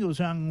 and I think it was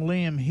young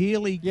Liam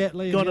Healy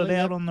got it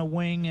out on the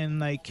wing,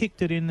 and they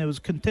kicked it in. There was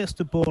a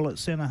contested ball at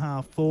centre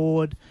half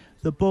forward.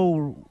 The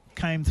ball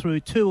came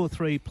through 2 or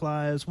 3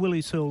 players.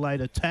 Willie Searle laid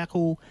a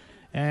tackle,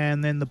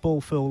 and then the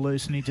ball fell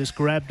loose, and he just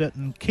grabbed it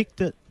and kicked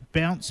it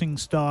bouncing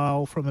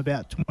style from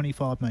about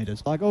 25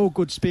 metres. Like all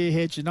good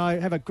spearheads,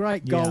 have a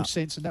great goal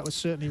sense, and that was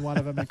certainly one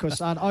of them,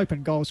 because an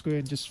open goal square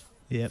and just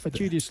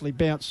fortuitously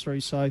bounced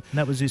through. So and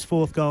that was his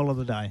 4th goal of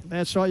the day.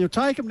 That's right. You'll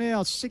take them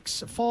now.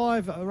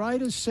 6-5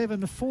 Raiders,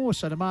 7-4.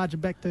 So the margin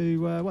back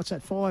to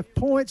 5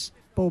 points.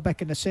 Ball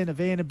back in the centre.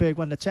 Vandenberg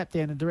won the tap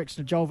down in the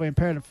direction of Joel Van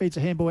Perrin and feeds a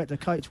handball out to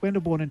coach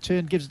Wendelbourne. In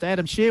turn gives it to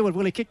Adam Shearwood.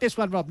 Will he kick this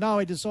one, Rob? No,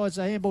 he decides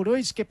the handball to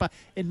his skipper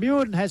in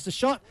Muirden, has the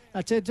shot.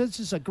 This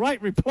is a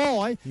great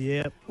reply.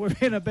 Yep. We're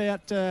in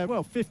about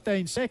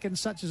 15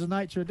 seconds, such is the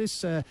nature of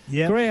this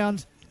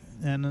ground.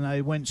 And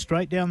they went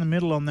straight down the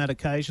middle on that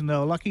occasion. They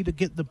were lucky to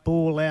get the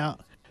ball out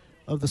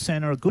of the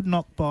centre. A good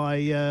knock by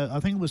I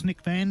think it was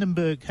Nick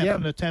Vandenberg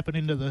happened to tap it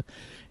into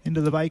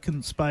the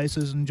vacant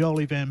spaces, and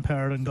Jolie Van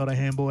Perrin got a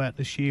handball out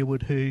to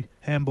Shearwood, who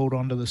handballed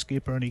onto the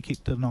skipper, and he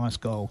kicked a nice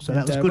goal. So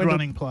that was good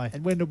running play.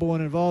 And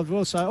Wendelbourne involved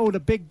well. So all the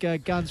big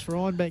guns for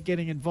Ironbank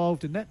getting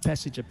involved in that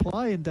passage of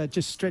play, and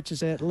just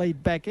stretches out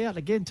lead back out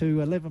again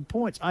to 11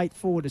 points,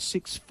 8-4 to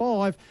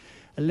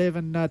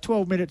 6-5,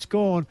 12 minutes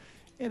gone.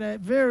 In a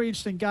very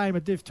interesting game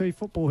of Div 2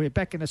 football here.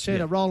 Back in the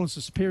centre, Rollins,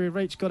 the superior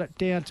reach, got it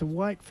down to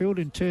Wakefield.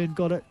 In turn,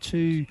 got it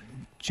to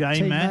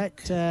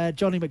J-Mac.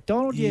 Johnny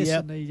McDonald,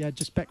 and he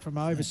just back from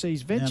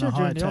overseas venture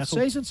during the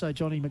off-season. So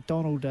Johnny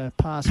McDonald,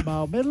 past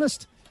male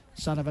medalist,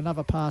 son of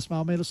another past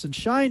male medalist. And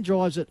Shane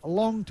drives it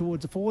along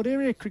towards the forward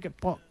area, cricket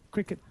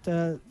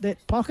net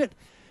pocket.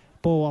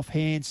 Ball off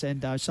hands,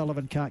 and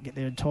Sullivan can't get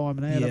there in time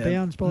and out of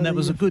bounds. And that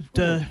was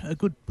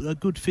a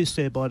good fist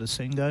there by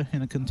Desengo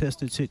in a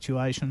contested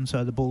situation.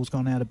 So the ball's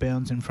gone out of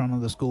bounds in front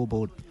of the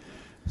scoreboard.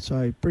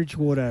 So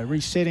Bridgewater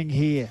resetting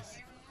here.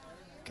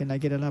 Can they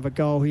get another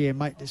goal here and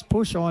make this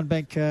push?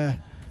 Ironbank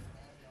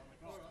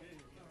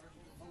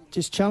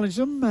just challenged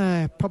them.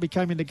 Probably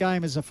came in the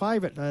game as a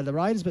favourite, the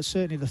Raiders, but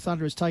certainly the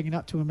Thunder is taking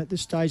up to him at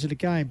this stage of the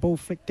game. Ball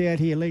flicked out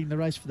here, leading the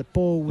race for the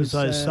ball was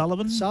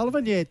Sullivan?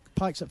 Sullivan,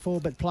 pokes it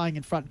forward, but playing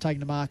in front and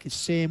taking the mark is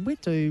Sam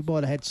Witt, who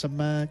might have had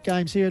some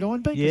games here at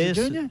Ironbank as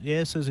a junior.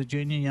 Yes, as a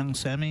junior, young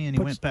Sammy, and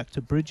he went back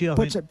to Bridgie,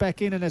 Puts it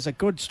back in, and there's a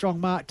good,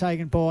 strong mark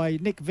taken by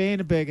Nick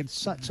Vandenberg, and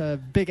such a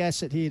big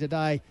asset here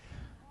today.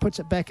 Puts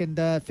it back,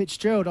 and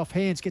Fitzgerald off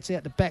hands gets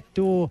out the back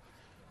door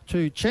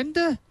to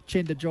Chender.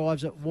 Chender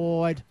drives it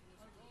wide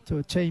to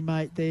a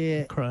teammate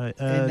there.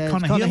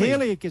 Connor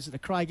Healy gives it to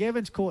Craig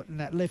Evans, caught in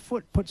that left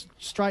foot,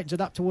 straightens it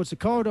up towards the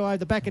corridor over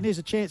the back, and here's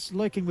a chance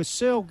lurking with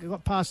Searle.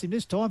 Got past him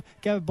this time,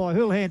 gathered by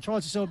Houlihan,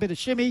 tries to sell a bit of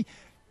shimmy,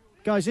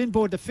 goes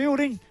inboard to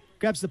Fielding,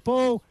 grabs the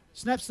ball,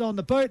 Snaps it on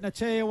the boot, and I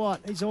tell you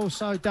what, he's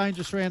also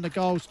dangerous around the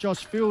goals.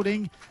 Josh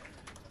Fielding,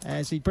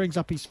 as he brings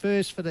up his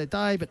first for the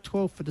day, but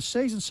 12th for the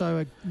season.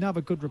 So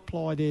another good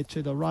reply there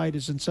to the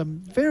Raiders, and some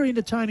very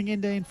entertaining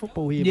end-to-end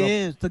football here,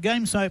 Yeah, Rob. the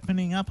game's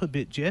opening up a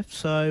bit, Jeff.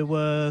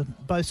 So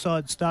both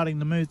sides starting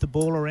to move the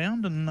ball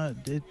around, and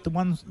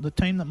the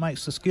team that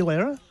makes the skill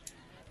error,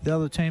 the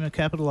other team are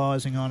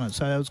capitalising on it.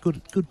 So it was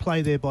good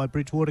play there by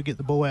Bridgewater, get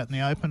the ball out in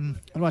the open.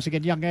 And once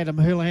again, young Adam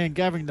Houlihan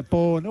gathering the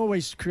ball and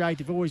always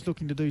creative, always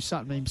looking to do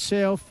something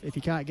himself. If he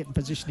can't get in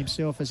position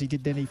himself, as he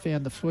did then, he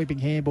found the sweeping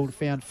handball to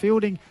found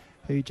Fielding,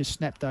 who just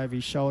snapped over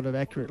his shoulder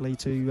accurately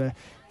to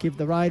give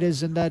the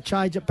Raiders and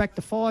change it back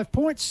to 5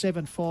 points.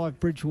 7-5,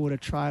 Bridgewater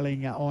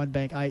trailing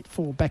Ironbank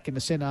 8-4. Back in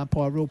the centre,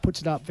 umpire rule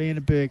puts it up.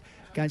 Vandenberg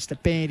against the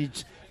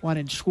bandage. One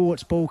in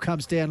Schwartz, ball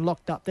comes down,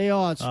 locked up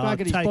there.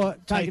 Taken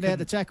out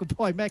the tackle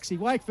by Maxie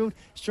Wakefield.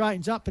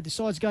 Straightens up, but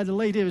decides to go to the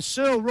lead here. Is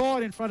Searle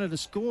right in front of the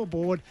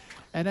scoreboard,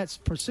 and that's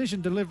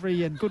precision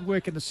delivery and good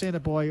work in the centre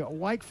by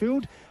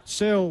Wakefield.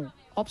 Searle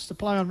opts to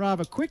play on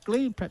rather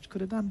quickly, and perhaps could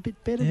have done a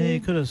bit better there. Yeah, he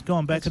could have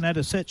gone back and had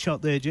a set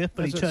shot there, Jeff,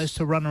 but he chose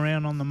to run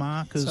around on the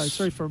markers. So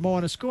 3 for a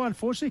minor score,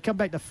 unfortunately. Come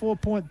back to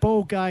 4-point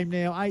ball game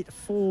now,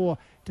 8-4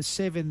 to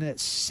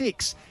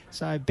 7-6.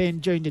 So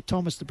Ben Junior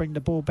Thomas to bring the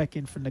ball back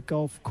in from the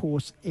golf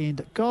course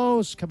and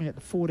goals. Coming at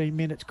the 14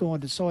 minutes gone,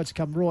 decides to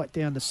come right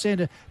down the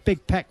centre.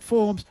 Big pack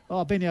forms.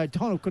 Benny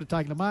O'Donnell could have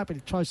taken the mark, but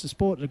he tries to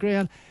support the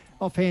ground.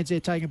 Off hands there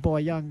taken by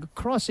young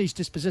Cross. He's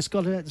dispossessed.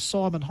 Got it out to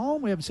Simon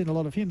Holm. We haven't seen a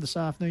lot of him this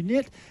afternoon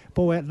yet.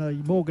 Ball out in the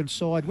Morgan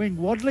side wing.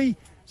 Wadley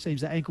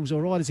seems the ankle's all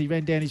right as he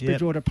ran down his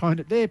Bridgewater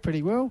opponent there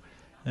pretty well.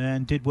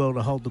 And did well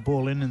to hold the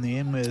ball in the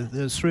end, where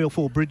there's 3 or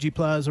 4 Bridgie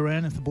players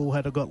around. If the ball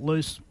had got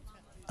loose,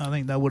 I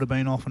think they would have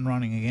been off and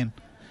running again.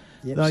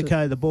 Yep,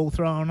 okay, the ball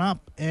thrown up,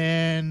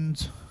 and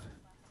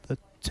the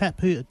tap,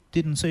 who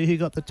didn't see who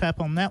got the tap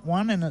on that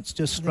one, and it's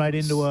just straight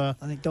into a...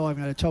 I think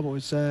diving over the top, it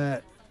was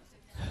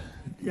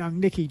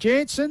young Nicky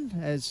Jansen,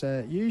 as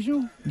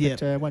usual. Yeah.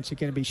 But once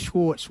again, it'll be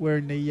Schwartz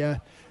wearing the...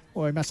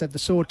 he must have the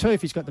sore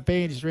tooth. He's got the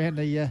bandages around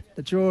the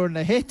jaw and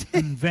the head.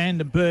 And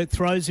Vandenberg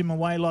throws him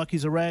away like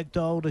he's a rag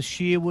doll to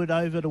Shearwood,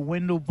 over to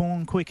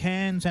Wendelbourne. Quick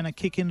hands and a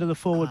kick into the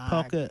forward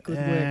pocket. Good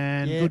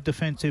and work. good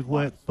defensive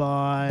work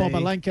by...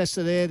 Bobber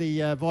Lancaster there,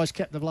 the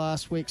vice-captain of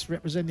last week's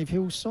representative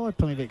Hillside.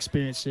 Plenty of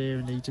experience there,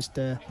 and he just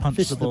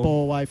fisted the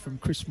ball away from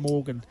Chris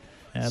Morgan.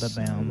 Out of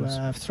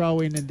bounds.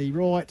 Throw in the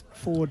right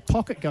forward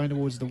pocket going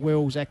towards the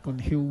Wells,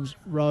 Ackland Hills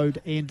Road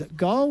and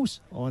goals.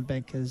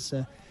 Ironbank has...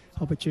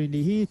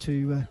 opportunity here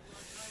to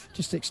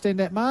just extend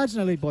that margin.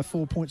 They lead by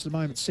 4 points at the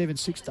moment,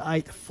 7-6 to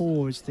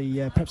 8-4 as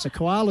the perhaps a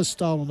koala's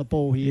stolen the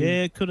ball here.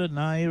 Yeah, could have.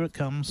 No, here it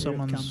comes.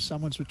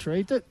 Someone's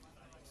retrieved it.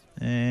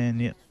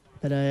 And yep.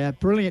 But a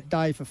brilliant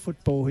day for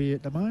football here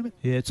at the moment.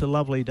 Yeah, it's a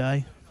lovely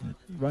day.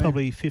 Right.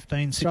 Probably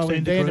 15,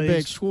 16 degrees.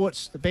 Vandenberg,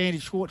 Schwartz, the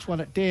bandage Schwartz won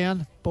it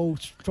down. Ball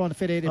trying to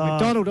fit out in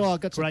McDonald.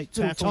 Got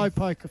some toe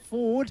poker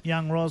forward.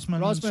 Young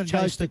Rosman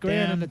goes to the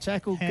ground and the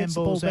tackle. Gets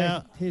the ball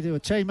back here to a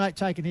teammate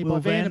taken here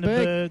by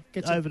Vandenberg.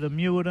 Gets over to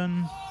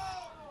Muirden.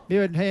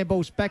 Muirden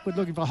handballs backward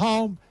looking for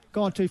home.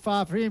 Gone too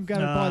far for him.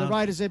 Going by the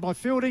Raiders there by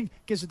Fielding.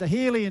 Gives it to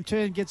Healy in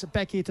turn. Gets it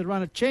back here to the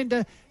run of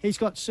Chender. He's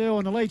got Searle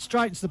on the lead.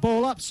 Straightens the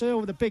ball up. Searle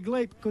with a big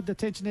leap. Good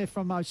detention there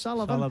from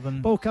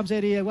O'Sullivan. Ball comes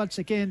out here once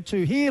again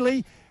to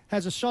Healy.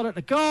 Has a shot at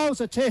the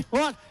goals. I tell you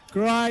what,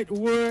 great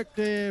work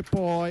there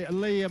by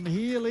Liam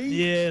Healy.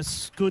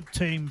 Yes, good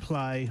team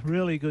play.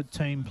 Really good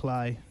team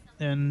play.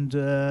 And,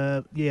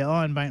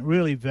 Ironbank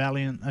really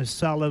valiant.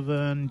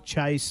 O'Sullivan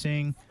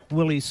chasing.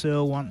 Willie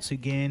Searle once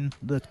again,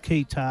 the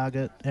key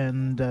target.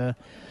 And,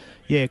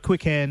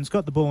 quick hands.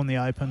 Got the ball in the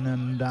open.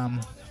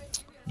 And,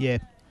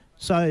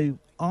 So,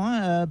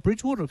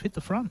 Bridgewater have hit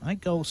the front.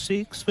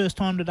 8-6. First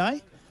time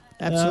today.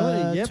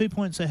 Absolutely, 2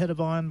 points ahead of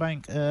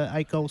Ironbank,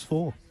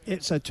 8-4.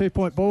 It's a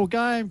 2-point ball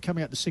game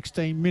coming up the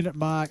 16-minute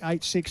mark,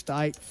 8-6 to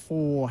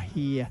 8-4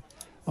 here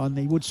on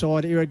the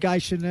Woodside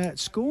Irrigation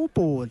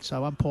scoreboard.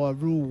 So umpire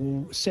rule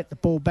will set the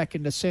ball back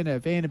in the centre.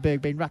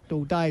 Vandenberg been rucked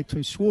all day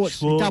to Schwartz.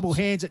 He double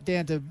hands it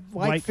down to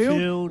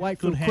Wakefield.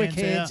 Wakefield quick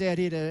hands out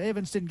here to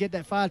Evans. Didn't get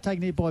that far.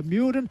 Taken here by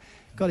Muirden.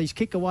 Got his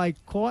kick away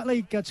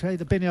quietly. Got to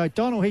the Benny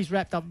O'Donnell. He's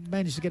wrapped up.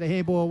 Managed to get a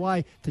handball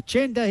away to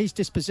Chender. He's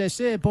dispossessed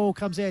there. Ball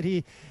comes out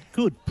here.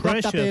 Good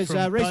pressure up there's,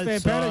 from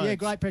both sides. Yeah,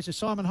 great pressure.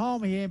 Simon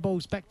Holm, he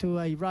handballs back to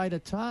a Raider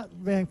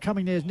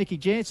coming there is Nicky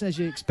Jansen, as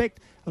you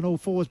expect, on all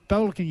fours,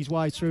 bollocking his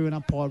way through, and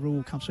umpire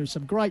rule comes through.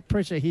 Some great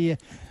pressure here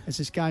as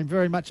this game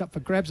very much up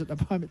for grabs at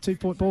the moment.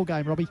 2-point ball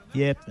game, Robbie.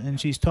 Yep,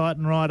 and she's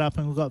tightened right up,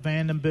 and we've got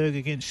Vandenberg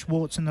against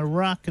Schwartz in the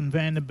ruck, and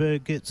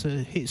Vandenberg gets a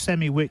hit.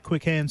 Sammy Wick,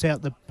 quick hands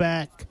out the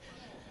back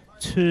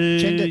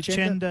to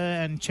Chender,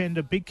 and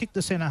Chender, big kick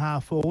to centre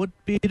half forward.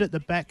 Beard at the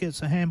back,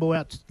 gets a handball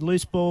out to the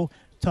loose ball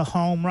to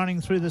Holm,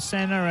 running through the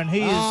centre, and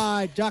he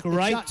is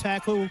great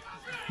tackle.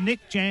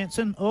 Nick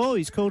Jansen. Oh,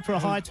 he's called for a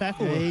high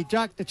tackle. Yeah, he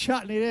ducked the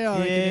chutney there.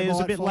 He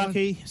was a bit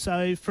lucky.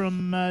 So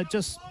from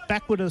just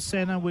backward of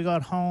centre, we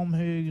got Holm,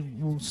 who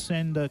will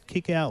send a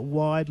kick out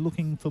wide,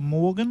 looking for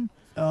Morgan.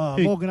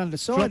 Morgan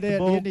underside there.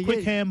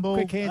 Quick handball.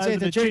 Quick hands there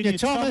to Junior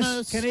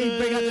Thomas. Can he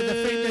bring up the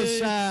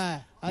defenders?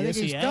 I think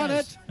he's done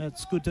it.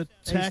 That's good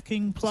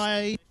attacking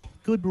play,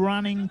 good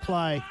running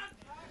play.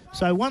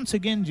 So once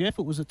again, Jeff,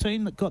 it was a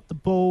team that got the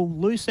ball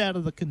loose out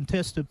of the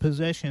contested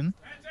possession.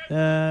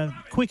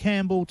 Quick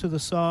handball to the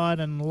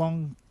side and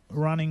long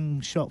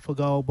running shot for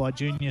goal by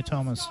Junior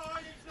Thomas.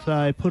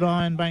 So put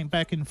Ironbank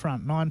back in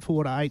front,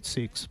 9-4 to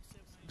 8-6.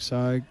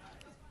 So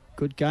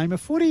good game of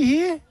footy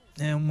here.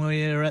 And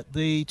we're at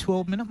the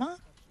 12-minute mark.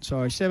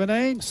 Sorry,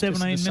 17.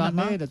 17-minute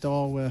mark. The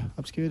dial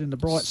obscured in the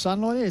bright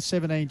sunlight there.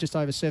 17, just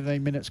over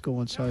 17 minutes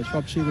gone. So as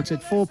Rob Shearwood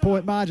said,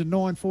 4-point margin,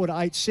 9-4 to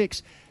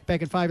 8-6.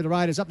 Back in favour of the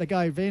Raiders. Up they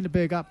go.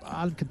 Vandenberg up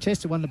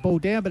uncontested, won the ball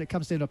down, but it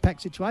comes down to a pack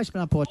situation.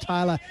 But umpire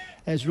Taylor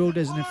has ruled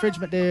there's an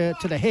infringement there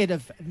to the head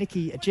of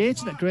Nicky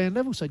Jansen at ground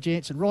level. So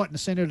Jansen right in the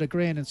centre of the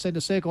ground and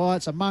centre circle. Oh,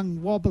 it's a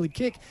mung wobbly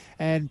kick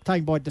and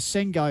taken by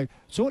Desengo.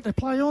 Sought to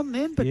play on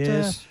then, but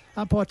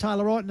umpire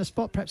Taylor right in the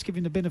spot, perhaps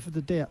giving the benefit of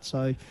the doubt.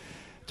 So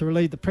to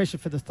relieve the pressure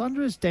for the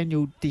Thunderers,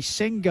 Daniel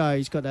Desengo,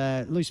 he's got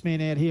a loose man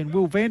out here, and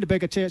Will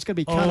Vandenberg, it's going to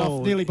be cut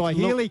off nearly by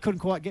Healy, couldn't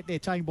quite get there,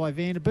 taken by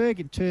Vandenberg,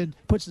 in turn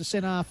puts the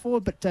centre half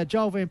forward, but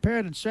Joel Van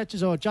Periden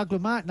stretches, juggler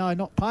mark, no,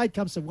 not paid,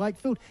 comes to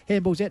Wakefield,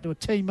 handballs out to a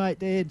teammate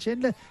there,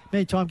 Chandler,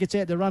 meantime gets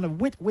out the run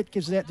of Witt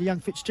gives it out to young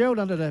Fitzgerald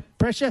under the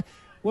pressure,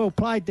 well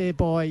played there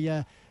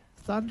by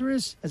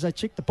Thunderers, as they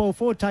check the ball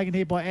forward, taken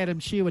here by Adam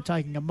Shearwood,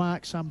 taking a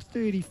mark some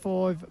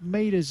 35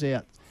 metres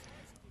out.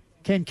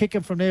 Can kick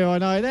him from there, I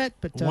know that,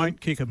 but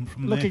won't kick him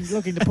from looking there.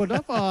 Looking to put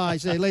it up.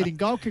 He's their leading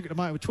goal kicker at the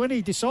moment with 20.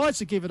 He decides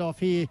to give it off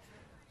here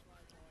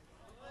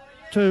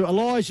to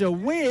Elijah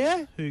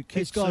Ware,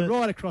 who's gone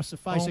right across the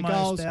face of goals.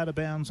 Almost out of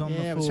bounds on the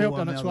full. Yeah, it was helped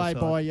on its way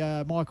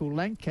by Michael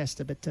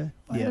Lancaster, but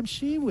Adam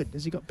Shearwood,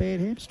 has he got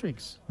bad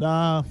hamstrings?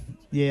 I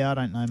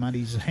don't know, mate.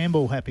 He's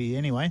handball happy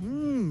anyway.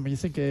 You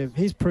think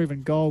his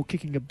proven goal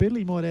kicking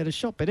ability might add a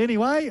shot, but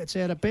anyway, it's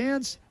out of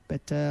bounds.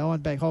 But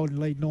Ironbank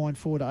holding lead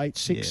 9-4 to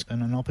 8-6. Yeah,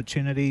 and an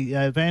opportunity.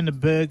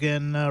 Vandenberg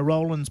and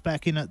Rowland's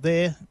back in it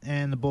there.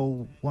 And the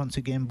ball once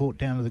again brought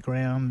down to the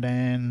ground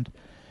and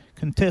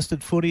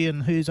contested footy.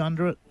 And who's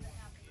under it?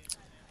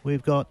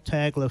 We've got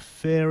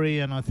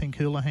Tagliaferri and I think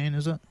Houlihan,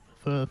 is it?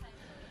 For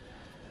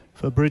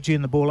Bridgie,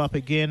 and the ball up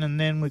again. And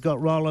then we've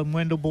got Roland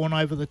Wendelborn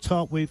over the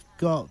top. We've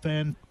got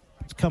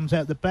comes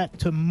out the back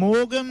to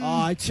Morgan.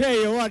 I tell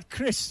you what,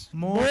 Chris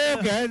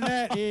Morgan,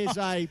 that is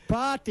a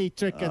party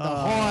trick of the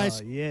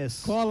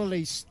highest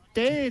quality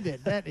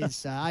standard. That is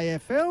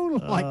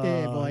AFL right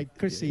there by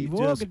Chrissy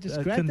Morgan.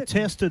 Just grabbed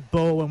contested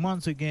ball, and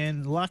once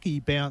again, lucky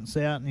bounce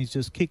out, and he's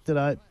just kicked it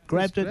out,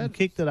 grabbed it and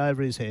kicked it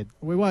over his head.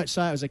 We won't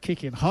say it was a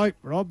kick in hope,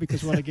 Rob,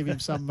 because we want to give him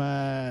some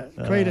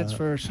credence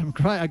for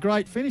a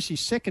great finish.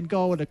 His second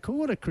goal of the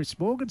quarter, Chris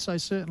Morgan. So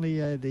certainly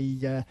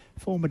the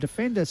former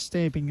defender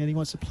stamping that he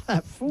wants to play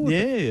up forward.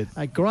 Yeah.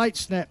 A great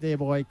snap there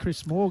by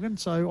Chris Morgan.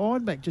 So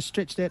Ironbank just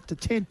stretched out to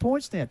 10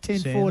 points now,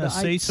 10-4 to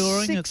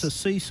 8-6. It's a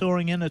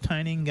seesawing,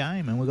 entertaining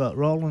game, and we've got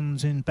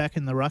Rollins back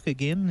in the ruck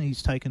again.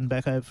 He's taken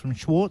back over from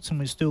Schwartz, and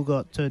we've still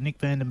got Nick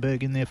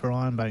Vandenberg in there for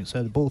Ironbank.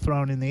 So the ball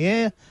thrown in the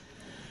air.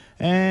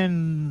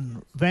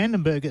 And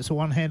Vandenberg gets a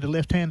one-handed,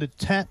 left-handed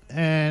tap.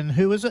 And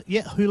who is it?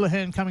 Yeah,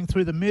 Houlihan coming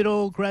through the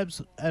middle,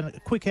 grabs a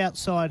quick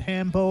outside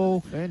handball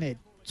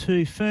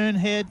to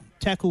Fernhead,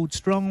 tackled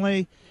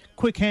strongly.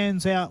 Quick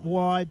hands out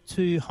wide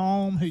to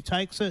Holm, who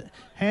takes it.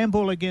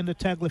 Handball again to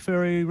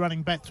Tagliaferri,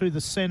 running back through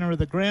the centre of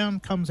the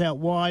ground. Comes out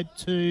wide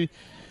to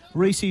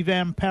Reese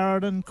Van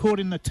Periden, caught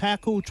in the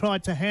tackle,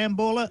 tried to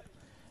handball it,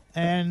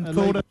 and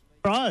called it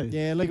a throw.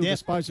 Yeah, illegal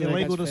disposal.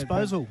 Illegal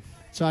disposal.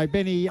 So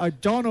Benny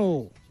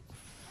O'Donnell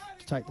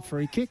to take the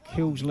free kick.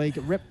 Hills League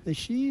rep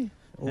this year.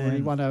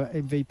 Already won a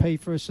MVP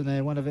for us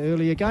in one of the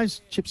earlier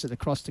games. Chips it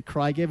across to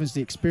Craig Evans,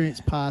 the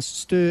experienced pass.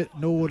 Sturt,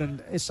 Nord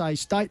and SA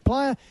State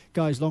player.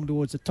 Goes long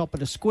towards the top of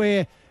the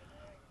square.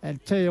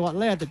 And tell you what,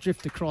 allowed to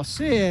drift across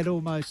there and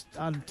almost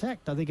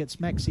untacked. I think it's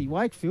Maxie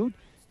Wakefield.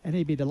 And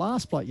he'd be the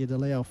last bloke you'd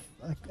allow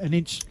an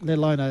inch, let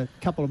alone a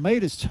couple of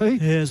metres to.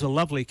 Yeah, it's a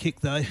lovely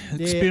kick, though.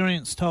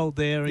 Experience told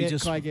there. He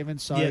just Craig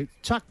Evans. So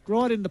chucked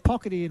right in the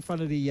pocket here in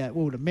front of the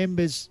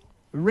members'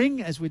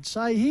 ring, as we'd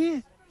say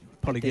here.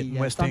 Probably getting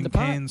West End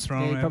cans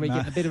thrown. Probably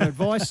getting a bit of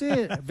advice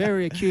there. A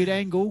very acute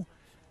angle.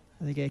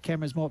 I think our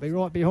cameras might be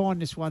right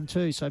behind this one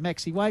too. So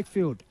Maxie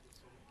Wakefield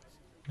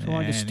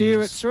trying to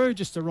steer it through,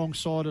 just the wrong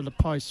side of the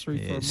post through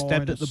for a minus.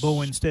 Stabbed at the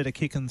ball instead of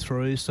kicking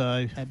through.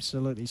 So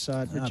absolutely.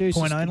 So it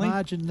reduces the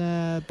margin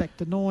back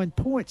to 9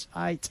 points.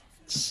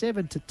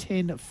 8-7 to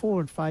 10, 4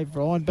 in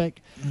favour of Ironbank.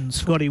 And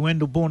Scotty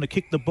Wendelborn to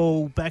kick the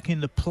ball back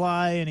into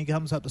play, and he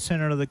comes up the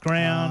centre of the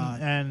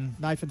ground. And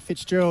Nathan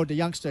Fitzgerald, the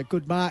youngster,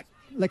 good mark.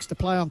 Likes to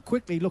play on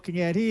quickly, looking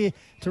out here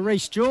to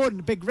Reece Jordan,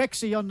 big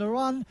Rexy on the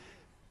run.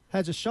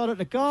 Has a shot at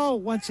the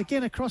goal, once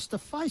again across the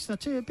face. And I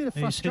tell you, a bit of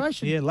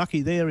frustration.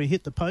 Lucky there, he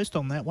hit the post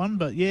on that one,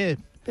 but yeah.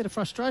 Bit of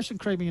frustration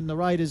creeping in the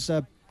Raiders'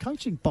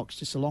 coaching box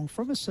just along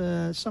from us.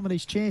 Some of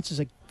these chances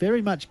are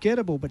very much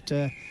gettable, but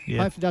hopefully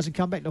it doesn't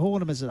come back to haunt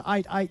them as an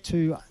 8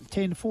 to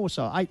 10-4.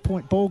 So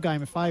 8-point ball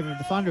game in favour of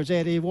the Thunderers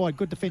out here wide.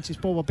 Good defensive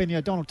ball by Benny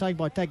O'Donnell, taken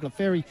by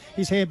Tagliaferri.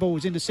 His handball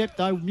was intercepted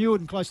though.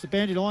 Muirden close to the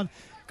boundary line.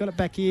 Got it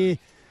back here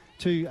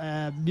to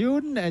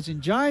Muirden, as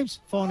in James.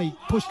 Finally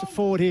pushed it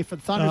forward here for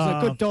the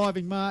Thunderers. A good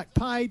diving mark.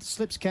 Paid.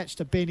 Slips catch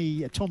to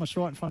Benny Thomas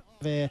right in front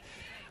of our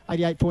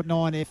 88.9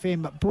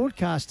 FM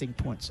broadcasting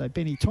point. So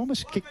Benny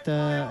Thomas kicked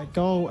a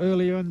goal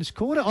earlier in this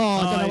quarter.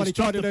 I don't know what he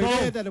tried to do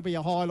there. That'll be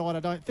a highlight, I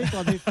don't think,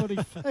 on his footy.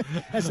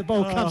 As the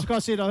ball comes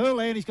across here to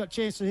Houlihan, he's got a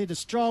chance here to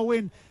stroll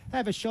in,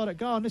 have a shot at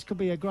goal, and this could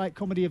be a great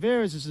comedy of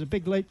errors. This is a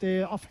big leap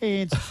there, off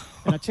hands.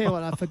 And I tell you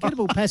what, a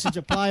forgettable passage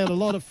of play on a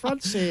lot of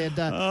fronts there. And,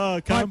 I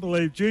can't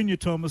believe Junior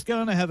Thomas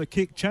going to have a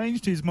kick,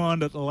 changed his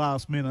mind at the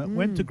last minute,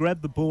 went to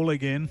grab the ball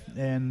again,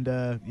 and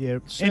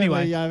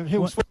anyway.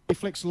 Hills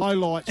Flicks low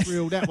lights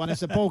reeled that one as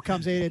the ball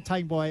comes in,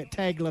 taken by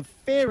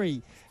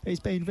Tagliaferri. He's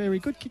been very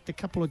good, kicked a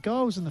couple of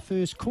goals in the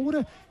first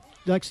quarter.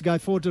 Likes to go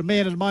forward to the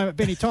man at the moment,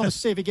 Benny Thomas,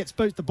 see if he gets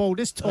boot the ball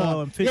this time.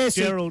 And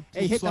Fitzgerald.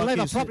 Yes, he hit the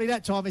lever properly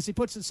that time as he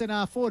puts it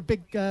centre forward.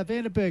 Big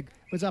Vandenberg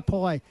was up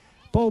high.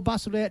 Ball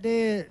bustled out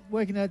there,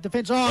 working the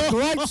defence.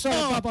 Great save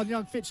up on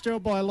young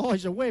Fitzgerald by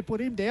Elijah Webb,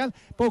 put him down.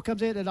 Ball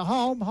comes out to the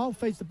Holm. Holm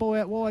feeds the ball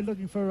out wide,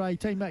 looking for a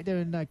teammate there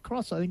in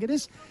Cross, I think it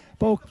is.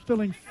 Ball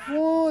spilling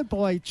forward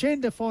by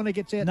Chender, finally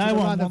gets out to the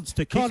one. Wants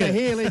to kick Connor it.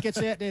 Healy gets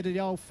out there to the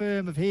old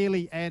firm of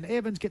Healy, and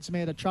Evans gets him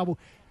out of trouble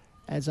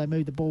as they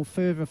move the ball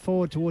further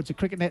forward towards the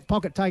cricket net.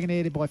 Pocket taken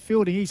out by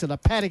Fielding. He's at a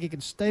paddock. He can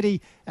steady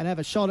and have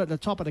a shot at the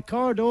top of the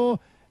corridor.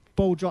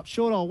 Ball drops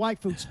short.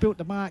 Wakefield spilt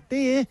the mark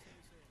there.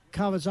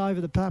 Covers over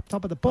the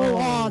top of the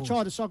ball.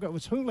 Tried to sock it. It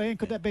was Houlihan.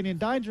 Could that have been in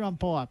danger,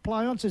 umpire?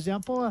 Play on, says the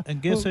umpire.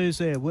 And guess who's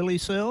there? Willie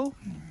Searle.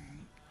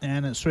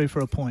 And it's through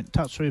for a point.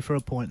 Touch through for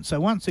a point. So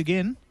once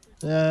again,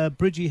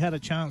 Bridgie had a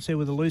chance there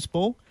with a loose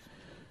ball.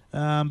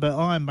 But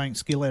Ironbank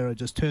skill error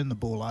just turned the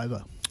ball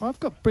over. I've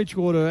got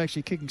Bridgewater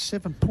actually kicking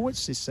 7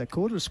 points this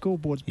quarter. The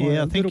scoreboard's by I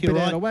a think little you're bit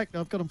right. out of whack.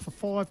 I've got them for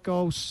 5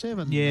 goals,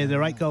 7. Yeah,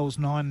 they're 8 goals,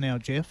 9 now,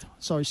 Jeff.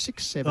 Sorry,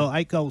 6, 7. Oh,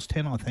 8 goals,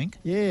 10, I think.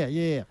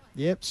 Yeah.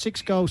 Yep,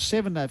 6 goals,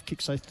 7 they've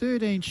kicked. So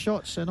 13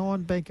 shots, and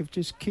Ironbank have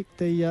just kicked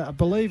the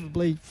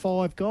unbelievably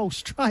 5 goals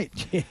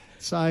straight. Yeah.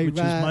 So, which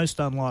is most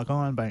unlike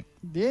Ironbank.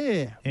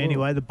 Yeah.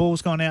 Anyway, the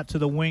ball's gone out to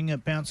the wing.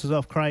 It bounces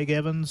off Craig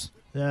Evans.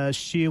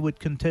 Shearwood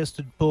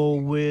contested ball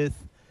with,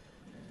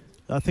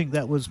 I think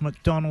that was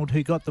McDonald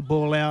who got the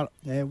ball out.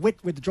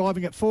 Witt with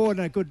driving it forward,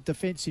 and a good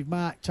defensive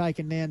mark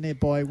taken down there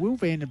by Will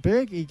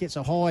Vandenberg. He gets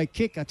a high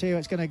kick. I tell you,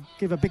 it's going to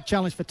give a big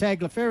challenge for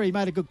Tagliaferri. He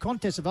made a good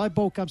contest of it.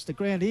 Ball comes to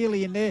ground.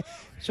 Healy in there.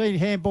 Seen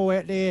handball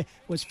out there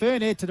was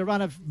Fernet to the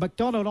run of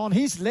McDonald on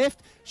his left.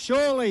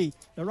 Surely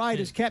the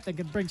Raiders captain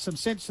can bring some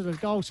sense to the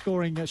goal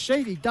scoring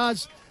sheet. He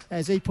does,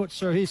 as he puts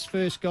through his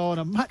first goal,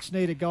 and a much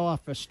needed goal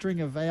after a string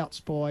of outs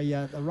by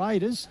the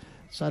Raiders.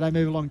 So they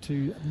move along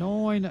to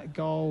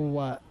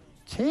 9-goal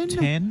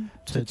 10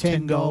 to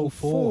 10 goal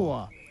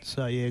 4.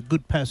 So, yeah,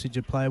 good passage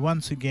of play.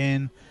 Once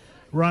again,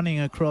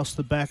 running across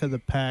the back of the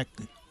pack.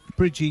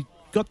 Bridgie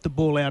got the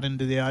ball out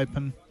into the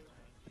open,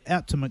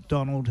 out to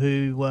McDonald,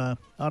 who, I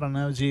don't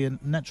know, is he a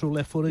natural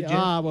left-footed?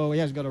 Yeah, well, he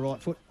hasn't got a right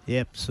foot.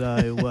 Yep,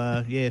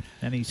 so,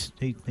 and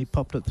he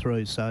popped it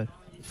through, so...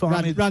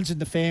 Runs in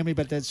the family,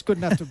 but that's good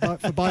enough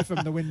for both of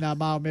them to win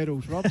male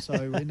medals, Rob, so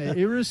in their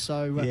eras.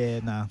 So,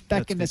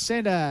 back in the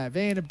centre,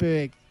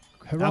 Vandenberg.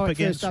 Up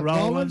against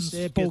Rollins.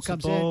 There, ball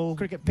comes out.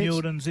 Cricket pitch.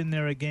 Muirden's in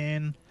there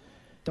again.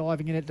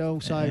 Diving in it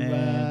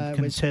also.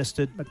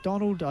 Contested.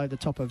 McDonald over the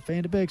top of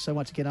Vandenberg. So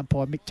once again,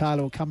 umpire Mick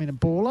Taylor will come in and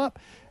ball up.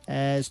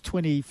 As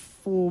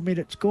 24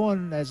 minutes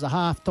gone, as the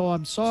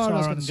half-time siren, I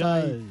was going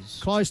to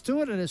say close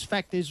to it, and his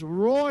fact is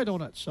right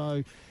on it.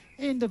 So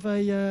end of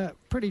a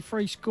pretty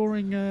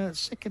free-scoring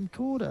second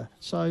quarter.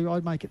 So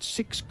I'd make it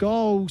 6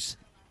 goals.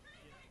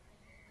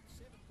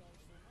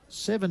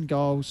 7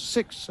 goals,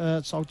 6,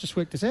 so I'll just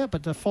work this out,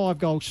 but 5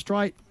 goals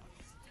straight.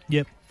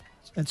 Yep.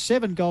 And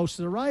 7 goals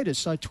to the Raiders,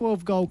 so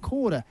 12-goal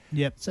quarter.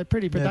 Yep. So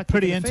pretty productive.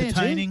 Pretty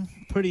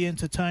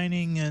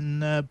entertaining,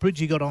 and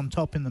Bridgie got on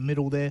top in the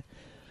middle there.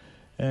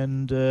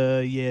 And,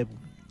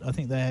 I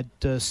think they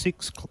had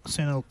 6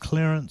 centre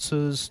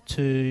clearances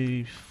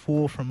to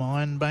 4 from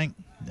Ironbank.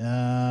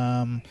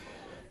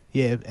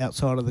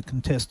 Outside of the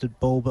contested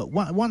ball. But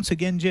once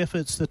again, Jeff,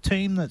 it's the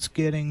team that's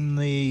getting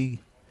the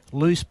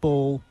loose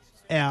ball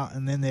out,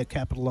 and then they're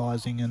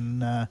capitalising,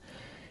 and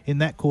in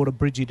that quarter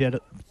Bridgie did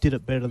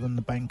it better than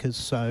the Bankers.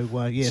 So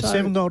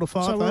 7 goal to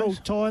 5. So we're all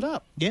tied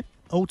up. Yep,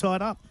 all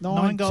tied up.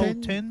 9 goal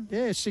 10.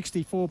 Yeah,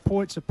 64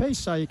 points apiece,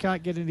 so you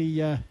can't get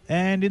any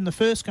and in the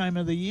first game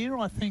of the year,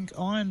 I think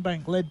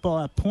Ironbank led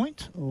by a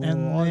point,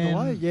 down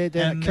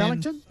at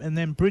Callington, and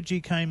then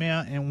Bridgie came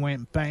out and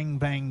went bang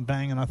bang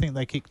bang, and I think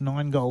they kicked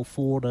 9 goal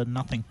 4 to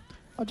nothing.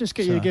 I'll just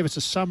get you to give us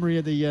a summary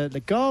of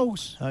the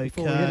goals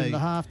before we get into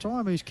half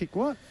time. Who's kicked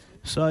what?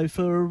 So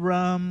for,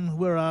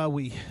 where are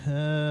we?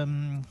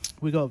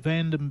 We got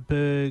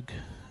Vandenberg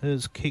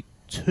has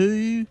kicked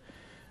 2.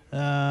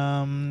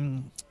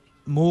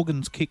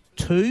 Morgan's kicked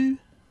 2.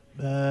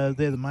 They're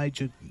the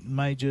major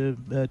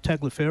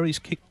Tagliaferri's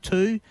kicked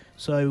 2,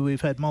 so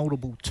we've had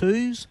multiple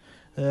 2s.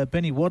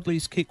 Benny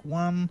Wadley's kicked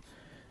 1.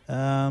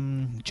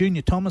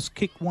 Junior Thomas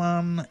kicked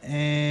 1,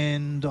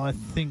 and I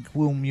think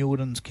Will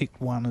Muirden's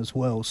kicked 1 as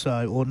well.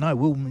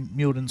 Will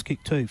Muirden's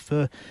kicked 2.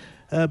 For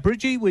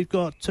Bridgie, we've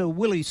got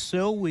Willie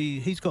Sell.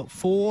 He's got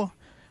 4.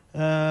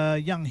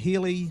 Young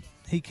Healy,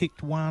 he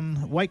kicked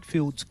 1.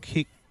 Wakefield's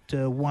kicked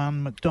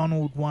 1.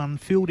 McDonald 1.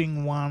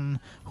 Fielding 1.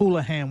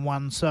 Houlihan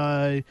 1.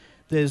 So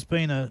there's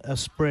been a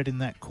spread in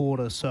that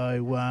quarter.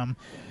 So,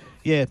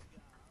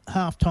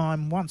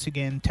 half-time, once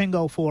again, 10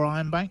 goal for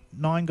Ironbank,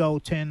 9 goal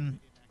 10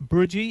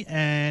 Bridgie,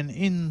 and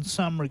in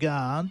some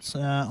regards,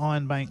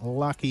 Ironbank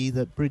lucky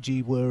that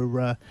Bridgie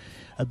were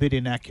a bit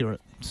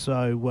inaccurate.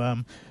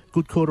 So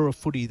good quarter of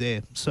footy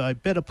there. So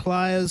better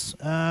players.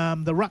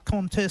 The ruck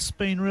contest's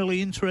been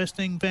really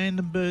interesting.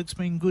 Vandenberg's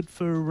been good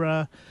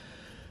for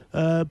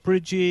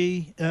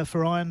Bridgie,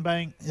 for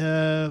Ironbank.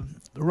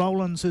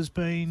 Rowlands has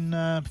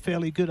been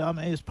fairly good. I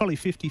mean, it's probably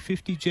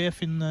 50-50,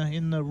 Jeff, in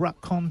the ruck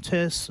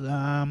contest.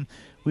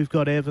 We've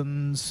got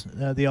Evans,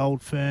 the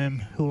old firm,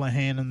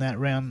 Houlihan in that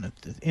round,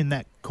 in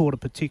that quarter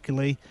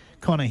particularly.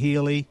 Connor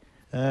Healy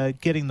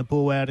getting the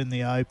ball out in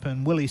the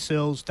open. Willie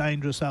Sells,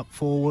 dangerous up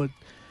forward.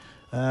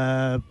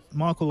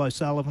 Michael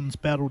O'Sullivan's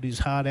battled his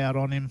heart out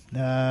on him.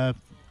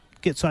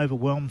 Gets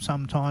overwhelmed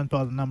sometimes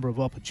by the number of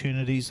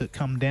opportunities that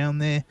come down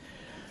there.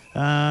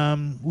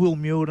 Will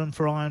Muirden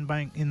for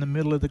Ironbank in the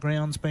middle of the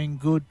ground's been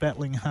good,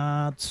 battling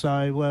hard.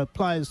 So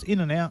players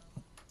in and out,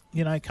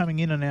 coming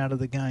in and out of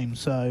the game.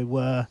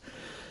 So,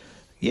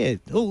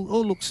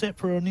 all looks set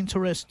for an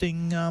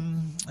interesting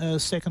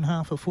second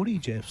half of footy,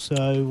 Jeff.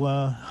 So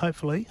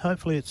hopefully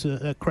it's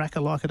a cracker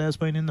like it has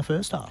been in the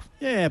first half.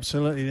 Yeah,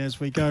 absolutely.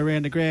 As we go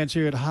around the grounds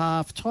here at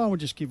half time, we'll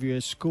just give you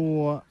a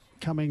score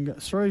coming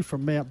through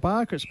from Mount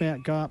Barker. It's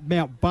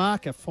Mount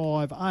Barker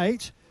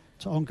 5-8.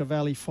 to Onka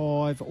Valley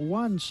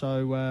 5-1,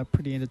 so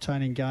pretty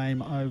entertaining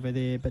game over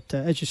there. But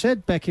as you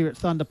said, back here at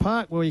Thunder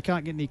Park, well, you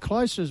can't get any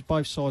closer as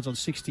both sides on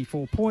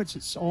 64 points.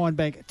 It's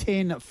Ironbank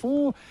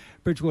 10-4,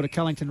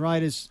 Bridgewater-Callington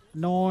Raiders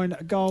 9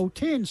 goal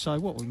 10. So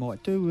what we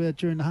might do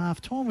during the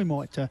half time, we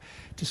might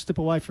just slip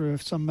away for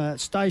some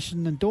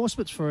station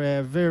endorsements for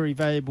our very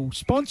valuable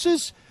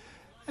sponsors.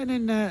 And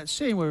then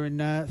seeing we're in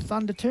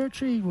Thunder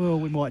territory, well,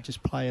 we might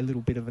just play a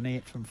little bit of an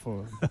anthem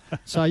for them.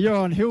 So you're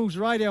on Hills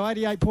Radio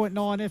 88.9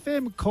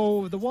 FM,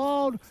 Call of the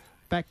Wild.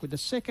 Back with the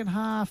second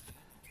half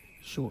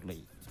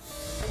shortly.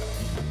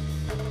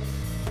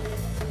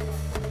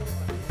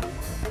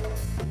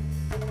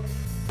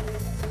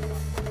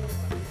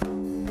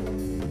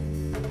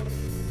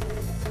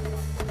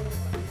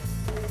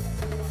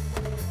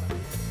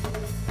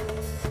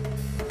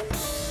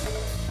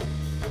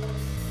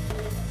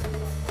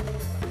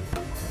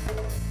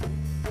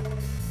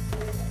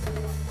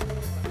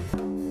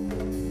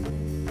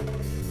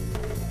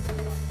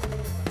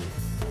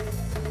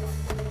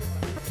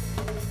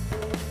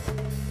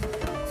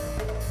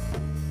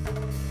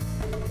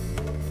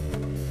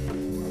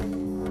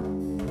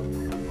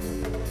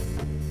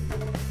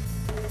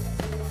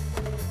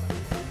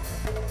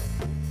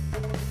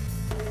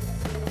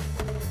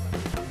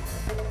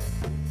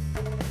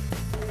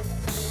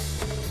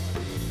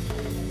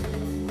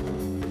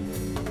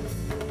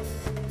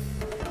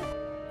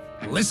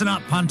 Listen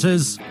up,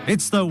 punters.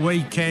 It's the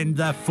weekend,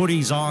 the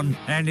footy's on,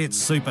 and it's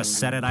Super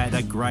Saturday at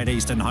the Great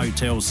Eastern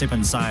Hotel Sip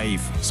and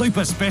Save.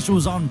 Super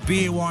specials on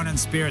beer, wine and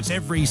spirits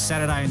every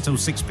Saturday until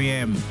 6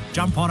 p.m.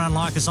 Jump on and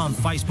like us on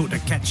Facebook to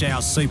catch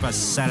our Super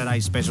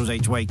Saturday specials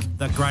each week.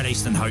 The Great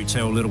Eastern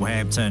Hotel,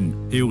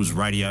 Littlehampton, Hills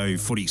Radio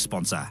footy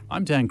sponsor.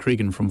 I'm Dan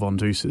Cregan from Von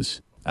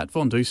Deuces. At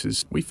Von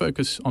Deuces, we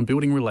focus on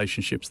building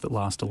relationships that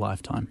last a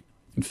lifetime.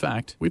 In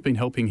fact, we've been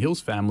helping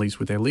Hills families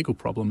with their legal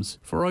problems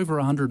for over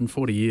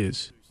 140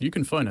 years. You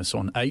can phone us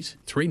on 8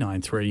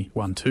 393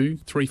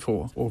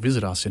 1234 or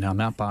visit us in our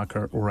Mount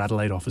Barker or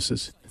Adelaide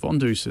offices. Von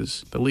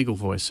Deuces, the legal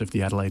voice of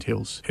the Adelaide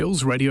Hills.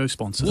 Hills Radio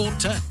sponsor.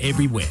 Water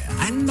everywhere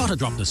and not a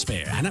drop to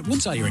spare. And at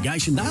Woodside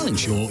Irrigation, they'll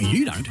ensure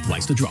you don't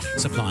waste a drop.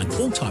 Supplying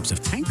all types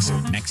of tanks,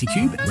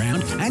 maxi-cube,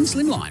 round and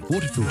slimline,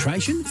 water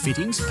filtration,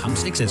 fittings,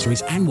 pumps,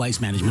 accessories and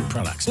waste management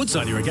products.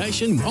 Woodside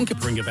Irrigation,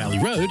 Wonkaparinga Valley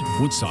Road,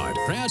 Woodside.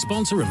 Proud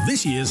sponsor of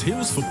this year's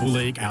Hills Football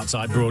League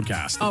outside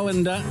broadcast. Oh,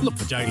 and look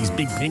for Jody's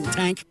big pink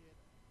tank.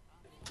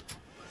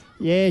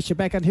 Yes, you're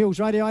back on Hills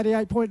Radio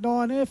 88.9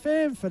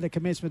 FM for the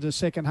commencement of the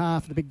second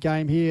half of the big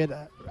game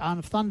here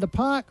at Thunder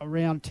Park,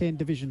 around 10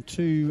 Division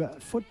 2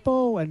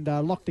 football, and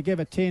locked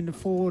together 10-4,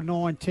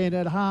 9-10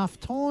 at half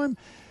time.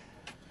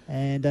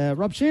 And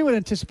Rob Sherwood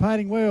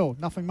anticipating well.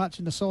 Nothing much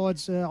in the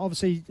sides,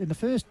 obviously, in the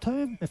first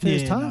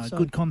half. So.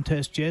 Good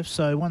contest, Jeff.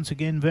 So once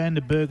again,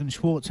 Vandenberg and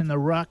Schwartz in the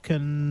ruck,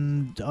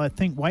 and I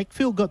think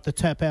Wakefield got the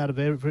tap out of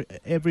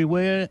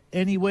anywhere,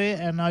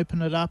 and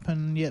opened it up,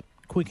 and yet.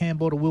 Quick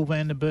handball to Will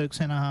Vandenberg,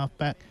 centre half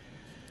back,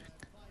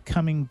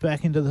 coming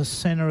back into the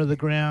centre of the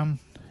ground.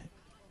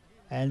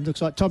 And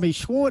looks like Tommy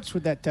Schwartz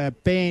with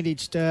that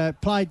bandaged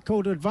played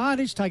call to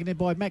advantage, taken in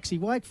by Maxie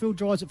Wakefield,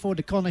 drives it forward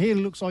to Connor Hill.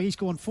 Looks like he's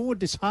gone forward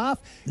this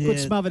half. Yeah. Good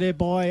smother there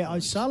by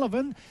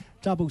O'Sullivan.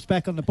 Doubles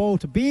back on the ball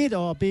to Beard.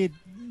 Beard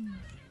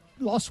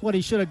lost what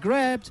he should have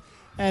grabbed.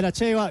 And I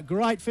tell you what,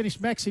 great finish,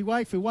 Maxie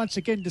Wakefield. Once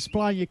again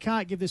displaying you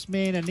can't give this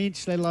man an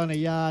inch, let alone a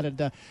yard.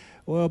 And,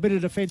 well, a bit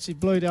of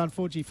defensive blue down,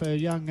 unfortunately, for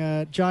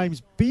young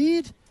James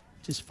Beard.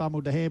 Just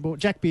fumbled the handball.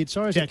 Jack Beard,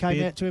 sorry, as it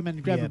came out to him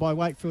and grabbed it by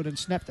Wakefield and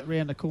snapped it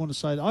round the corner.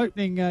 So the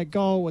opening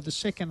goal of the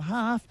second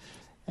half,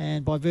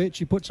 and by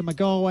virtue puts him a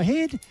goal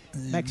ahead.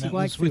 Maxie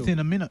Wakefield. Within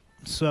a minute.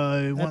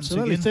 So once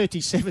again,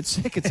 37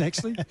 seconds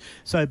actually.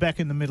 So back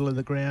in the middle of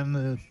the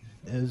ground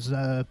as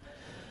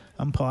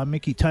umpire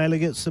Mickey Taylor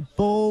gets the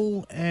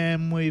ball,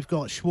 and we've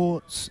got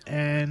Schwartz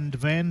and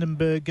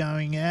Vandenberg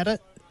going at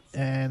it,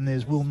 and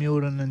there's Will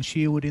Muirden and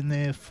Shearwood in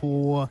there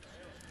for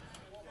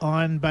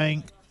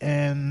Ironbank.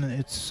 And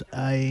it's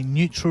a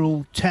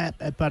neutral tap,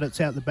 but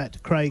it's out the back to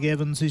Craig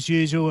Evans as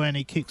usual, and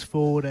he kicks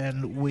forward,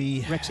 and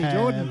we have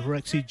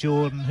Rexy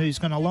Jordan, who's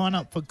going to line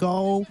up for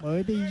goal. Well,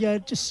 it'll be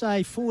just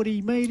say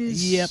 40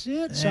 metres. Yep.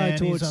 So and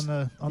towards he's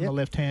on the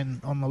left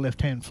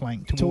hand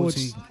flank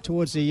towards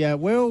the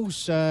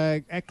Wells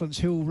Acklands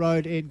Hill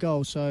Road end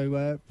goal.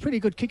 So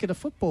pretty good kick of the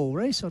football,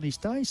 Reece, on his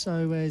day.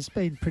 So it's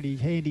been pretty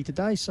handy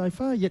today so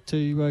far. Yet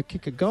to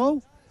kick a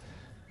goal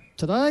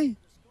today.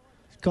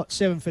 Got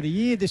 7 for the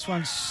year. This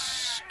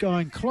one's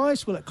going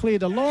close. Will it clear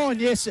the line?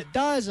 Yes, it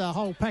does. A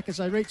whole pack as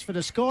they reach for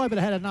the sky, but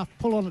it had enough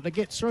pull on it to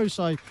get through.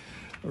 So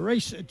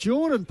Reece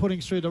Jordan putting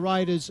through the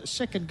Raiders'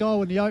 second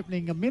goal in the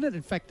opening minute.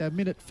 In fact, a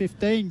minute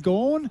 15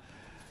 gone.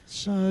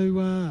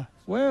 So,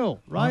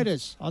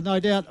 Raiders, I no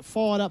doubt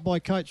fired up by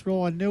Coach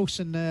Ryan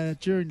Nelson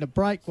during the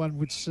break, one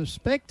would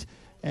suspect.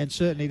 And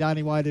certainly the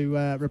only way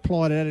to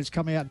reply to that is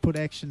come out and put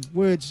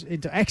words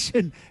into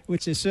action,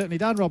 which they've certainly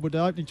done, Rob, with the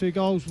opening 2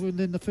 goals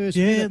within the first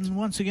minute. Yeah, and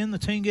once again, the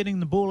team getting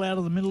the ball out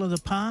of the middle of the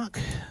park.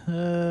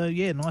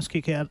 Nice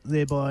kick out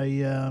there by,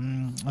 I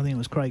think it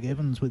was Craig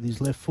Evans with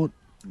his left foot,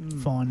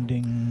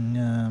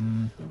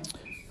 finding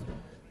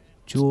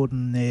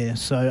Jordan there.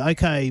 So,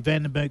 okay,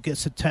 Vandenberg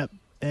gets a tap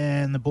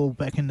and the ball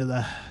back into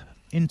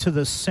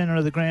the centre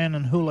of the ground,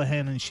 and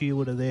Houlihan and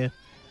Shearwood are there.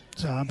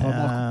 So,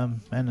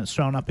 and it's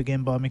thrown up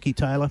again by Mickey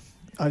Taylor.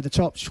 Over the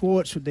top,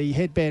 Schwartz with the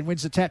headband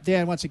wins the tap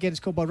down. Once again, it's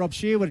called by Rob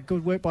Shearwood.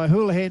 Good work by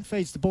Houlihan.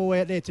 Feeds the ball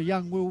out there to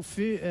young Will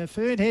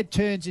Fernhead.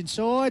 Turns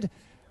inside.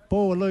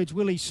 Ball eludes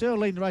Willie Searle.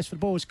 Leading the race for the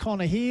ball is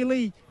Connor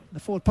Healy. The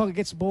forward pocket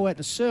gets the ball out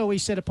to Searle.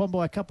 He's set upon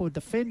by a couple of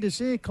defenders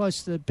there,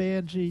 close to the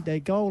boundary, their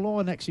goal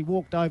line. Actually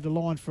walked over the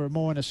line for a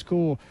minor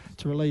score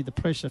to relieve the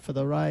pressure for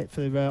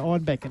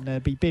Ironbank,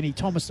 and be Benny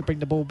Thomas to bring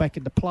the ball back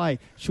into play.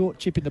 Short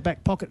chip in the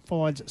back pocket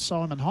finds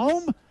Simon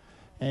Holm.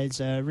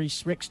 As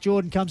Rex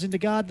Jordan comes in to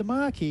guard the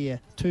mark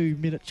here. 2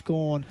 minutes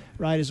gone.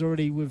 Raiders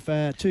already with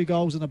 2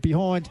 goals and a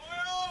behind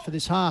for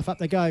this half. Up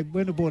they go.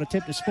 Wendelborn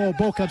attempt to small.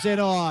 Ball comes in.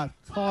 High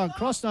on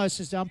cross nose,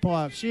 says the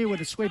umpire.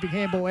 Shearwood a sweeping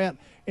handball out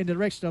in the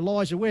direction of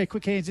Elijah Ware.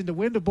 Quick hands into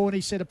Wendelborn.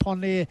 He's set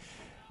upon there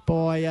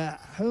by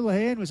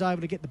Houlihan. Was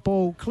able to get the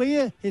ball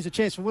clear. Here's a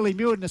chance for Willie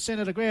Muirden, the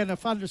centre of the ground. A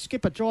thunder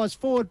skipper drives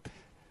forward.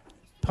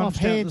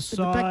 Punched out the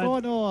side.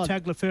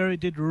 Tagliaferri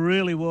did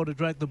really well to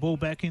drag the ball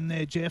back in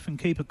there, Jeff, and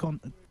keep it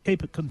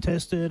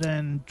contested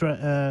and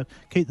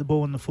keep the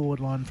ball in the forward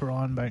line for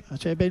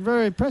Ironbank. I've been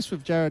very impressed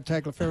with Jared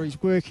Tagliaferri's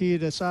work here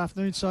this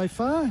afternoon so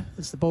far.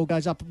 As the ball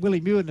goes up,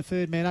 Willie Muirden, the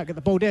third man up, get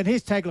the ball down.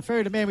 Here's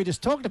Tagliaferri, the man we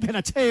just talked about.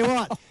 I tell you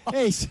what,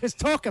 he's just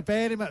talk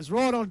about him. It was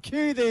right on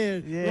cue there,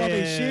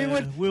 Robbie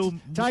Shearwood.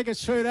 Take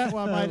us through that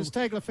one, mate. As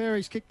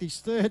Tagliaferri's kicked his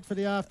third for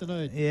the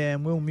afternoon. Yeah,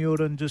 and Will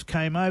Muirden just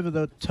came over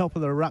the top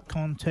of the ruck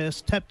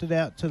contest, tapped it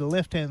out to the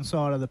left-hand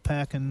side of the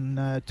pack, and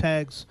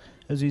Tags,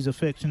 as he's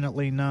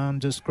affectionately known,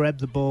 just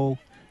grabbed the ball,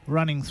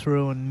 running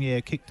through,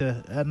 and kicked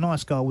a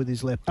nice goal with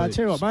his left boot. I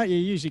tell you what, mate, you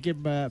usually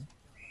give them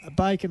a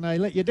bake and they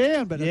let you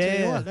down, but I tell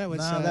you what, that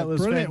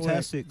was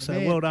fantastic. Work. So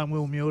well done,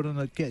 Will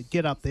Muirden, to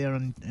get up there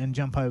and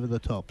jump over the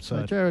top.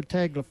 So Jared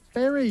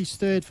Tagliaferri's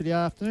third for the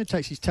afternoon,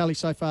 takes his tally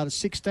so far to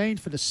 16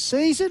 for the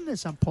season.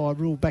 As umpire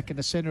rule back in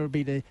the centre will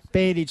be the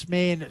bandaged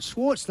man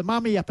Schwartz, the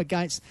mummy, up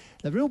against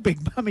the real big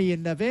mummy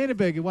in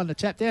Vandenberg, who won the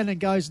tap down and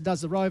goes and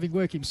does the roving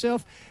work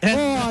himself. Look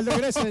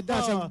at this, he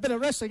does a bit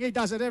of wrestling. He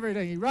does it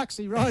everything. He rucks,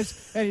 he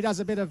rows, and he does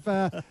a bit of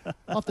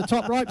off the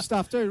top rope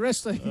stuff too,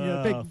 wrestling.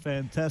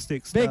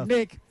 Fantastic stuff. Big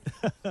Nick.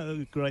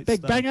 Great Big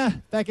stuff.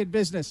 banger, back in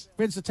business.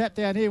 Wins the tap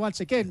down here once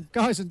again.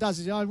 Goes and does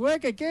his own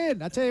work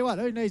again. I tell you what,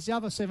 who needs the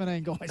other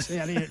 17 guys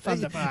out here at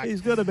Thunder Park?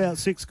 He's got about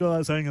 6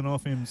 guys hanging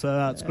off him,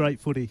 so it's great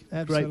footy.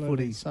 Absolutely. Great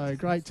footy. So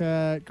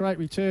great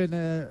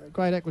return,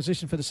 great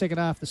acquisition for the second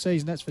half of the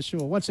season, that's for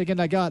sure. Once again,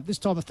 they go. This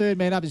time a third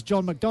man up is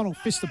John McDonald.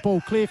 Fists the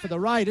ball clear for the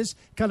Raiders.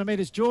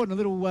 Cunnameters Jordan, a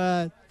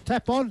little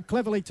tap on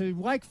cleverly to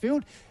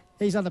Wakefield.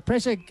 He's under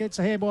pressure, gets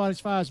a handball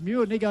as far as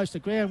Muir, and he goes to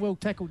ground. Well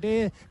tackled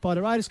there by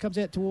the Raiders. Comes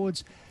out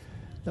towards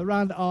the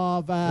run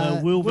of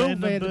Will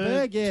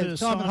Vandenberg Yeah, to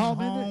Simon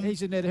Simon Holm.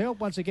 He's in there to help.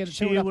 Once again, it's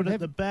held up Sherwood and at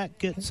the back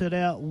gets it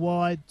out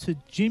wide to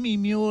Jimmy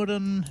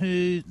Morden,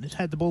 who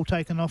had the ball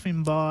taken off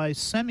him by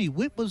Sammy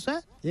Whip, was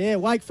that? Yeah,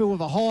 Wakefield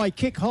with a high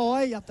kick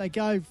high. Up they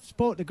go.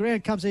 Sport the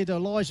ground. Comes into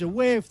Elijah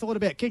Ware. Thought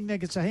about King. Then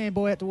gets a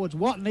handball out towards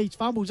Watton. He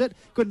fumbles it.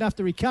 Good enough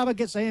to recover.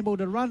 Gets the handball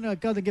to run.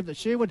 Goes to give it to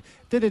Sherwood.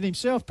 Did it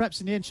himself. Perhaps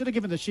in the end should have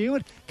given it to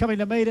Sherwood. Coming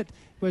to meet it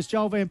was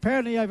Joel Van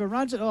Perrin. He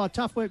overruns it. Oh,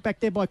 tough work back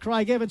there by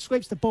Craig Evans.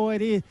 Sweeps the ball out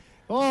here.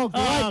 Oh,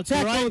 great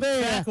tackle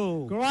there.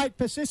 Tackle. Great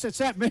persistence.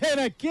 That man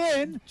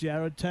again.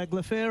 Jared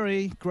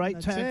Tagliaferri. Great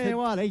tackle. Tell you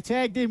what, he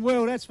tagged him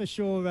well, that's for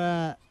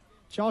sure.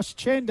 Josh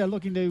Chender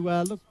looking to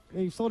look.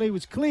 He thought he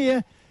was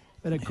clear,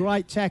 but a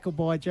great tackle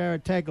by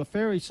Jared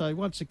Tagliaferri. So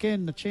once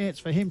again, the chance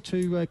for him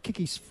to kick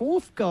his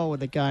 4th goal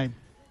of the game.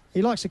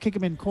 He likes to kick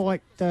them in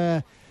quite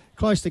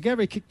close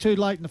together. He kicked 2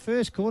 late in the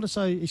first quarter,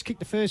 so he's kicked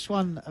the first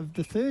one of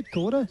the 3rd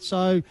quarter.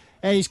 So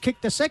he's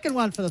kicked the second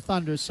one for the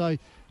Thunderers. So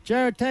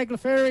Jared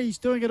Tagliaferri, he's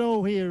doing it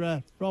all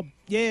here, Rob.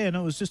 Yeah, and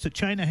it was just a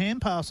chain of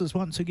hand passes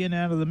once again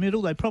out of the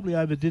middle. They probably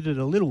overdid it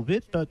a little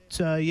bit,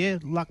 but yeah,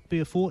 luck be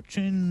a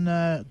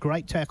fortune.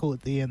 Great tackle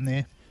at the end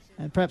there.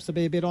 And perhaps to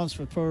be a bit honest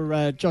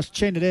for Josh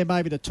Chender there,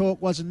 maybe the talk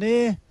wasn't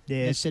there.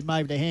 Yeah. They said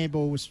maybe the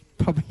handball was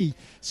probably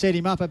set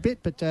him up a bit,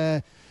 but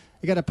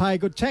you got to pay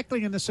good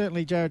tackling, and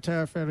certainly Jared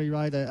Tagliaferri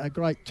made a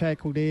great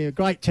tackle there, a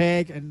great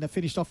tag, and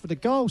finished off with a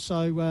goal.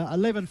 So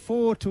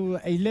 11-4 to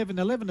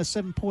 11-11,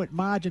 a 7-point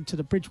margin to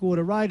the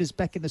Bridgewater Raiders.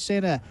 Back in the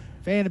centre,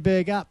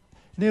 Vandenberg up,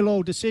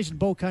 0-0 decision.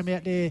 Ball came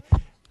out there,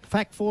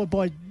 fact forward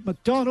by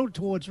McDonald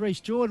towards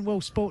Reece Jordan.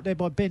 Well sport there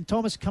by Ben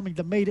Thomas. Coming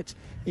to meet it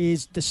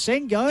is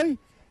Desengo.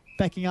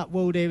 Backing up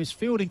well there is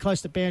Fielding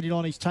close to boundary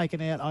line. He's taken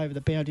out over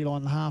the boundary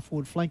line, the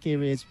half-forward flank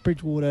area as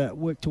Bridgewater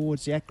work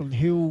towards the Ackland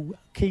Hill,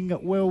 King,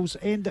 Wells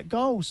end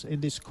goals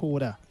in this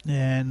quarter.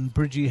 And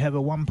Bridgie have a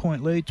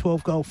 1-point lead,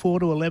 12-4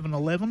 to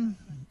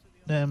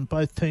 11-11.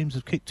 Both teams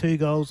have kicked 2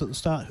 goals at the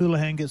start.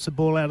 Houlihan gets the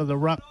ball out of the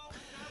ruck.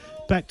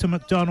 Back to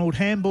McDonald.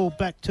 Handball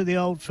back to the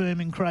old firm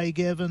in Craig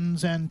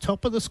Evans. And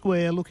top of the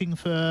square looking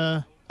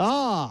for...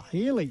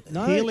 Healy.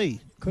 No,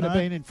 Healy. Could have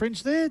been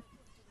infringed there.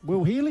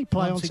 Will Healy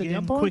play once on again,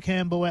 umpire. quick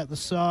handball out the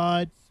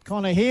side.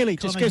 Connor Healy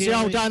just gives Healy.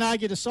 the old don't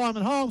argue to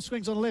Simon Holmes.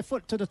 Swings on the left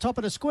foot to the top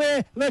of the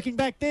square. Lurking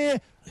back there.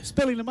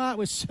 Spilling the mark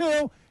with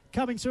Searle.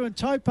 Coming through and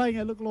toe-paying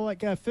it looked like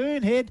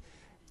Fernhead.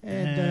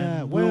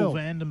 And Will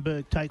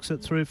Vandenberg takes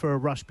it through for a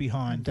rush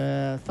behind.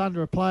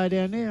 Thunder a player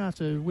down there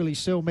after Willie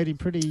Searle met him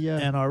pretty...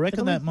 and I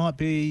reckon that might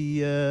be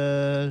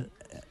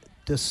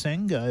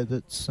Desengo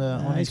that's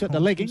on he's got the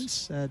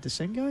leggings,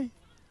 Desengo.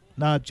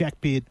 No, Jack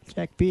Beard.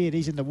 Jack Beard,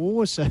 he's in the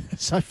wars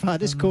so far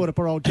this quarter,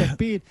 poor old Jack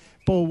Beard.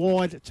 Ball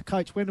wide to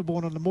Coach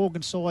Wendelbourne on the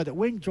Morgan side at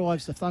wing,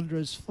 drives the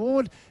Thunderers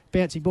forward.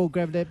 Bouncing ball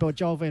grabbed out by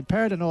Joel Van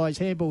Perrin. His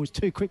handball was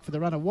too quick for the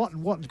runner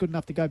Watton. Watton's good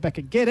enough to go back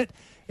and get it.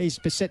 He's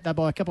beset though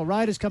by a couple of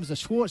Raiders. Comes to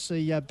Schwartz,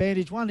 the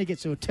bandage one. He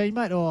gets to a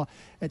teammate.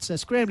 It's a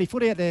scrambly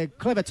foot out there.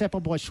 Clever tap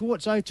on by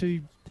Schwartz,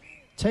 to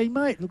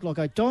teammate. Looked like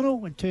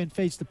O'Donnell. In turn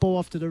feeds the ball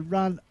off to the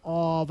run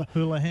of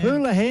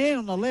Houlihan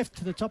on the left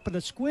to the top of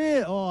the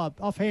square.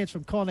 Off hands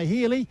from Connor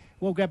Healy.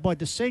 Well grabbed by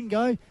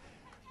Desengo.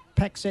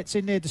 Pack sets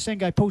in there.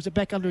 Desengo pulls it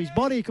back under his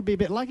body. He could be a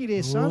bit lucky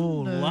there,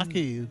 son.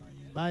 Lucky.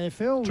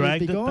 AFL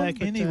dragged it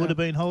back in. He would have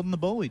been holding the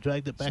ball. He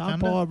dragged it back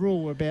under. Umpire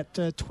rule. We're about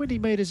 20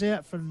 metres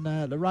out from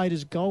the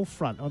Raiders' goal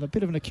front on a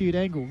bit of an acute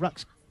angle.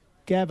 Rux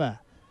Gabba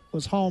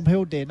was Holm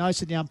held there.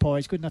 Noticing the umpire.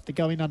 He's good enough to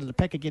go in under the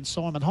pack against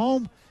Simon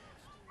Holm.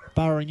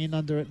 Burrowing in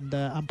under it, and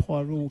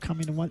umpire rule will come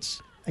in and once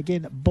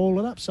again ball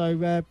it up.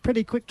 So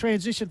pretty quick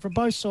transition from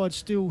both sides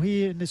still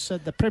here in this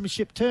the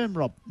premiership term,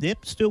 Rob.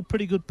 Yep, still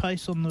pretty good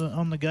pace on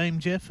the game,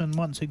 Jeff. And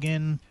once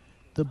again,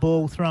 the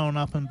ball thrown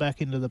up and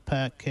back into the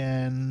pack,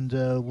 and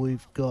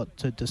we've got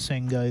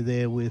Desengo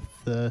there with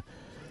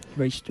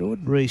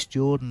Reece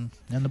Jordan,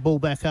 and the ball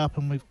back up,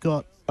 and we've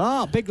got.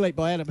 Big leap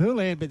by Adam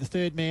Houlihan, be the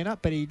third man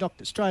up, but he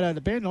knocked it straight over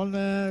the bend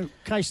on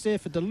case there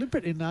for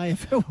deliberate in the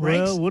AFL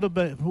ranks. Well,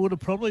 would have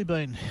probably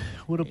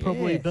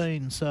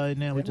been. So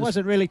now it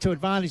wasn't really to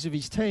advantage of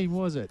his team,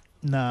 was it?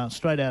 No,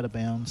 straight out of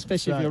bounds.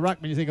 Especially if you're a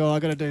ruckman, you think,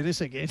 I've got to do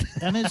this again.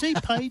 And is he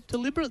paid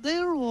deliberate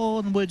there,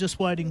 or we're just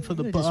waiting for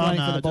the ball? Just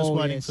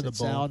waiting for the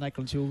ball. On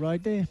Ackland Hill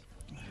Road there.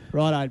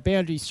 Righto,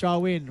 boundaries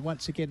throw in.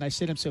 Once again, they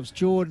set themselves.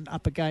 Jordan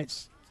up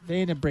against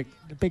Vandenberg.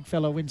 The big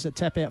fellow wins the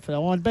tap out for the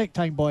Ironbank,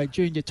 taken by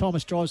Junior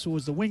Thomas. Drives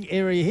towards the wing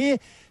area here.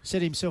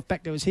 Set himself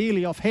back to his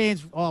Healy off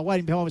hands.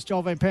 Waiting behind was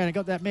Joel Van Perrin.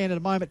 Got that man at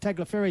the moment.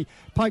 Tagliaferri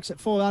pokes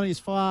it forward only as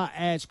far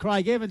as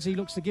Craig Evans. He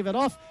looks to give it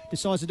off.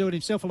 Decides to do it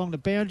himself along the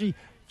boundary.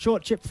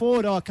 Short chip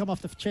forward. Come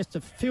off the chest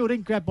of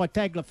Fielding. Grabbed by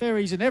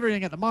Tagliaferri. He's in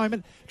everything at the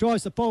moment.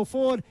 Drives the ball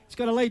forward. He's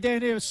got a lead down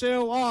there with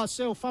Searle.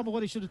 Searle fumbled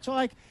what he should have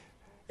taken.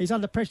 He's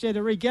under pressure there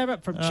to regather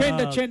it from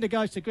Chender. Chender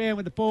goes to ground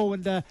with the ball,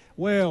 and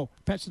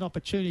perhaps an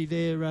opportunity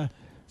there.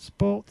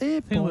 Sport there.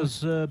 I think it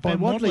was Ben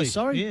Wadley.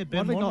 Sorry, yeah,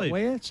 Ben Wadley. Not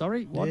Ware.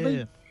 Sorry, Wadley.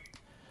 Yeah.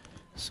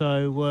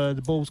 So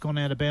the ball's gone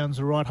out of bounds.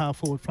 The right half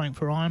forward flank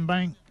for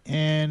Ironbank,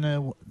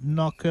 and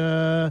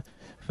knocker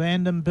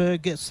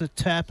Vandenberg gets the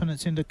tap and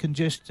it's into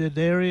congested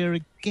area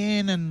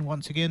again, and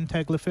once again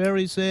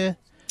Tagliaferri's there.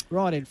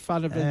 Right in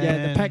front of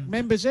the pack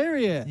members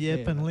area.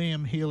 Yep, and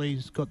Liam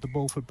Healy's got the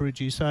ball for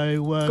Bridgie.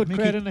 So good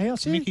crowd in the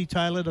house here. Mickey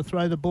Taylor to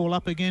throw the ball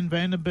up again.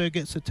 Vandenberg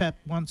gets the tap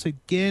once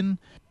again.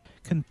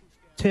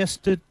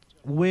 Contested.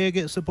 Ware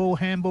gets the ball,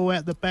 handball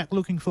out the back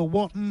looking for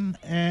Watton,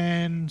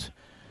 and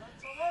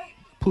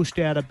pushed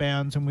out of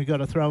bounds, and we got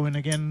a throw in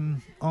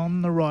again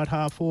on the right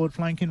half forward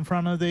flank in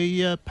front of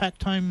the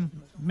packed home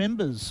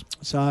members.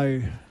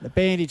 So the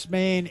bandaged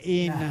man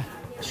in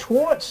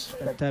Schwartz.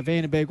 But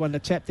Vandenberg won the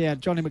tap down.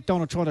 Johnny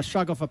McDonald trying to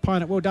shrug off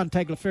opponent. Well done,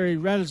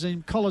 Tagliaferri. Rattles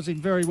him, collars him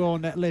very well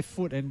on that left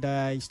foot, and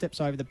he steps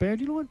over the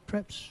boundary line.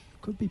 Perhaps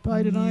could be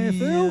paid in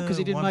AFL because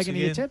he didn't make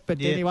any attempt. But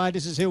anyway,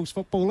 this is Hills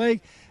Football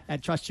League,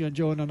 and trust you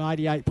enjoying on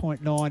 88.9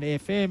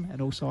 FM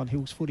and also on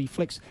Hills Footy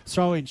Flicks.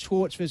 Throw in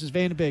Schwartz versus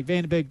Vandenberg.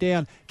 Vandenberg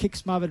down, kick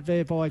smothered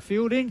there by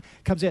Fielding.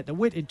 Comes out to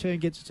Witt, in turn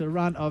gets to the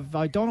run of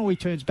O'Donnell. He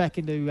turns back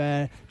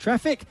into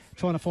traffic,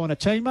 trying to find a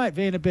teammate.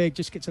 Vandenberg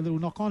just gets a little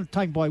knock on,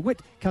 taken by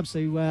Witt. Comes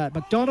to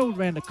McDonald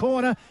round the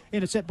corner,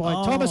 intercept by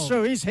Thomas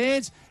through his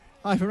hands.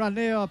 Overrun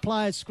there, our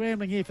players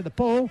scrambling here for the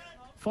ball.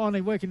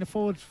 Finally working the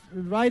forward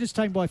Raiders,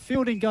 taken by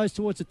Fielding, goes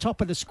towards the top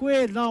of the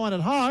square. No one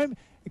at home,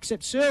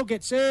 except Searle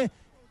gets there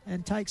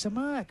and takes a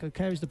mark. Or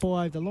carries the ball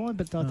over the line,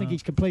 but I think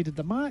he's completed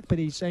the mark, but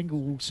his angle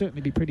will certainly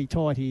be pretty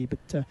tight here.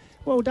 But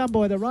well done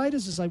by the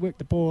Raiders as they work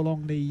the ball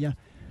along the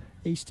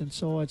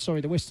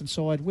the western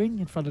side wing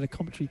in front of the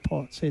commentary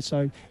pots here.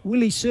 So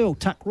Willie Searle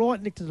tucked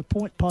right next to the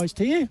point post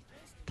here.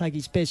 Take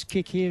his best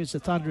kick here as the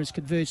Thunderers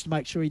converge to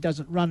make sure he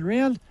doesn't run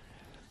round.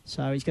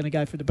 So he's going to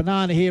go for the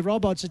banana here,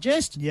 Rob, I'd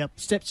suggest. Yep.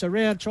 Steps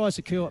around, tries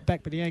to curl it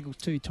back, but the angle's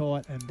too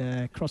tight,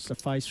 and across the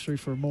face through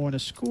for a minor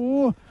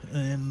score.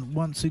 And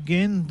once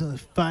again,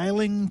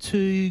 failing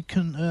to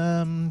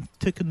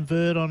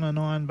convert on an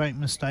Ironbank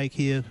mistake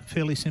here.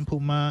 Fairly simple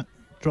mark,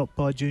 dropped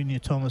by Junior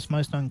Thomas,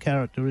 most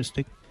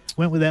uncharacteristic.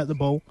 Went without the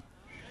ball.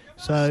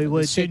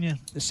 So Junior...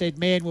 The said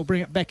man will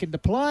bring it back into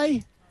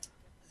play.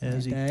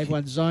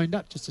 Everyone's zoned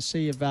up just to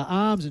see if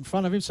arms in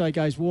front of him, so he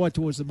goes wide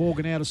towards the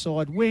Morgan outer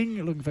side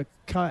wing, looking for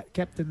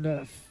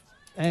captain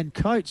and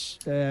coach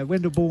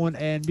Wendelbourne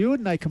and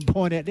Muirden. They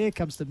combine out there.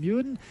 Comes to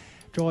Muirden,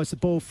 drives the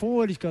ball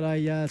forward. He's got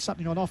a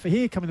something on offer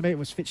here. Coming to meet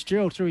was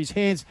Fitzgerald through his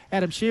hands.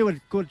 Adam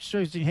Sherwood, good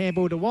shooting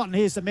handball to Watton.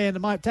 Here's the man, the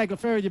moment.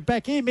 Tagliaferri, you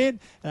back him in.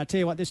 And I tell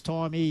you what, this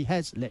time he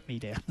has let me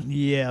down.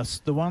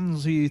 Yes, the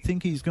ones you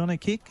think he's going to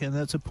kick, and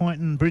that's a point.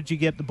 And Bridgie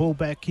get the ball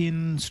back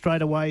in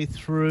straight away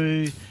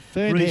through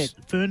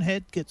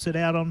Fernhead gets it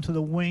out onto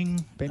the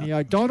wing. Benny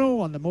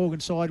O'Donnell on the Morgan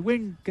side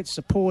wing gets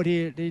support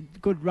here.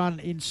 Good run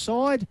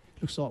inside.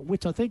 Looks like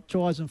Witt, I think,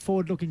 drives him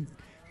forward, looking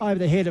over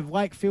the head of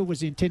Wakefield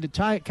was the intended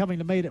target. Coming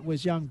to meet it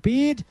was young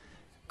Beard.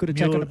 Good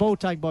attack on the ball,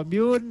 taken by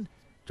Muirden.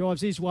 Drives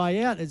his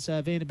way out as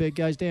Vandenberg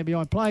goes down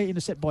behind play.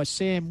 Intercept by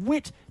Sam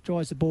Witt.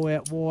 Drives the ball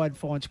out wide.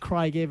 Finds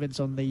Craig Evans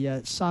on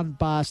the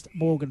sun-basked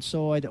Morgan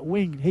side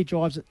wing. He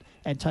drives it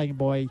and taken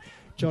by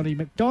Johnny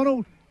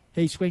McDonald.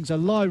 He swings a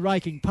low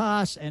raking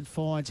pass and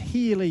finds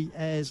Healy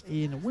as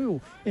in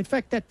Will. In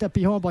fact, that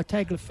behind by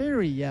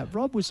Tagliaferri,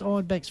 Rob, was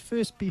Ironbank's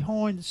first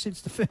behind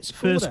since the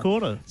first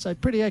quarter. So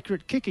pretty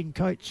accurate kicking.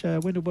 Coach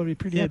Wendell will be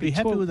pretty happy. Be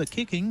happy with the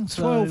kicking.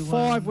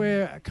 12-5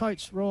 where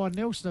Coach Ryan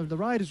Nelson of the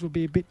Raiders will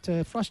be a bit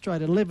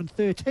frustrated.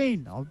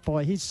 11-13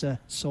 by his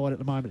side at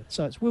the moment.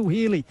 So it's Will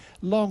Healy,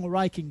 long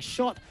raking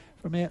shot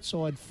from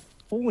outside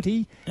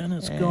 40. And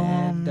it's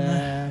gone.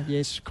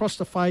 Yes, across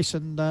the face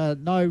and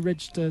no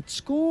registered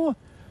score.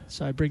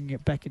 So bringing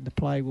it back into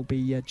play will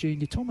be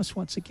Junior Thomas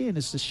once again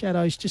as the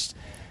shadows just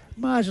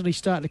marginally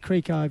start to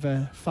creak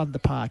over Thunder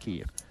Park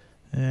here.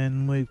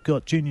 And we've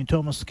got Junior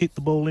Thomas to kick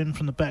the ball in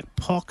from the back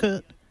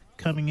pocket,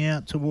 coming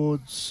out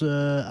towards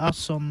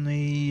us on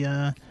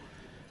the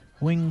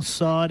wing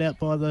side out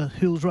by the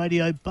Hills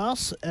Radio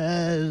bus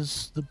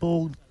as the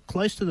ball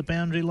close to the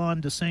boundary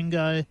line,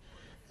 Desengo,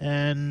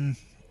 and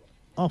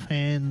off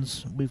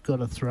hands, we've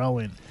got a throw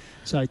in.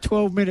 So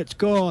 12 minutes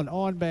gone,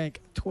 Ironbank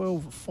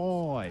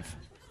 12-5.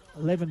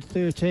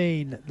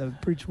 11-13, the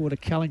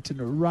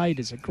Bridgewater-Callington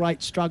Raiders. A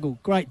great struggle,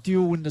 great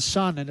duel in the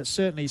sun, and it's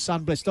certainly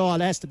sun-blessed. Oh,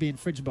 it has to be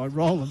infringed by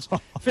Rollins.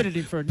 Fitted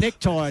him for a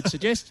necktie, I'd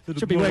suggest.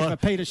 Should be working for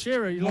Peter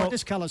Shearer. You like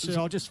this colour, sir?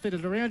 I'll just fit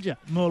it around you.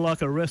 More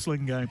like a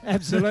wrestling game.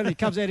 Absolutely.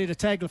 Comes out here to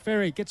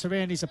Tagliaferri, gets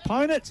around his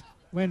opponent.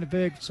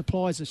 Vandenberg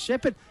supplies a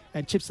shepherd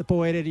and chips the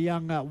ball out of the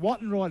young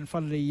Watton right in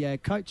front of the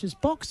coach's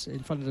box, in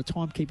front of the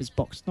timekeeper's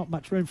box. Not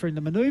much room for him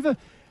to manoeuvre.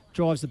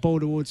 Drives the ball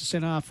towards the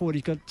centre half forward.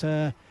 He's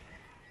got...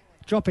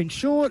 dropping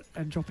short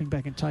and dropping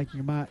back and taking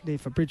a mark there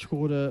for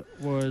Bridgewater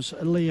was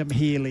Liam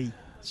Healy.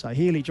 So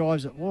Healy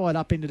drives it wide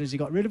up into it as he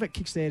got rid of it,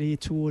 kicks it out here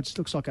towards,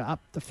 looks like a up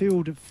the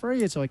field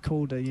free, as I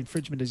called the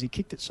infringement as he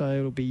kicked it. So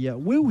it'll be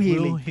Will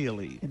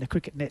Healy in the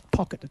cricket net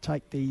pocket to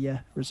take the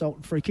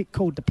resultant free kick.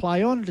 Called to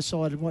play on,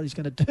 decided what he's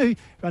going to do.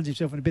 Runs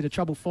himself in a bit of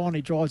trouble,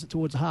 finally drives it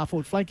towards the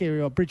half-forward flank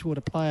area. A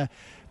Bridgewater player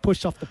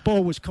pushed off the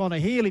ball was Connor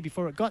Healy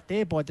before it got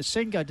there by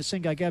Desengo.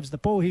 Desengo gives the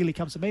ball. Healy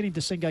comes to meet him.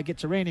 Desengo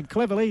gets around him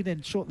cleverly,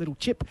 then short little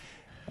chip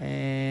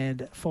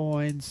and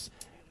finds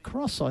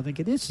Cross, I think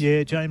it is.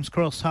 Yeah, James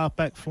Cross,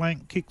 half-back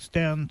flank, kicks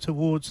down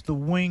towards the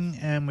wing,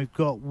 and we've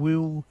got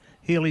Will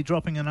Healy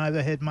dropping an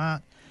overhead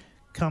mark,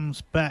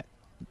 comes back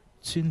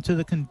into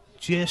the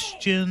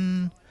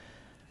congestion,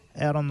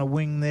 out on the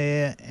wing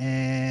there,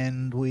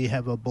 and we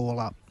have a ball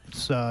up.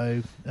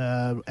 So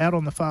out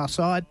on the far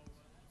side,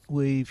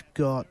 we've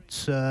got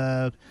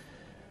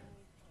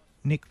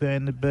Nick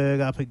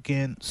Vandenberg up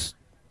against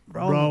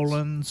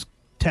Rowlands.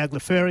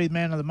 Tagliaferri,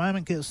 man of the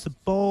moment, gets the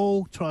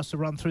ball, tries to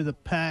run through the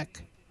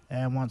pack,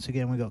 and once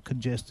again we got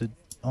congested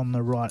on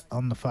the right,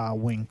 on the far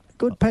wing.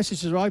 Good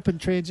passages are open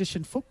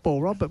transition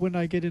football, Rob, but when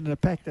they get into the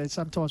pack, they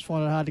sometimes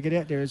find it hard to get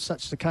out there. As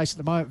such the case at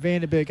the moment.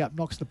 Vandenberg up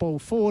knocks the ball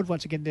forward,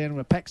 once again down in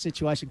a pack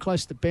situation,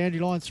 close to the boundary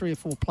line, 3 or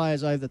 4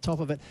 players over the top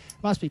of it.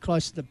 Must be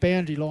close to the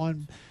boundary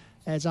line,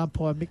 as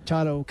umpire Mick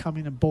Taylor will come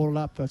in and ball it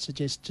up, I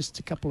suggest just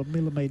a couple of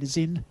millimetres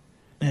in.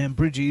 And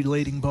Bridgie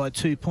leading by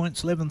 2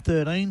 points,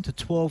 11-13 to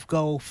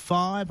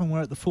 12-5, and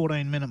we're at the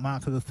 14-minute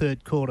mark of the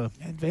third quarter.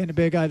 And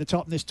Vandenberg over the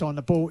top, and this time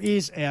the ball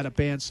is out of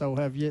bounds, so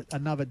we'll have yet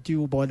another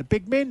duel by the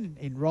big men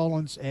in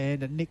Rowlands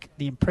and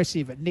the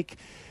impressive Nick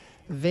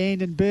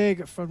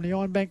Vandenberg from the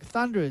Ironbank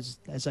Thunderers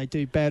as they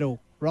do battle.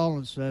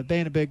 Rowlands,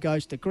 Vandenberg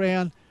goes to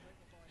ground,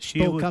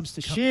 ball comes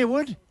to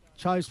Sherwood,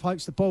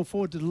 pokes the ball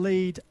forward to the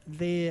lead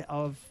there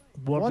of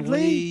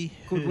Wadley.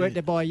 Good work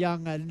there by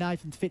young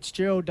Nathan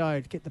Fitzgerald,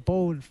 though, to get the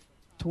ball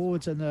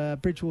towards a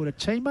Bridgewater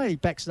teammate. He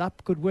backs it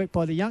up. Good work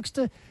by the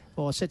youngster.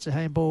 Sets a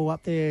handball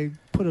up there,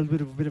 put a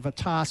bit of a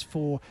task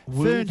for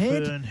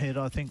Fernhead. Fernhead,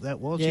 I think that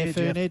was. Yeah,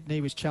 Fernhead, and he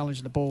was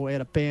challenging the ball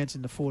out of bounds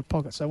in the forward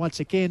pocket. So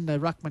once again, the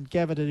ruckman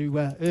gathered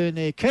to earn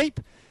their keep.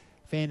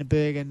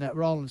 Vandenberg and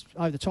Rowlands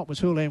over the top was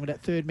Houlihan with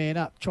that third man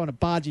up, trying to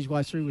barge his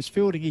way through, was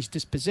fielding. He's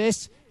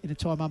dispossessed. In the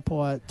time,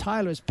 umpire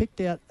Taylor has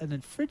picked out an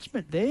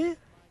infringement there.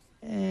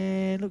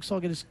 And looks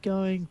like it is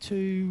going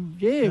to,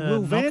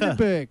 Will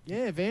Vandenberg.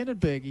 Yeah,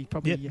 Vandenberg. He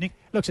probably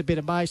looks a bit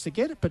amazed to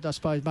get it, but I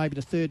suppose maybe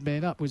the third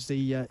man up was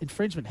the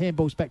infringement.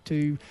 Handballs back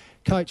to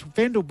Coach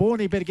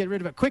Vendelborn. He better get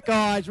rid of it. Quick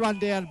eyes, run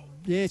down.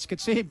 Yes,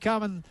 could see him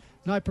coming.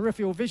 No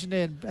peripheral vision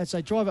there. And as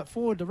they drive it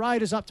forward, the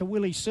Raiders up to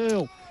Willie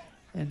Searle.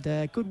 And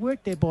good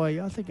work there by,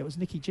 I think it was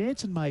Nicky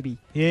Jansen maybe.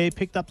 Yeah, he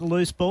picked up the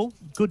loose ball.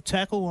 Good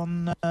tackle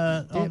on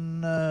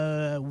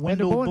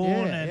Wendelborn,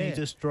 and he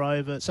just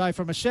drove it. So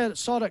from a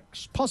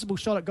possible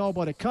shot at goal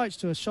by the coach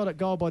to a shot at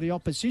goal by the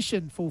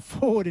opposition, full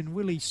forward in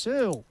Willie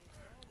Searle.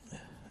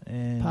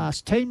 And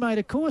past teammate,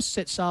 of course,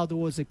 set sail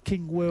towards the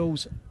King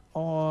Wells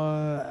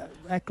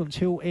Acklands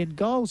Hill end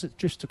goals. It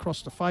drifts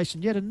across the face,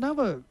 and yet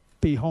another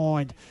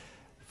behind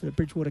for the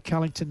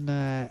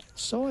Bridgewater-Callington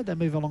side. They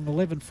move along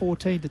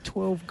 11-14 to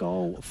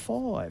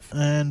 12-5.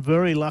 And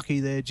very lucky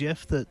there,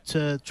 Jeff,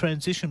 that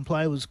transition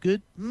play was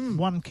good.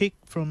 One kick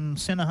from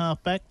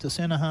centre-half back to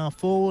centre-half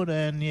forward,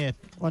 and,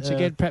 once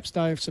again, perhaps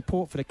no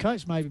support for the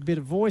coach, maybe a bit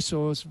of voice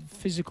or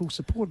physical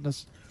support in the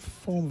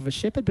form of a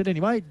shepherd. But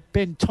anyway,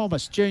 Ben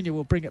Thomas Jr.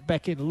 will bring it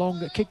back in.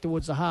 Long kick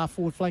towards the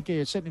half-forward flank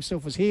area. Setting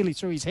himself as Healy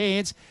through his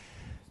hands.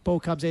 Ball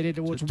comes out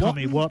towards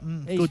Tommy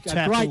Watton. Good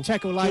tackle. Great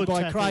tackle laid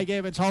by Craig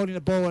Evans, holding the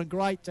ball, and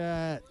great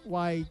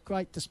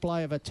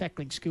display of a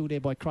tackling skill there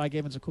by Craig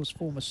Evans, of course,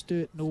 former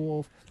Sturt,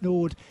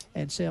 Nord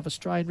and South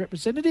Australian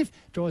representative.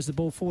 Drives the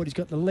ball forward. He's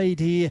got the lead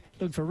here,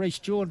 looking for Reece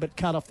Jordan, but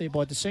cut off there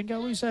by Desengo,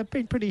 who's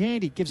been pretty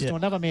handy. Gives it to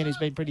another man who's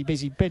been pretty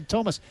busy, Ben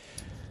Thomas.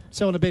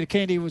 Selling a bit of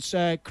candy was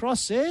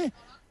Cross there,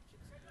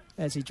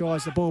 as he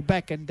drives the ball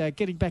back and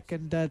getting back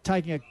and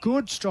taking a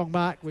good strong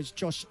mark was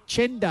Josh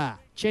Chenda.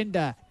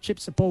 Chenda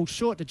chips the ball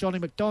short to Johnny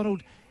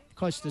McDonald,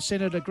 close to the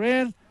centre of the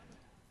ground.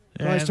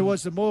 Goes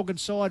towards the Morgan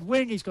side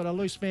wing. He's got a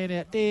loose man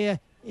out there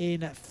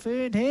in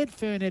Fernhead.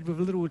 Fernhead with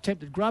a little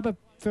attempted grubber.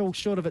 Fell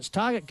short of its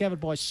target,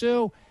 gathered by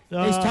Searle.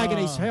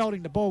 He's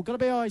holding the ball. Got to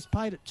be, he's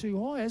paid it too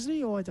high, hasn't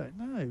he? I don't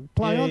know.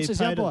 Play on, says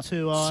the umpire.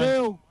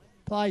 Searle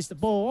plays the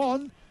ball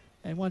on.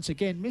 And once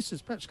again, misses.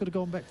 Perhaps could have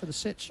gone back for the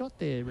set shot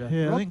there. Rob.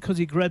 I think because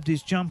he grabbed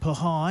his jumper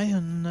high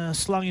and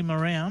slung him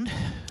around.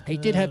 He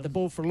did have the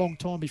ball for a long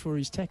time before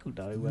he's tackled,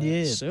 though,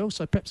 Searle.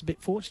 So perhaps a bit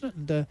fortunate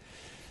and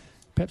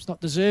perhaps not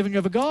deserving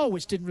of a goal,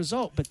 which didn't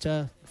result. But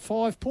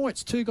 5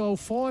 points,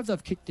 2-5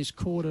 they've kicked this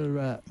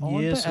quarter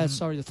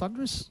the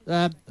Thunderers.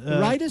 The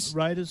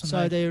Raiders.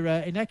 So their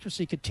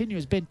inaccuracy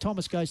continues. Ben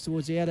Thomas goes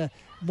towards the outer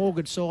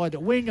Morgan side.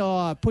 Wing,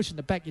 pushing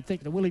the back, you'd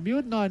think to Willie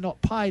Muir. No,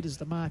 not paid as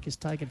the mark is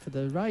taken for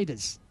the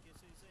Raiders.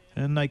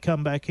 And they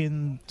come back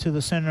in to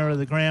the centre of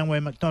the ground where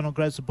McDonald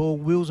grabs the ball,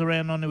 wheels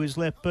around onto his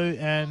left boot,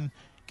 and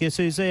guess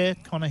who's there?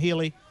 Connor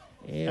Healy.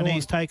 And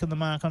he's taken the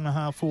mark on the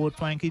half-forward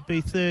flank. He'd be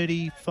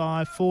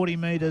 35, 40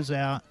 metres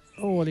out.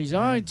 On his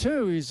own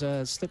too. He's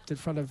slipped in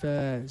front of,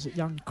 is it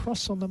young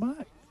Cross on the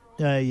mark?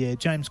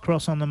 James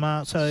Cross on the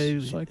mark.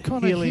 So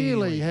Connor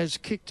Healy has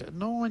kicked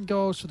 9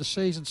 goals for the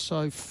season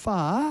so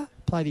far.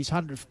 Played his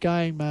 100th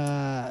game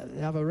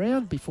the other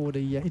round before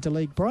the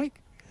interleague break.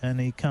 And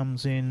he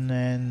comes in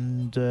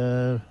and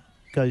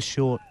goes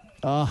short.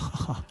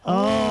 Just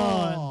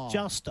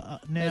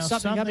now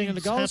something happening in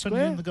the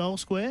goal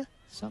square.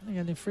 Something,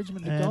 an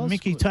infringement in the goal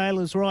Mickey square.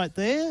 Taylor's right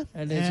there.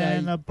 And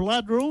there's a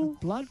blood rule.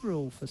 Blood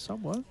rule for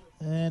someone.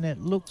 And it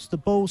looks the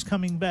ball's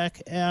coming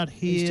back out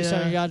here. He's just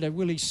only under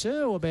Willie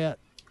Searle about.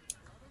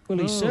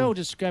 Willie Searle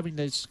just grabbing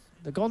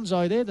the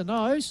gonzo there, the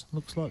nose.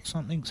 Looks like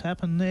something's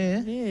happened there.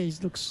 Yeah, he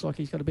looks like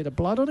he's got a bit of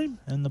blood on him.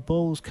 And the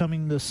ball's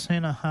coming the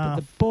centre half.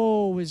 But the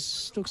ball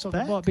looks like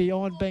it might be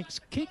Ironbank's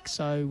kick,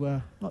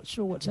 so not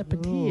sure what's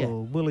happened here.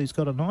 Willie's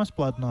got a nice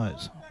blood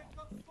nose.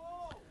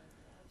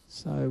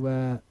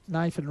 So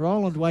Nathan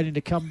Rowland waiting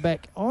to come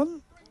back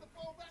on.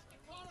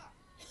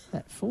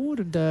 That forward,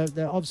 and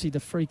obviously the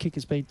free kick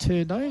has been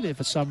turned over there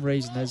for some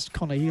reason, as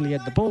Connor Healy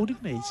had the ball,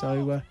 didn't he?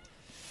 So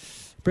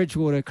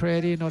Bridgewater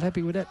crowd here not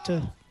happy with that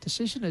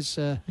decision, as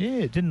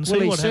didn't see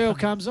Willie what Searle happened.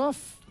 comes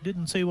off.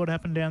 Didn't see what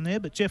happened down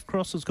there, but Jeff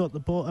Cross has got the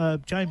ball.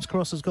 James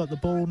Cross has got the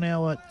ball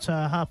now at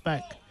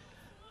halfback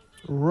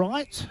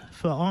right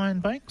for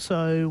Ironbank.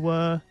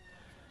 So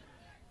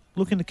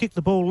looking to kick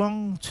the ball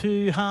long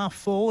to half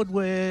forward,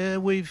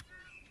 where we've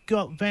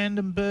got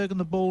Vandenberg and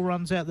the ball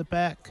runs out the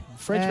back.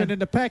 Frenchman in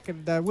the pack,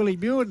 and Willie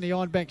Muir, the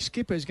Ironbank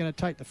skipper, is going to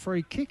take the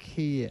free kick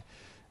here.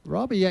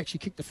 Robbie actually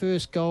kicked the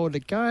first goal of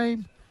the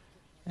game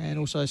and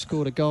also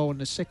scored a goal in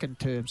the second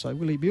term. So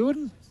Willie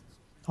Muirden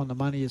on the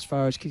money as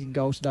far as kicking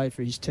goals today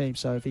for his team.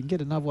 So if he can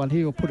get another one here,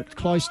 he'll put it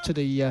close to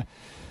the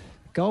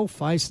goal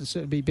face and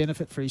certainly be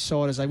benefit for his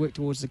side as they work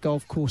towards the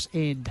golf course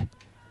end.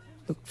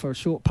 Look for a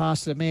short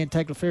pass to the man,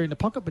 Tagliaferri in the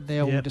pocket, but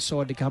now we'll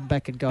decide to come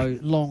back and go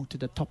long to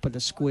the top of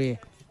the square.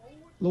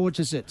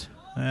 Launches it.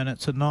 And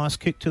it's a nice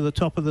kick to the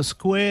top of the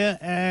square,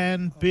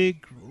 and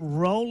Big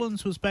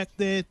Rowlands was back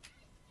there.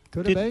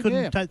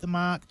 Couldn't take the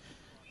mark.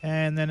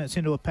 And then it's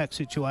into a pack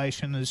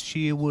situation as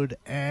Shearwood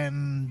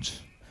and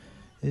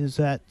is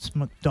that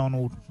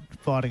McDonald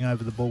fighting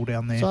over the ball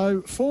down there.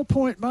 So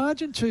 4-point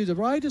margin to the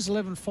Raiders,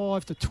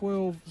 11-15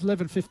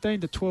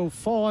 to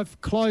 12-5,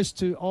 close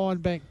to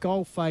Ironbank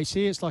goal face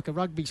here. It's like a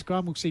rugby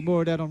scrum. We'll see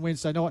more of that on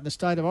Wednesday night in the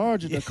State of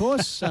Origin, of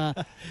course.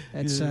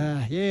 It's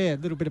a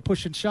little bit of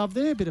push and shove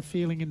there, a bit of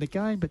feeling in the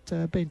game,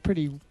 but been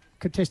pretty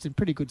contested,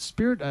 pretty good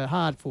spirit. A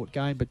hard-fought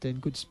game, but then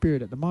good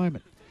spirit at the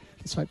moment.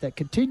 Let's hope that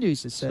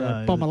continues. It's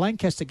Bomber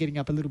Lancaster getting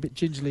up a little bit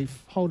gingerly,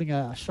 holding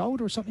a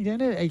shoulder or something down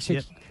there. He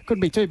said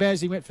couldn't be too bad as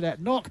he went for that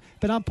knock,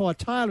 but umpire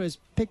Taylor has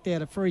picked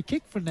out a free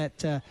kick from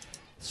that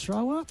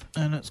throw up.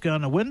 And it's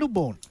going to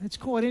Wendelbourne. It's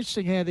quite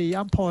interesting how the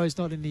umpire's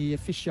not in the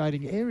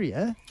officiating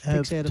area.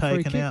 Picks out a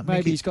free kick.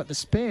 Maybe he's got the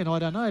spare, and I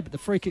don't know, but the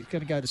free kick's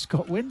going to go to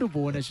Scott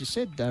Wendelbourne, as you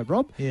said,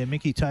 Rob. Yeah,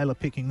 Mickey Taylor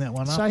picking that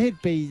one up. So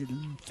he'd be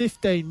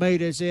 15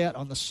 metres out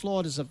on the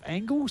sliders of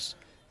angles,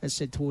 as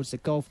said, towards the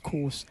golf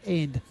course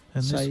end.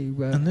 And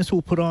this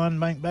will put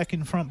Ironbank back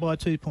in front by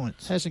 2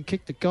 points. Hasn't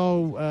kicked a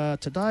goal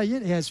today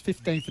yet. He has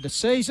 15 for the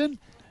season,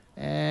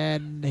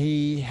 and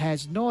he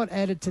has not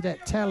added to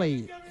that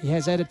tally. He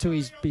has added to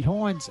his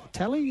behinds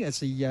tally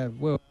as he,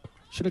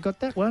 should have got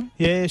that one.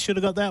 Yeah, should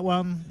have got that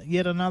one.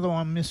 Yet another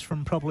one missed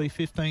from probably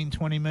 15,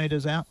 20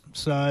 metres out.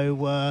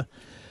 So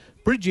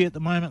Bridgie at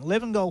the moment,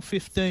 11 goal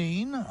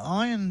 15.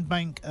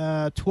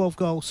 Ironbank 12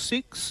 goal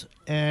 6,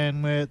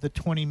 and we're at the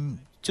 20...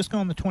 Just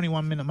gone the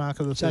 21-minute mark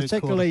of the third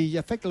quarter.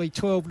 Effectively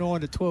 12-9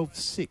 to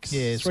 12-6.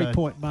 Yeah,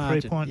 3-point margin.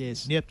 3 point,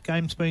 yes. Yep,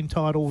 game's been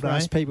tight all day. For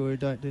us people who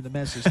don't do the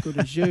maths as good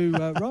as you,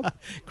 Rob.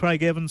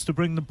 Craig Evans to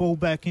bring the ball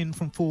back in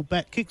from full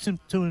back, kicks him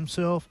to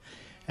himself,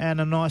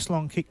 and a nice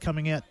long kick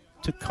coming out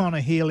to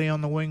Connor Healy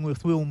on the wing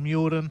with Will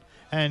Muirden.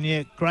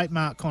 And, great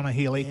mark, Connor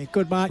Healy. Yeah,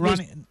 good mark.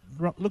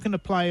 Looking to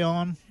play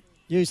on.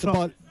 Use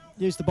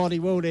the body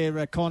well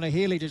there, Connor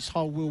Healy. Just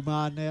hold Will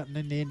Martin out, and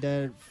in the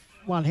end...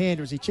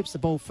 one-hander as he chips the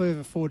ball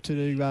further forward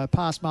to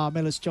past Mar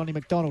Millis. Johnny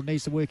McDonald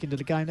needs to work into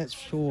the game, that's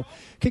for sure.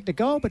 Kicked a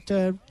goal, but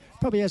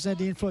probably hasn't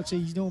had the influence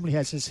he normally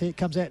has. As it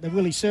comes out, the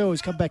Willie Searle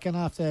has come back in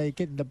after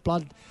getting the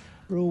blood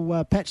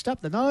all patched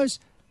up the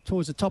nose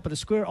towards the top of the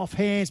square. Off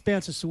hands,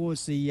 bounces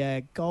towards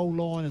the goal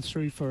line and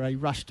through for a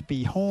rush to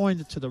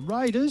behind to the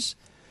Raiders.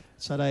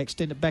 So they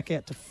extend it back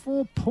out to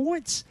 4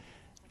 points.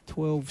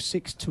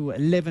 12-6 to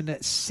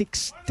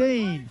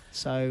 11-16.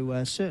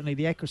 So certainly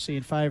the accuracy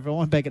in favour of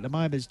Ironbank at the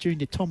moment as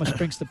Junior Thomas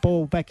brings the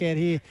ball back out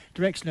here,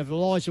 direction of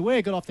Elijah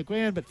Ware. Got off the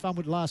ground, but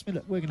fumbled last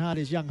minute. Working hard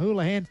is young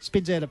Houlihan.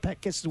 Spins out of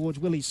pack, gets towards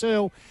Willie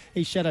Searle.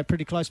 He's shadowed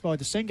pretty close by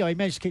Desengo. He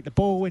managed to keep the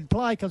ball in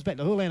play. Comes back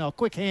to Houlihan. A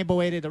quick handball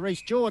out there to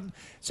Reece Jordan.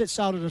 Sets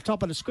sail to the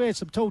top of the square.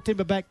 Some tall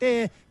timber back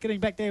there. Getting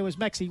back there was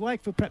Maxie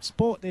Wakefield. Perhaps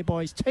support there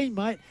by his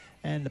teammate.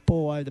 And the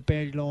ball over the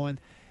boundary line,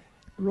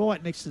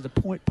 right next to the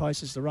point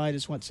post as the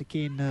Raiders once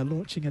again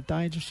launching a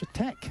dangerous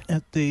attack.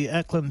 At the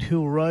Ackland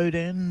Hill Road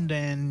end,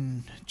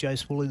 and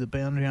Jace Woolley, the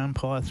boundary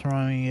umpire,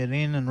 throwing it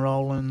in, and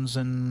Rowlands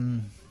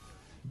and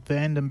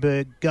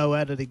Vandenberg go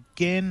at it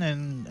again,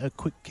 and a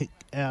quick kick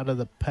out of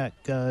the pack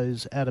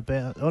goes out of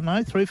bounds. Oh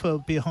no, through for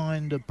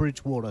behind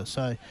Bridgewater.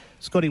 So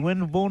Scotty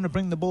Wendelbourne to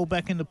bring the ball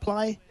back into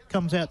play.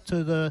 Comes out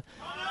to the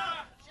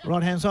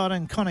right-hand side,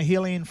 and Connor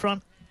Healy in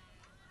front.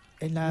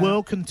 And,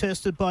 well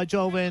contested by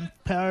Joel Van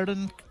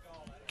Paradon.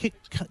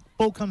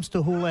 Ball comes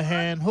to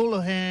Houlihan.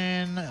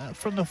 Houlihan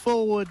from the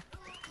forward,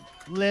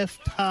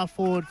 left,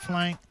 half-forward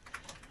flank,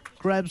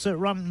 grabs it,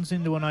 runs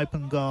into an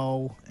open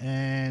goal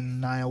and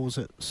nails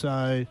it.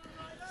 So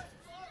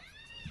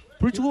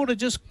Bridgewater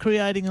just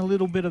creating a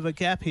little bit of a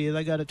gap here.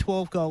 They go to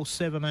 12 goals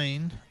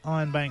 17,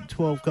 Ironbank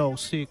 12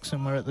 goals 6,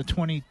 and we're at the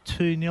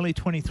 22, nearly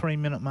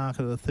 23-minute mark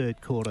of the third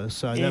quarter.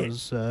 So that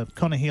was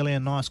Connor Healy, a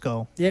nice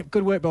goal. Yep,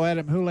 good work by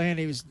Adam Houlihan.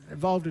 He was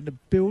involved in the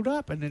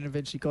build-up and then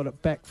eventually got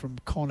it back from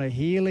Connor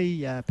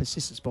Healy.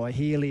 Persistence by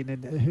Healy, and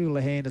then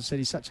Houlihan has said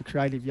he's such a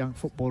creative young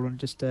footballer and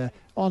just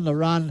on the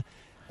run,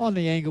 on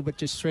the angle, but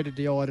just threaded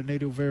the eye to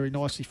needle very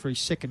nicely for his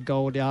second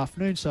goal of the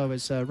afternoon. So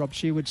as Rob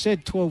Sherwood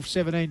said,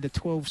 12-17 to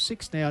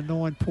 12-6 now,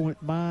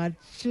 11-point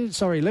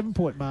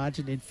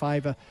margin in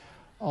favour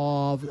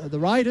of the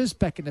Raiders.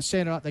 Back in the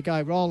centre, up they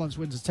go. Rollins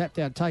wins the tap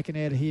down, taken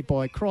out of here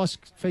by Cross,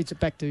 feeds it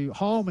back to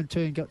Holm, in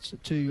turn gets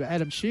it to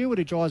Adam Sherwood,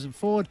 who drives him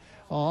forward.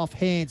 Off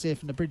hands there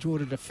from the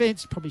Bridgewater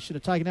defence. Probably should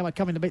have taken that one.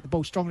 Coming to meet the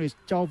ball strongly is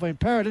Joel Van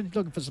Paradon,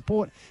 looking for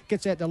support.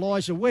 Gets out to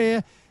Elijah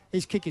Ware.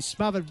 His kick is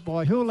smothered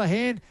by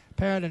Houlihan.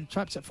 Paradon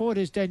traps it forward.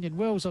 There's Daniel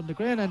Wells on the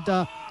ground.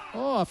 And,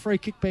 a free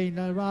kick being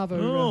rather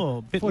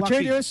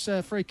fortuitous.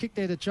 Free kick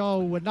there to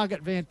Joel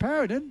Nugget Van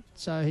Paradon.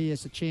 So he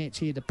has a chance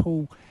here to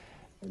pull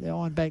the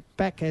Ironbank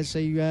back as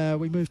we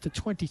move to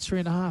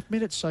 23.5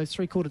 minutes. So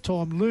three-quarter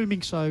time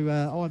looming. So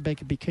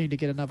Ironbank would be keen to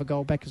get another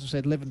goal back. As I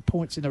said, 11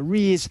 points in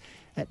arrears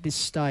at this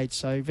stage.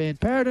 So Van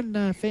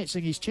Paradon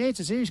fancying his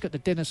chances here. He's got the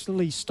Dennis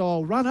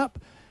Lilly-style run-up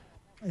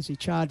as he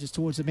charges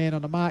towards the man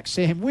on the mark,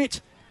 Sam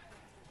Witt.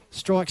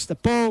 Strikes the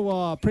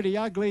ball, pretty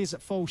ugly as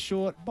it falls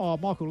short.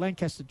 Michael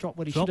Lancaster dropped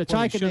what he should have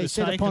taken. He's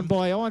set upon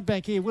by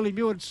Ironbank here. Willie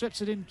Muir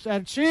strips it in,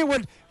 and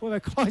Sherwood with a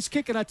close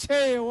kick. And I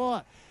tell you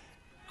what,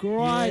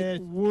 great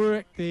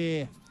work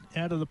there.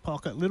 Out of the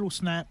pocket, little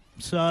snap.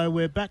 So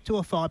we're back to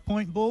a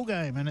 5-point ball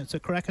game, and it's a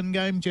cracking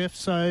game, Jeff.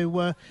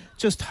 So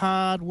just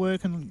hard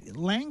work, and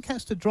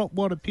Lancaster dropped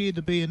what appeared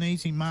to be an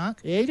easy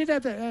mark. Yeah, he did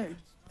have that.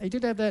 He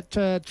did have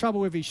that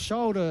trouble with his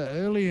shoulder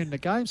earlier in the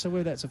game, so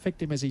whether that's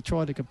affected him as he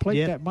tried to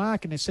complete that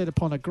mark, and then set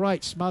upon a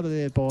great smother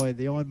there by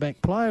the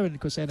Ironbank player, and of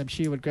course Adam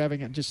Sherwood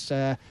grabbing it and just,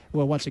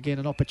 once again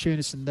an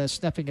opportunist and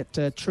snapping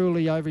it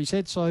truly over his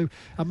head. So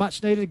a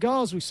much needed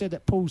goal, as we said,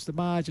 that pulls the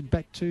margin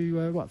back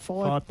to,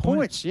 5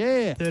 points.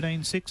 Yeah.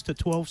 13-6 to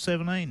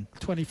 12-17.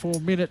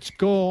 24 minutes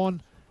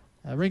gone.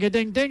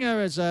 Ring-a-ding-dinger,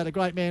 as the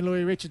great man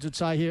Louis Richards would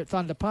say here at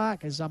Thunder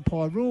Park, as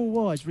umpire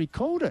rule-wise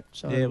recalled it.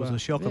 So, it was a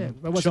shocking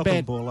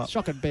ball up.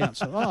 Shocking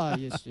bounce.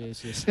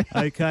 Yes.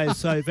 Okay,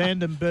 so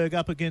Vandenberg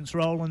up against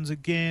Rollins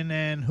again,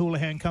 and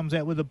Houlihan comes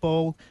out with the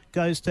ball,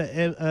 goes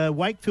to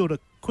Wakefield, a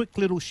quick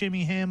little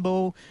shimmy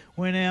handball,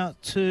 went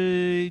out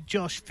to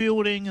Josh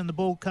Fielding, and the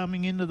ball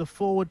coming into the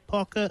forward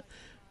pocket.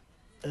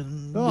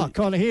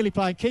 Connor Healy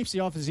playing keeps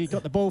the off as he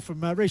got the ball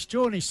from Reece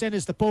Jordan. He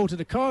centres the ball to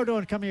the corridor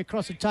and coming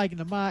across and taking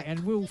the mark.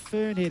 And Will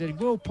Fernhead, and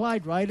well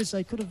played Raiders.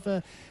 They could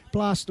have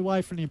blasted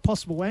away from the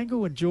impossible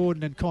angle, and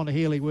Jordan and Connor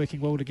Healy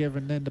working well together.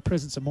 And then the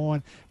presence of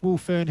mind, Will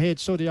Fernhead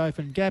saw the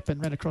open gap and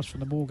ran across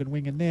from the Morgan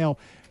wing, and now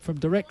from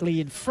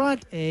directly in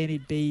front, and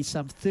he'd be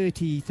some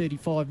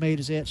 35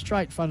 metres out,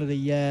 straight in front of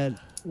the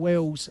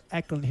Wells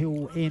Ackland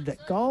Hill end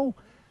at goal.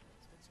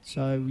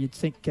 So you'd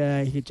think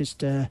he could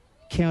just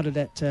counter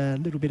that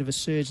little bit of a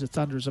surge the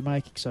Thunderers are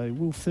making. So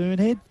Will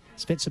Fernhead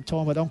spent some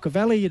time at Onka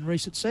Valley in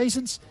recent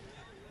seasons,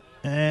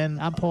 and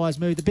umpires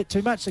moved a bit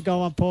too much. The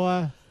goal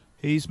umpire,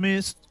 he's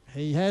missed.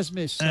 He has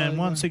missed. So, and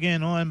once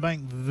again,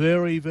 Ironbank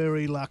very,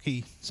 very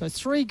lucky. So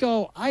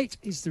 3-8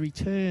 is the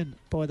return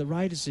by the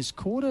Raiders this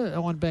quarter.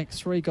 Ironbank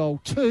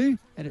 3-2,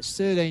 and it's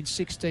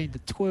 13-16 to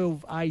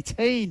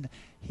 12-18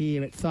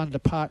 here at Thunder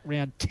Park,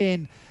 round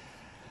 10.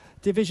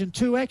 Division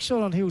 2 action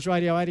on Hills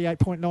Radio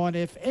 88.9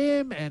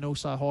 FM, and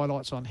also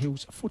highlights on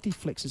Hills Footy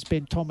Flicks as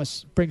Ben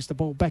Thomas brings the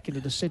ball back into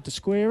the centre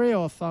square area.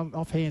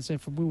 Off hands then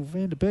from Will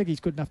Vandenberg. He's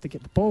good enough to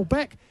get the ball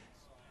back.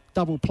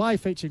 Double play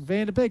featuring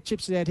Vandenberg.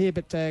 Chips it out here,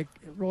 but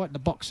right in the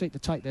box seat to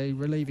take the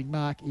relieving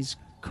mark is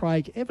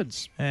Craig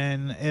Evans.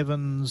 And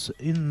Evans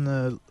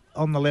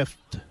on the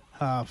left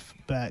half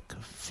back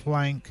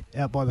flank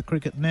out by the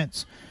cricket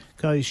nets.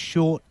 Goes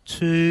short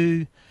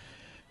to...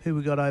 Who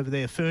we got over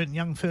there?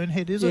 Young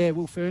Fernhead, is it? Yeah,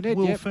 Will Fernhead.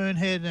 Will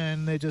Fernhead,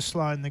 and they're just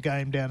slowing the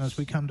game down as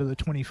we come to the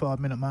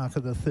 25-minute mark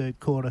of the third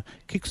quarter.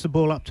 Kicks the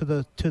ball up to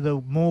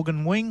the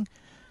Morgan wing,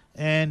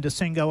 and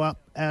Desengo up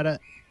at it,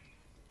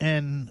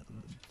 and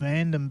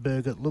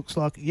Vandenberg, it looks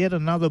like, yet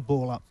another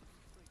ball up.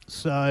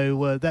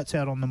 So that's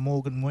out on the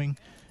Morgan wing,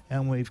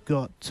 and we've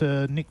got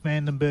Nick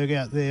Vandenberg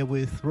out there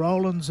with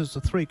Rollins as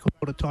the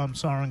three-quarter time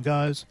siren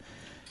goes.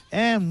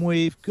 And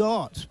we've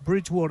got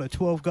Bridgewater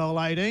 12 goal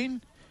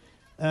 18.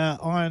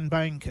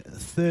 Ironbank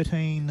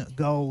 13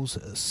 goals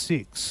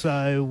 6.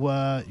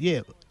 So,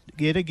 yet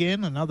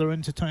again, another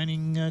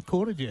entertaining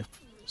quarter, Jeff.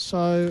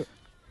 So,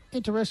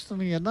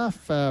 interestingly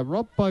enough,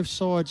 Rob, both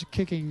sides are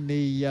kicking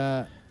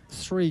the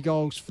 3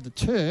 goals for the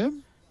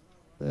term.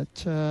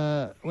 But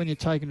when you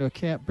take into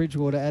account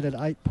Bridgewater added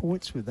 8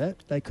 points with that,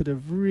 they could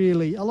have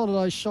really... A lot of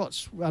those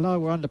shots, I know,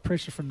 were under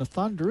pressure from the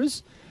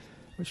Thunderers.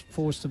 which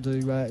forced them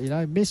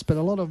to, miss. But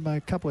a lot of them,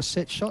 a couple of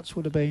set shots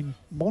would have been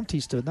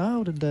Monty's to have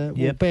nailed.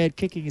 And bad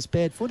kicking is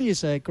bad footy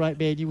is a great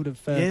man. You would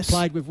have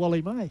played with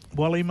Wally May.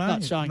 Wally May?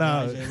 Not showing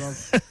no. your age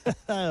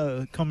there,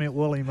 Rob. Comment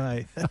Wally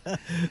May.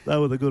 They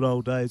were the good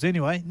old days.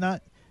 Anyway, no.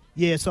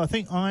 Yeah, so I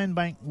think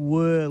Ironbank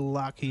were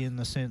lucky in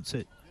the sense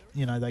that,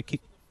 they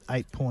kicked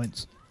 8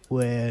 points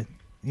where,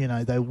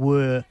 they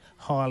were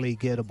highly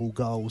gettable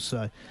goals.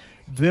 So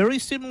very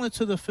similar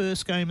to the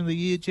first game of the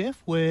year,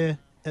 Jeff, where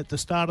at the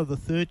start of the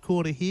third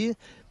quarter here,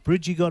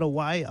 Bridgie got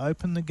away,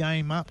 opened the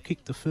game up,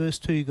 kicked the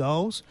first 2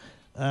 goals.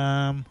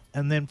 And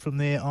then from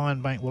there,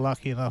 Ironbank were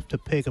lucky enough to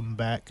peg them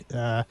back.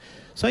 I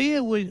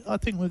think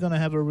we're going to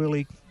have a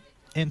really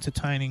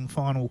entertaining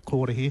final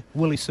quarter here.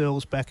 Willie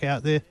Searle's back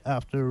out there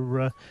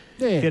after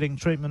getting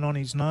treatment on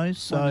his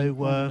nose. On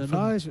the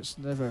nose, it's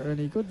never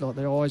any good, like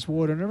their eyes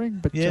watering and everything.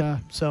 But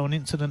so an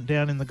incident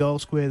down in the goal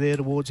square there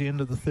towards the end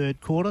of the third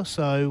quarter.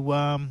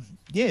 So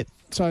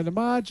So the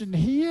margin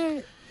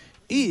here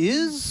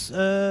is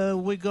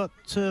we got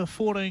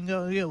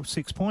 14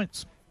 6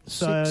 points.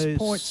 So 6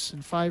 points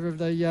in favour of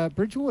the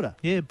Bridgewater.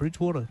 Yeah,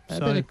 Bridgewater. It's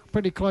been a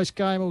pretty close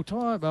game all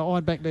time.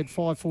 Ironbank led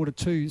 5-4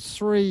 to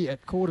 2-3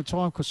 at quarter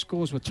time because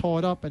scores were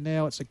tied up, and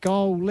now it's a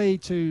goal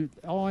lead to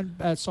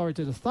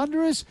the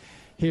Thunderers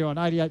here on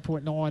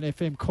 88.9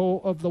 FM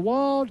Call of the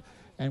Wild,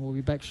 and we'll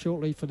be back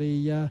shortly for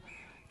the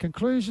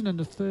conclusion and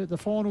the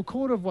final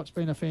quarter of what's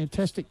been a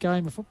fantastic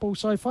game of football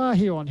so far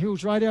here on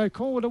Hills Radio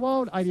Call of the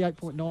Wild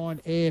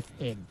 88.9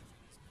 FM.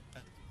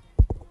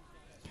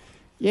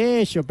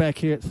 Yes, you're back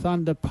here at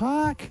Thunder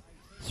Park.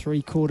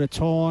 3-quarter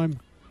time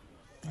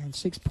and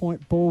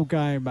 6-point ball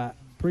game.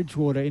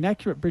 Bridgewater,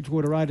 inaccurate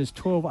Bridgewater Raiders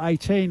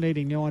 12-18,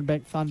 leading the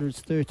Ironbank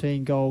Thunderers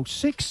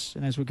 13-6.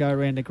 And as we go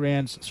around the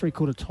grounds,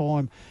 3-quarter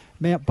time,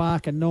 Mount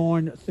Barker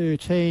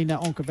 9-13,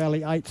 Onka Valley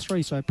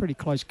 8-3. So a pretty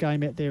close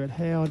game out there at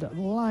Howard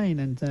Lane.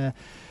 And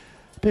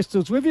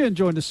Pistols with you and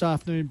joined this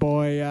afternoon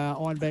by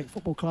Ironbank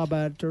Football Club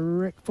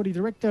footy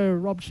director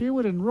Rob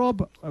Sherwood. And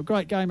Rob, a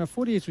great game of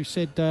footy. As we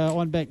said,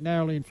 Ironbank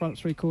narrowly in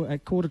front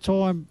at quarter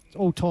time.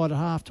 All tied at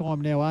half time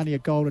now, only a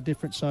goal of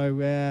difference.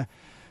 So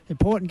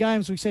important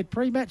games, we said,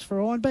 pre-match for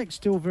Ironbank.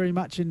 Still very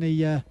much in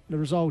the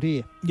result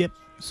here. Yep.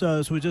 So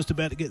as we're just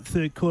about to get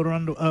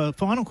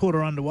final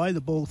quarter underway, the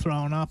ball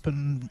thrown up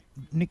and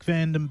Nick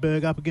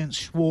Vandenberg up against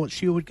Schwartz.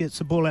 Sherwood gets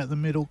the ball out the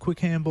middle,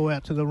 quick handball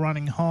out to the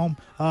running home.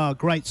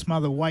 Great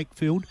smother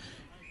Wakefield.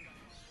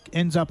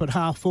 Ends up at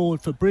half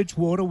forward for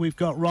Bridgewater. We've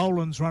got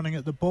Rowlands running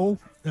at the ball.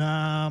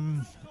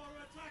 Over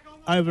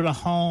to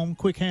home,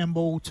 quick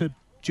handball to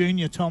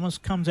Junior Thomas,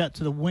 comes out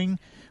to the wing.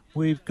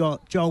 We've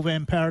got Joel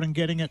Van Paradon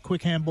getting it,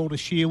 quick handball to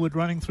Sherwood,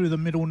 running through the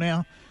middle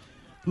now.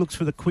 Looks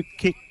for the quick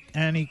kick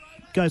and he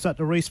goes up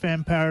to Reese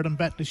Van Paradon,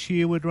 back to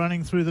Sherwood,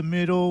 running through the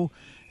middle.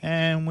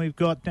 And we've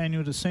got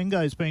Daniel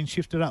DeSengo's been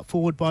shifted up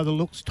forward by the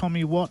looks.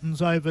 Tommy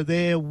Watton's over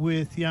there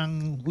with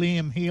young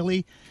Liam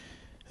Healy.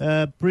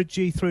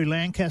 Bridgie through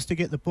Lancaster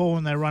get the ball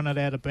and they run it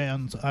out of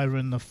bounds over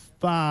in the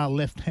far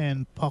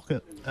left-hand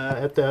pocket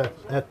at the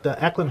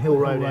Ackland Hill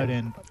Road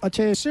end. I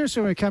tell you,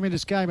 seriously, when we come in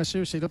this game, I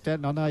seriously looked at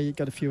it, and I know you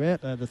got a few out,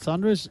 the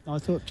Thunderers. I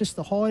thought just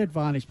the height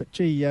advantage, but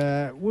gee,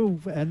 Will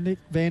and Nick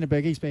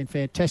Vandenberg, he's been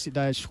fantastic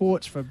today.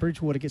 Schwartz for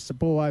Bridgewater gets the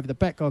ball over the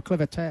back.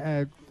 Clever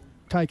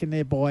taken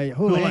there by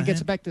Houlihan,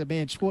 gets it back to the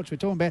man Schwartz we're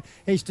talking about.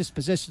 He's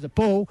dispossessed the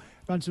ball,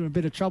 runs into a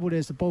bit of trouble.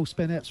 There's the ball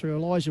spun out through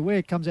Elijah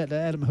Ware, comes out to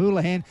Adam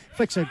Houlihan,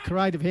 flicks a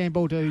creative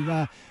handball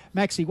to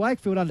Maxie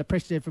Wakefield under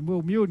pressure there from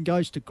Will Mewden,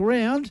 goes to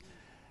ground.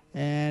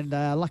 And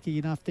lucky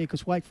enough there,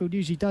 because Wakefield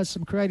usually does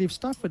some creative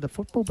stuff with the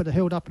football, but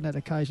held up on that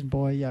occasion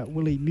by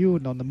Willie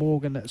Mewden on the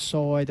Morgan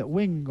side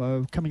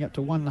wing, coming up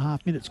to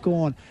 1.5 minutes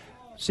gone.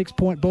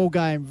 6-point ball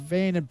game.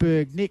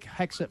 Vandenberg, Nick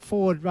hacks it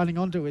forward, running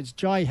onto it. It's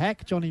Jay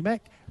Hack, Johnny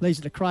Mack. Leaves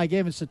it to Craig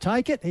Evans to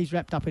take it. He's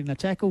wrapped up in the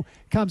tackle.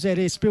 Comes out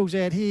here, spills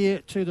out here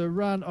to the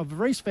run of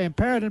Reese Van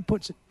Paradon,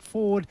 puts it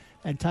forward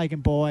and taken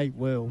by,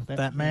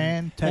 that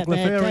man,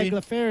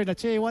 Tagliaferri. And I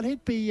tell you what,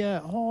 he'd be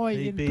high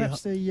in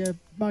perhaps the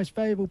most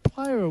valuable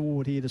player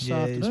award here this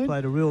afternoon. Yeah, he's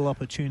played a real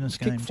opportunist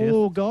game, Kicked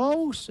 4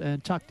 goals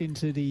and tucked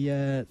into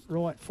the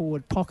right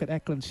forward pocket,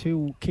 Acklands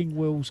Hill,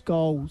 Kingwell's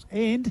goals.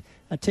 And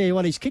I tell you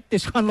what, he's kicked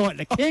this one like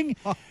the king.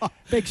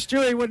 Big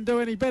Stewie wouldn't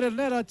do any better than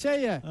that, I tell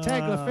you.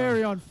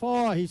 Tagliaferri on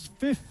fire. He's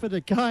 5th for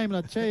the game, and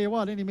I tell you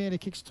what, any man who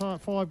kicks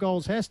 5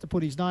 goals has to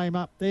put his name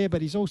up there,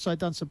 but he's also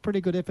done some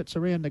pretty good efforts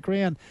around the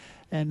ground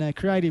and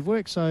creative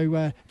work.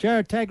 So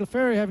Jared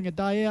Tagliaferri having a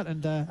day out,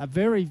 and a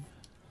very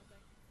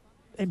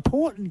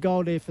important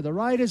goal there for the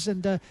Raiders,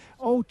 and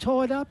all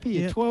tied up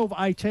here.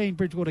 12-18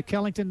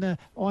 Bridgewater-Callington.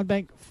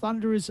 Ironbank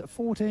Thunderers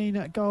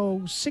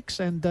 14-6,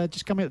 and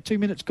just coming out 2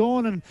 minutes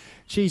gone, and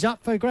she's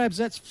up for grabs.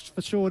 That's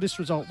for sure, this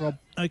result, Rob.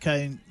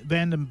 Okay,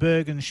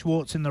 Vandenberg and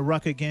Schwartz in the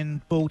ruck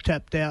again, ball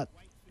tapped out,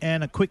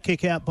 and a quick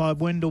kick out by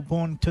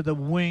Wendelborn to the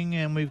wing,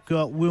 and we've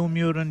got Will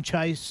Mewden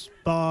chased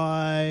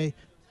by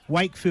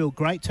Wakefield.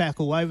 Great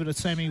tackle over to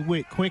Sammy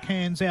Wick. Quick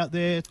hands out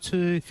there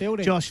to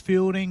Josh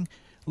Fielding.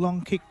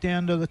 Long kick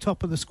down to the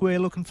top of the square,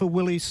 looking for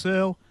Willie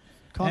Searle.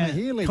 Connor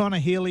Healy. Connor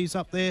Healy's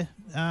up there.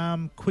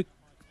 Quick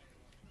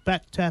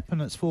back tap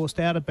and it's forced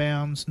out of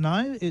bounds.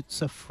 No,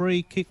 it's a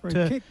free kick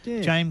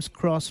James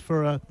Cross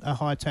for a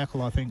high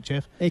tackle, I think,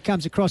 Jeff. He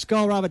comes across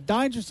goal rather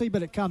dangerously,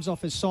 but it comes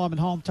off as Simon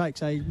Holm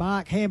takes a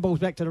mark. Handballs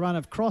back to the run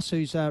of Cross,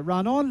 who's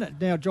run on.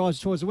 Now drives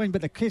towards the wing,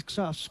 but the kicks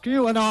are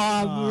skew. And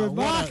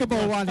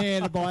remarkable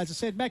one-handed by, as I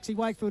said, Maxie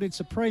Wakefield in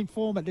supreme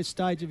form at this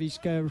stage of his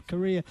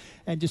career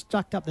and just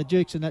tucked up the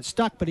dukes, and that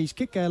stuck, but his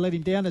kick let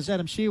him down as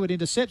Adam Shearwood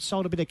intercepts,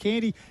 sold a bit of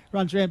candy,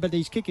 runs around, but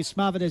his kick is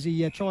smothered as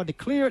he tried to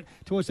clear it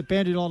towards the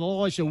boundary line.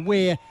 Elijah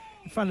Ware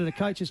in front of the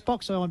coach's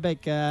box.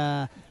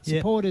 Ironbank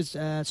supporters,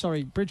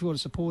 Bridgewater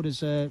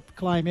supporters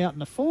claim out in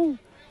the full.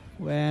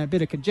 A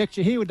bit of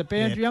conjecture here with the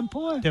boundary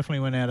umpire. Definitely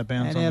went out of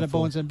bounds. And out of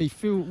bounds, and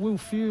Will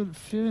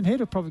Fernhead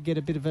will probably get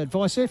a bit of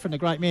advice there from the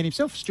great man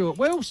himself, Stuart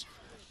Wells,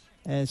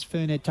 as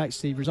Fernhead takes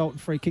the resultant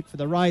free kick for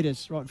the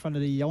Raiders right in front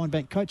of the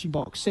Ironbank coaching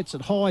box, sets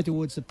it high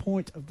towards the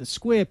point of the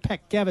square.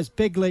 Pack Gavers,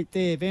 big leap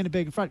there.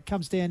 Vandenberg in front,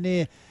 comes down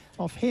there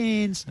off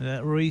hands.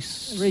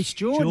 Reece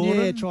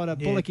Jordan, tried to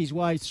bullock his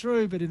way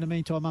through, but in the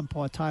meantime,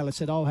 umpire Taylor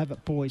said, "I'll have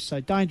it, boys." So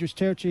dangerous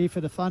territory here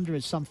for the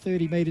Thunderers, some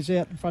 30 metres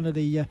out in front of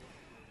the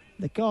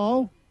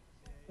goal.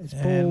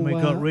 And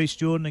we've got Reece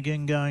Jordan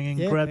again going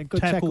and grabbed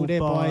good tackle there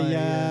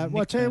by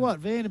well, I tell you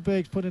what,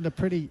 Vandenberg's put in a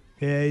pretty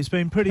he's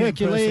been pretty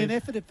Herculean impressive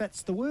effort, if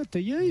that's the word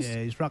to use.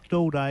 Yeah, he's rucked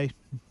all day,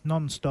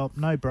 non-stop,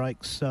 no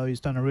breaks, so he's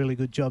done a really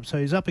good job. So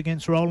he's up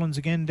against Rollins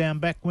again, down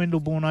back,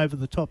 Wendelbourne over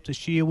the top to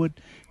Shearwood,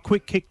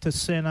 quick kick to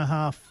centre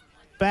half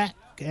back,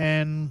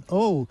 and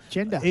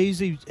Chender.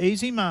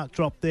 Easy mark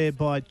drop there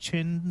by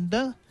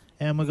Chender.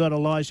 And we've got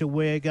Elijah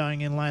Ware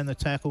going in, laying the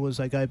tackle as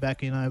they go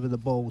back in over the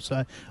ball.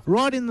 So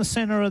right in the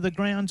centre of the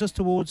ground, just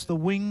towards the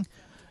wing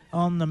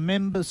on the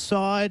members'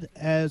 side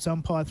as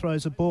umpire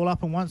throws the ball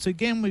up. And once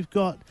again, we've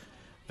got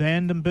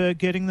Vandenberg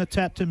getting the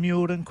tap to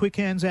Mulden. Quick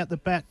hands out the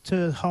back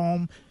to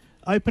Holm.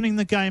 Opening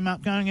the game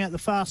up, going out the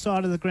far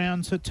side of the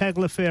ground to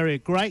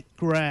Tagliaferri. Great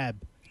grab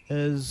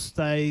as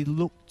they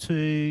look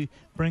to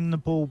bring the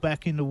ball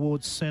back in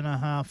towards centre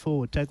half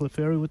forward.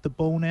 Tagliaferri with the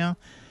ball now,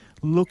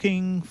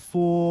 looking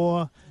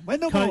for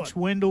Coach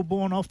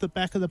Wendelbourne off the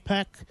back of the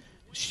pack.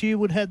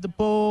 Shearwood had the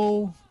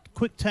ball,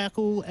 quick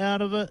tackle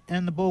out of it,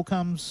 and the ball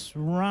comes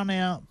run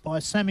out by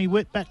Sammy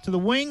Witt back to the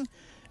wing.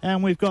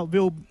 And we've got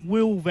Will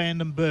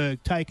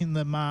Vandenberg taking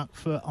the mark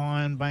for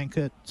Ironbank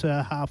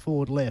at half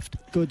forward left.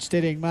 Good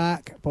steadying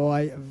mark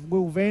by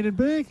Will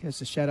Vandenberg as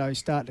the shadows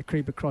start to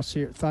creep across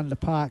here at Thunder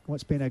Park.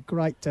 What's been a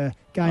great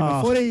game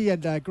of footy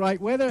and great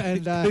weather.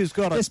 And who's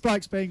got it? This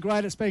bloke's been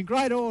great. It's been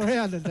great all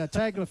around. And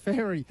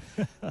Tagliaferri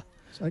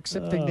so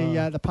accepting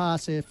the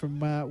pass there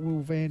from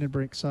Will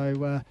Vandenberg.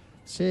 So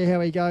see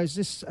how he goes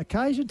this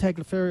occasion.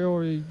 Tagliaferri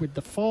already with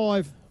the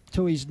 5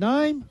 to his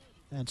name.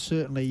 And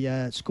certainly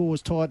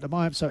scores tight at the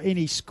moment, so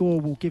any score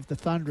will give the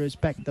Thunderers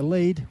back the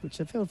lead, which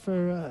they've held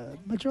for a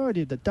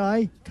majority of the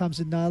day. Comes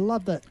in,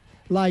 love that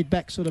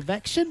laid-back sort of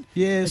action.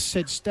 Yes. As I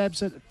said,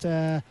 stabs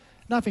it,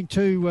 nothing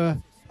too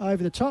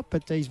over the top,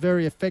 but he's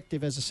very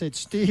effective, as I said,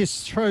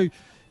 steers through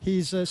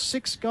his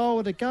 6th goal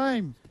of the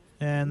game.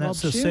 And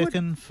that's the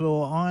second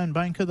for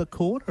Ironbank of the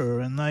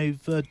quarter, and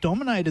they've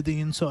dominated the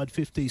inside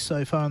 50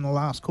 so far in the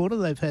last quarter.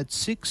 They've had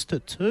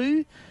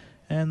 6-2.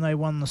 And they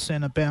won the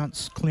centre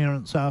bounce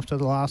clearance after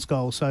the last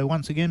goal. So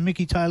once again,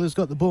 Mickey Taylor's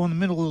got the ball in the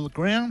middle of the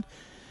ground.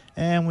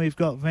 And we've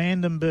got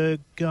Vandenberg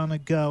going to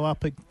go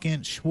up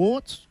against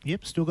Schwartz.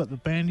 Yep, still got the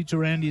bandage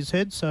around his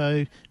head.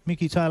 So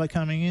Mickey Taylor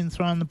coming in,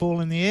 throwing the ball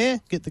in the air,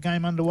 get the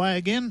game underway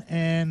again.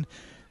 And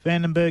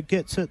Vandenberg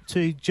gets it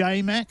to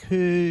J-Mac,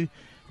 who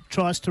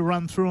tries to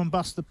run through and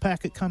bust the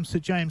pack. It comes to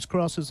James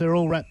Cross as they're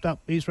all wrapped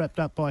up. He's wrapped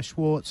up by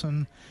Schwartz,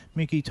 and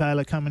Mickey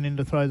Taylor coming in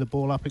to throw the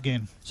ball up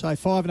again. So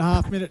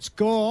 5.5 minutes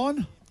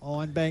gone.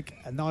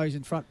 Ironbank knows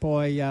in front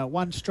by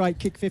one straight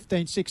kick,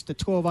 15-6 to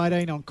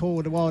 12-18 on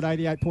call to Wild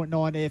 88.9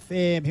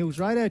 FM Hills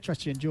Radio.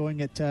 Trust you're enjoying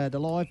it, the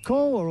live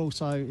call, or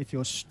also if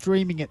you're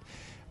streaming it.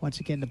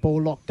 Once again, the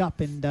ball locked up,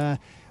 and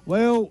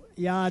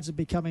yards are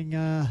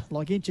becoming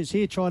like inches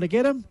here. Try to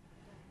get them.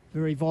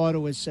 Very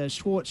vital as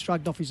Schwartz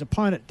shrugged off his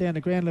opponent down the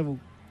ground level.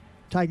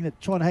 Trying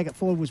to hang it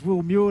forward was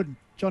Will Muirden.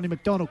 Johnny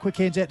McDonald, quick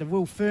hands out to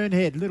Will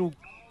Fernhead. Little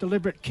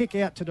deliberate kick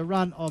out to the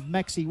run of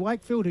Maxie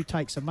Wakefield, who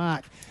takes a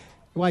mark.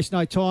 Waste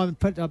no time,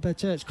 but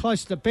it's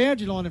close to the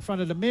boundary line in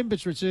front of the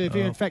members' reserve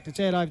here. In fact, it's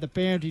out over the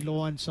boundary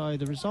line, so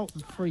the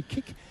resultant free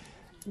kick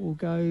will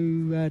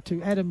go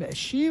to Adam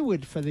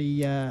Shearwood for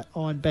the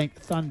Ironbank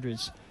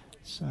Thunderers.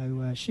 So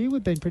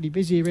Shearwood been pretty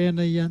busy around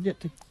the yet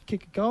to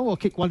kick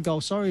one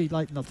goal, late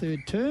in the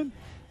third term,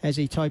 as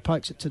he toe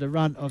pokes it to the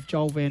run of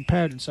Joel Van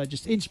Paradon. So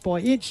just inch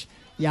by inch,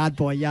 yard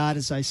by yard,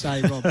 as they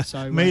say, Rob.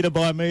 So metre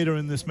by metre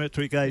in this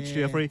metric age,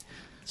 Jeffrey.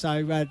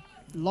 So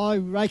low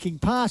raking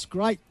pass,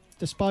 great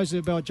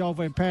disposal by Joel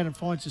Van Paradon,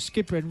 finds the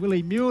skipper and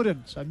Willie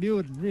Muirden. So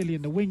Muirden really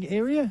in the wing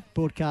area.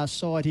 Broadcast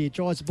side here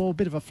drives the ball,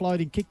 bit of a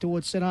floating kick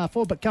towards centre half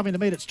forward, but coming to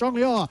meet it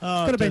strongly. Could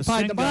have been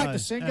paid the mark to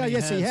Sengo.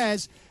 Yes, he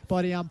has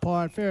by the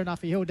umpire, and fair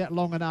enough, he held that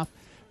long enough.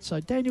 So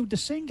Daniel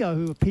Desengo,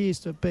 who appears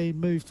to have been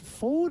moved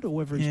forward, or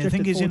whether he's I drifted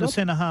think he's in the forward.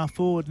 centre half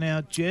forward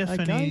now, Jeff.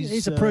 Okay, And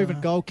he's a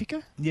proven goal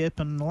kicker. Yep,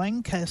 and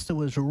Lancaster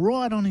was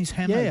right on his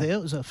hammer there.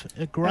 It was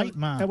a great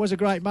mark. That was a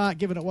great mark,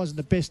 given it wasn't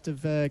the best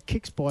of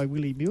kicks by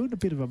Willie Muir. A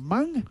bit of a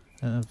mung.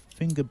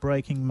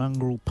 Finger-breaking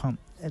mongrel punt.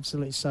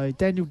 Absolutely. So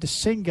Daniel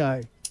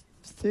Desengo,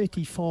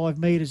 35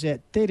 metres out,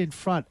 dead in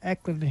front.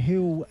 Ackland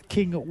Hill,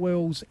 King at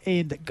Wells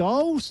and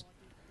goals.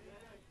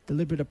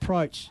 Deliberate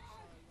approach.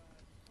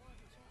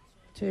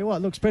 Tell you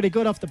what, looks pretty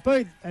good off the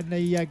boot, and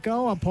the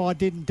goal umpire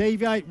didn't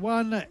deviate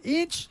 1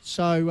 inch,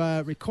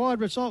 so required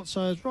result.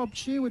 So as Rob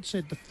Sherwood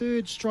said, the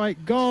third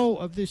straight goal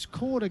of this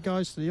quarter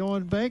goes to the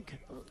Ironbank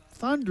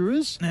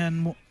Thunderers.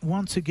 And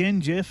once again,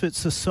 Jeff,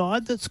 it's the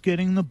side that's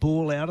getting the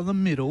ball out of the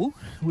middle,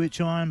 which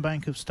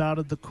Ironbank have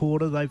started the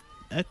quarter. They've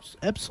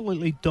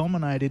absolutely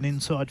dominated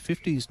inside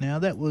 50s now.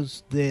 That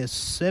was their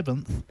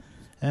 7th,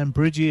 and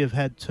Bridgie have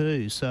had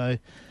 2, so...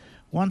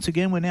 Once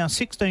again, we're now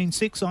 16-6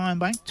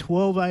 Ironbank,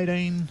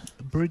 12-18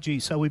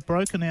 Bridgie. So we've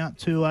broken out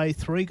to a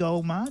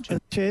 3-goal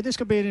margin. This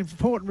could be an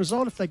important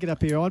result if they get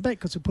up here, Ironbank,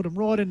 because we put them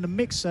right in the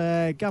mix.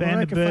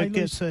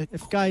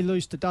 If Gay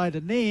lose today to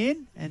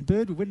Nairn and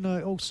Bird would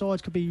win, all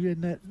sides could be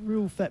in that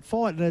real fat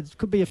fight. And it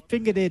could be a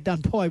finger there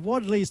done by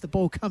Wadley as the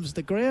ball comes to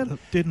the ground.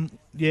 Didn't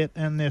yet,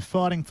 and they're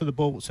fighting for the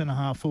ball at centre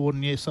half forward.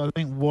 And yes, I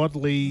think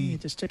Wadley... Yeah,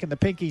 just checking the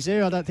pinkies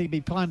there. I don't think he'll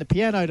be playing the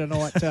piano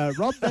tonight,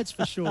 Rob, that's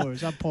for sure,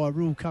 as umpire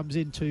rule comes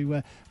in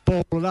to...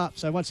 ball it up.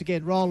 So once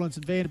again, Rowlands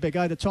and Vanderberg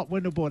go to top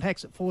Windleborn,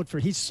 hacks it forward for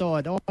his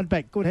side.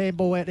 Ironbank, good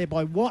handball out there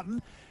by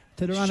Watton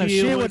to the runner.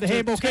 Sherwood, the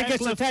handball kick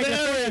gets the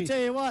Tagliaferri. I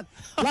tell you what,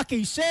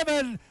 lucky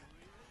 7.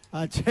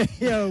 I tell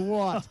you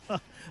what,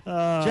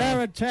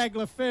 Jared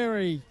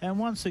Tagliaferri. And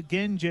once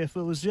again, Jeff,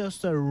 it was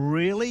just a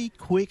really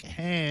quick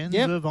hands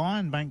of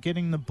Ironbank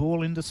getting the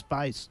ball into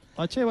space.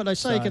 I tell you what, they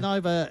say you can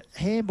over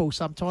handball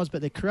sometimes,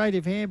 but the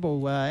creative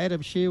handball,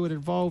 Adam Sherwood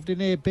involved in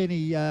there,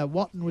 Benny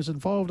Watton was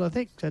involved, I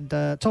think, and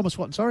Thomas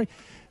Watton, sorry.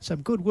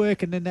 Some good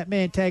work, and then that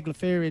man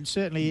Tagliaferri, and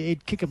certainly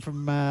he'd kick him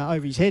from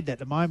over his head at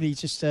the moment.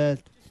 He's just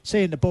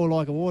seeing the ball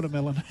like a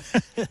watermelon.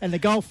 And the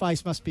goal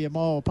face must be a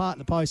mile apart in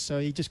the post, so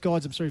he just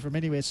guides them through from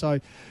anywhere. So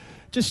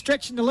just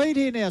stretching the lead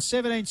here now,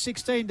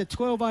 17-16 to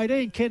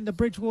 12-18. Can the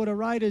Bridgewater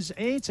Raiders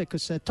answer?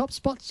 Because top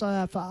spots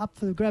are up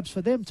for the grabs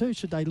for them too,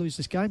 should they lose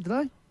this game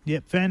today.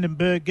 Yep,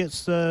 Vandenberg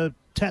gets the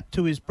tap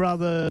to his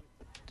brother,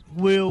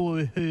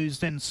 Will, who's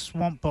then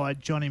swamped by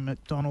Johnny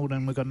McDonald,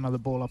 and we've got another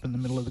ball up in the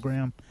middle of the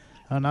ground.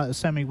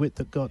 Sammy Witt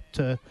that got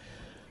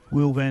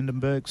Will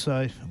Vandenberg.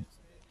 So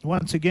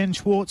once again,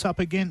 Schwartz up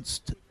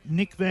against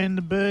Nick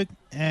Vandenberg,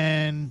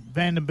 and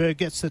Vandenberg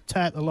gets the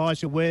tap.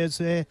 Elijah Ware's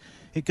there.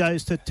 It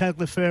goes to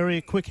Tagliaferri.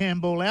 A quick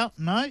handball out.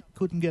 No,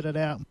 couldn't get it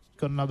out.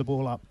 Got another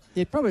ball up.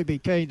 You'd probably be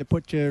keen to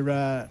put your,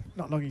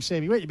 not knocking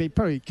Sammy Witt, you'd be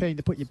probably keen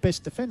to put your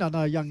best defender. I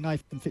know young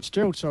Nathan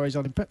Fitzgerald, is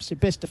on him. Perhaps your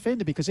best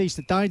defender, because he's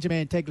the danger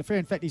man, Tagliaferri.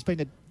 In fact, he's been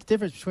the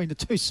difference between the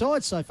two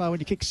sides so far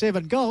when you kick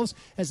 7 goals.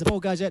 As the ball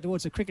goes out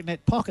towards the cricket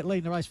net pocket,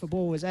 leading the race for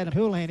ball is Adam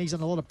Houlihan. He's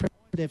on a lot of pressure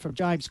there from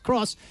James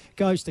Cross.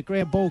 Goes to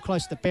ground, ball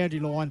close to the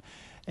boundary line.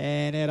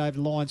 And out over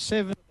the line,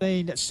 17-6.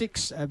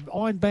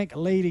 Ironbank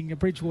leading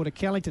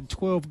Bridgewater-Callington,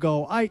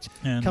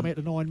 12-8. Coming at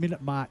the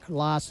 9-minute mark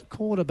last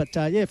quarter. But,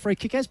 free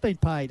kick has been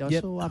paid. I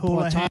saw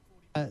umpire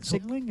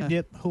signalling.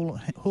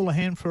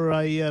 Houlihan for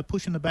a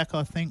push in the back,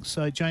 I think.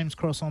 So James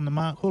Cross on the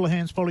mark.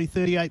 Houlihan's probably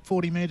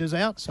 40 metres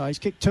out. So he's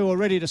kicked 2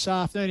 already this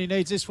afternoon. He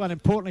needs this one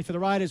importantly for the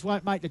Raiders.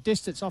 Won't make the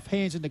distance off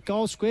hands in the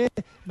goal square.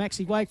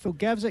 Maxie Wakefield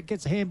gathers it,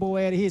 gets a handball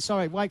out of here.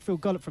 Sorry,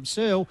 Wakefield got it from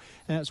Searle,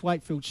 and it's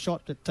Wakefield's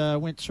shot that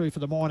went through for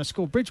the minor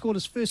score.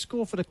 Bridgewater's first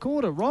score for the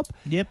quarter, Rob.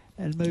 Yep.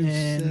 And moves.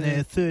 And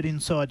they're third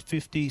inside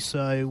 50,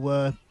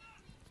 so...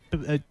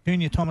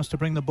 Junior Thomas to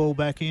bring the ball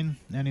back in,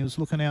 and he was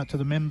looking out to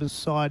the members'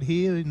 side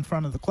here in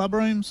front of the club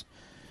rooms,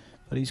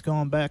 but he's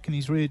gone back and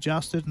he's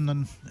readjusted, and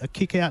then a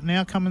kick out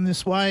now coming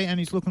this way, and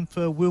he's looking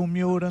for Will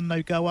Muirden.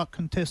 They go up,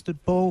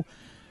 contested ball,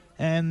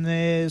 and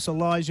there's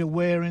Elijah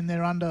Ware in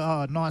there under.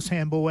 Oh, nice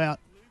handball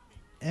out,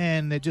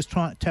 and they're just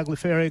trying.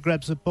 Tagliaferri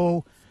grabs the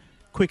ball,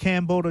 quick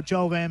handball to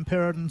Joel Van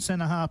Perriden,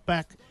 centre half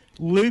back,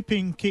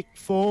 looping kick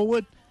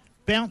forward,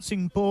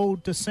 bouncing ball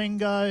to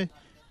Sengo.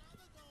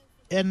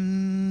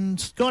 And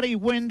Scotty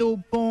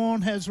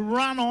Wendelborn has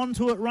run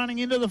onto it, running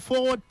into the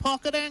forward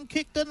pocket, and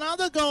kicked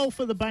another goal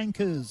for the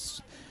Bankers.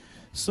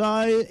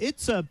 So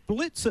it's a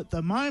blitz at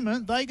the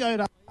moment. They go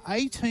to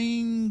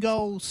 18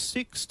 goals,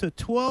 6 to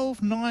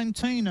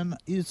 12-19. And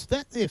is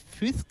that their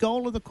 5th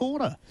goal of the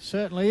quarter?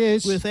 Certainly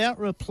is. Without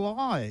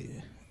reply.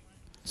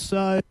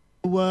 So,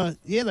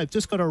 they've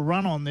just got a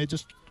run on. They're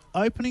just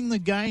opening the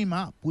game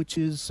up, which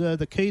is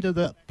the key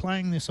to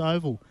playing this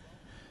oval.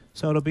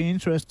 So it'll be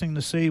interesting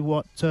to see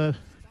what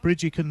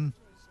Bridgie can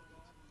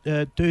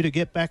do to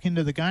get back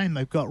into the game.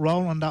 They've got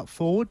Rowland up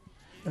forward.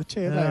 I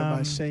tell you, they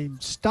almost seem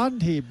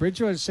stunned here.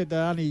 Bridgewater said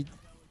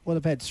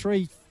they've had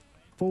 3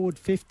 forward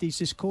 50s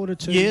this quarter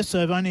too. Yes,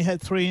 they've only had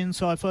 3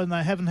 inside forward, and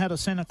they haven't had a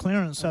centre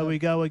clearance. So we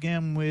go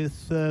again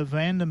with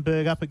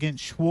Vandenberg up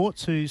against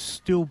Schwartz, who's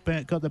still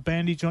got the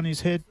bandage on his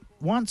head.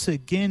 Once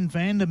again,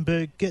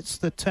 Vandenberg gets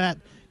the tap,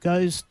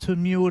 goes to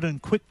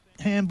Muirden, quick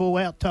handball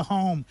out to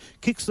Holm,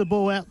 kicks the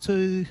ball out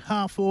to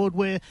half forward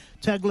where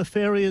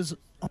Tagliaferri is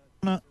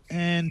on it,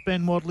 and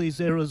Ben Wadley's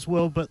there as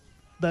well, but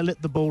they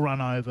let the ball run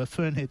over.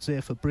 Fernhead's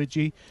there for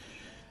Bridgie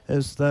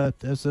as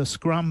the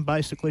scrum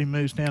basically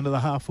moves down to the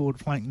half forward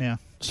flank now.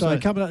 So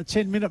coming at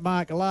the 10-minute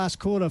mark, last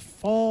quarter,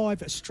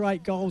 5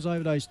 straight goals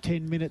over those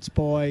 10 minutes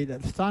by the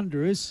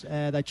Thunderers.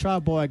 They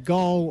trailed by a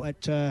goal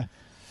at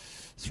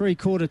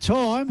three-quarter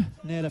time.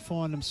 Now they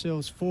find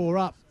themselves 4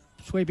 up.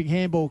 Sweeping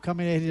handball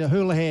coming out of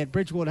Houlihan.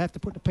 Bridgewater have to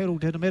put the pedal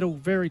to the metal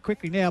very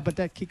quickly now, but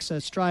that kicks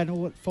straight, and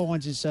all it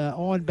finds is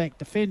Ironbank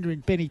defender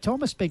in Benny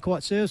Thomas. Been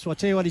quite serviceable. I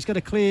tell you what, he's got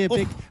a clear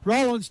big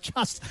Rollins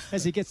just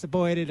as he gets the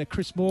ball out into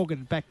Chris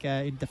Morgan back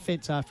in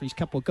defence after his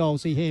couple of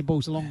goals. He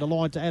handballs along the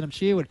line to Adam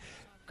Sherwood.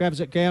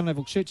 Grabs it ground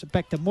level, shoots it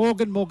back to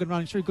Morgan. Morgan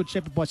running through, good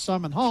shepherd by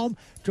Simon Holm.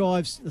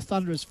 Drives the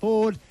Thunderers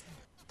forward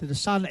to the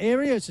sun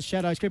area as the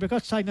shadows creep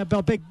across, taking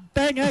a big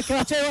banger. Can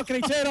I tell you what, can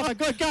he turn off a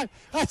good goal?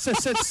 That's a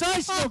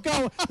sensational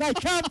goal. They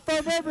come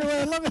from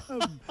everywhere. Look at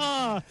them.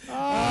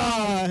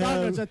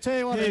 Thunderers, I tell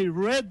you what. He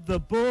read the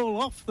ball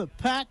off the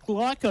pack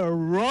like a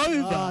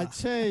rover. I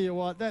tell you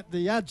what,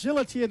 the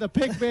agility of the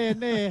big man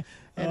there.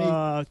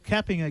 And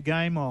capping a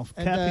game off.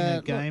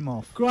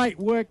 Great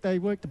work. They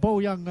worked the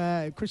ball.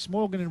 Young Chris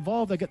Morgan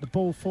involved. They got the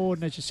ball forward,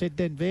 and as you said,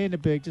 Dan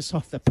Vandenberg just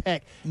off the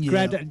pack,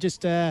 grabbed it and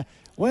just,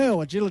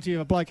 agility of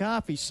a bloke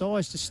half his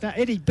size to snap.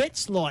 Eddie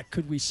Betts like,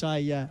 could we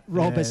say,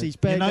 Rob, as he's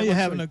back. You're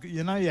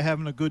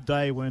having a good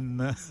day when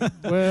Nick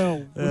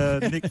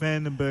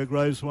Vandenberg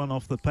rose one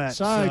off the pack.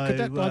 So could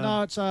that, I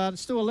know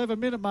it's still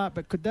 11-minute mark,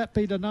 but could that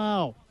be the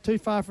nail? Too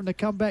far from the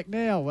comeback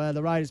now.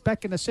 The Raiders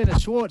back in the centre.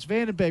 Schwartz,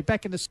 Vandenberg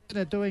back in the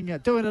centre doing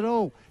it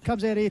all.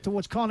 Comes out here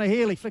towards Connor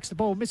Healy. Flicks the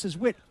ball, misses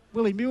Witt.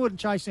 Willie Muirden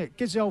chasing it.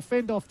 Gives the old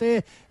fend off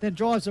there. Then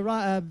drives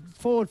the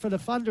forward for the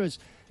Thunderers.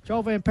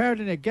 Joel Van Parent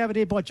in there. Gathered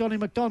here by Johnny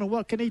McDonald.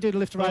 What can he do to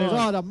lift the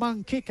Raiders? The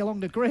mung kick along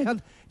the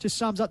ground. Just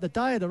sums up the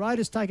day. The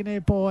Raiders taken there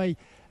by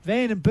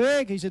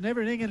Vandenberg. He's in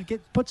everything and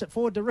puts it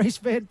forward to Reece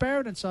Van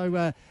Parent. And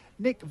so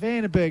Nick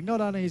Vandenberg,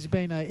 not only has he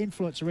been an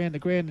influence around the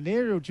ground in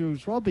aerial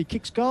duels, Rob, he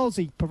kicks goals,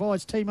 he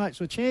provides teammates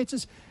with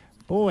chances.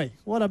 Boy,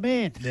 what a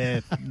man.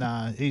 Yeah,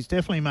 he's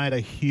definitely made a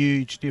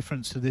huge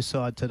difference to this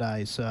side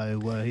today. So,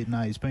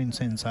 he's been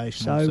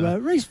sensational. So,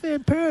 Reece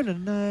Van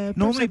Parent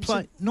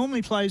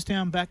normally plays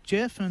down back,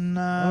 Jeff. And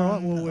all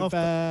right,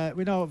 well,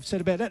 we know what I've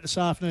said about that this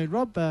afternoon,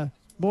 Rob.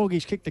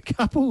 Morgie's kicked a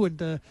couple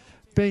and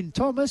Ben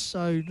Thomas.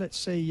 So, let's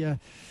see...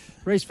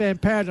 Reece Van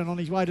Parent on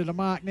his way to the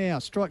mark now.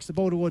 Strikes the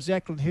ball towards the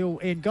Ackland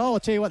Hill end goal. I'll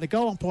tell you what, the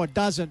goal umpire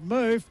doesn't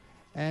move.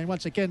 And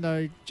once again,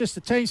 though, just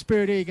the team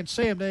spirit here. You can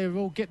see them. They're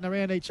all getting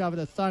around each other,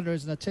 the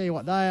Thunderers. And I tell you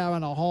what, they are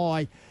on a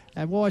high.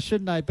 And why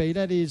shouldn't they be?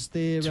 That is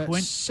their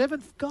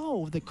 7th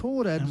goal of the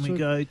quarter. And we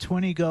go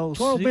 20 goals.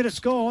 12 minutes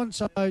gone.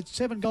 So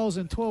 7 goals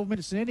in 12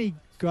 minutes in any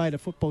grade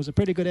of football is a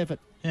pretty good effort.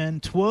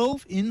 And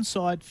 12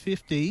 inside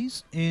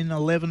 50s in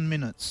 11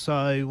 minutes.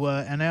 So,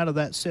 and out of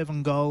that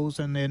 7 goals,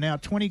 and they're now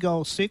 20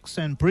 goals 6,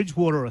 and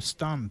Bridgewater are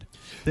stunned.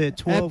 They're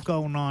 12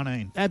 goal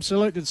 19.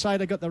 Absolutely. To say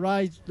they got the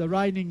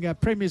reigning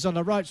premiers on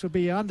the ropes would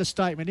be an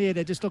understatement here.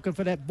 They're just looking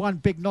for that one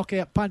big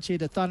knockout punch here.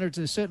 The Thunderers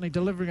are certainly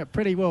delivering it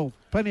pretty well.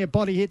 Plenty of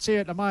body hits here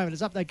at the moment.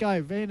 It's up they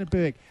go.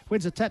 Vandenberg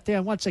wins a tap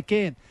down once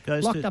again.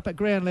 Locked up at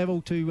ground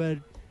level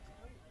to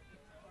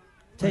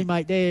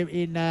teammate there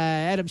in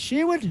Adam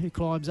Sherwood, who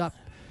climbs up.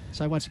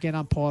 So once again,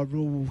 umpire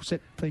rule will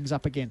set things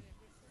up again.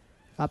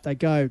 Up they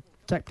go.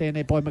 Tapped down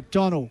there by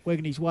McDonald,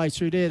 working his way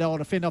through there. They'll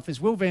defend off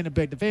is Will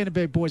Vandenberg. The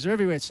Vandenberg boys are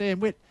everywhere.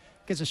 Sam Witt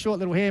gets a short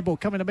little handball.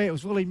 Coming to me, it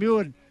was Willie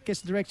Muirden. Gets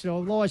the direction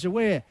of Elijah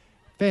Ware.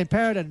 Van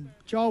Parent and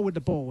Joel with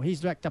the ball.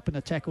 He's wrapped up in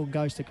the tackle and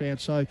goes to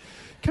ground. So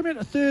coming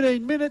into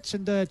 13 minutes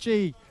and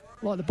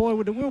like the boy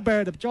with the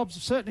wheelbarrow, the job's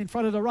certainly in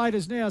front of the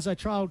Raiders now as they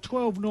trail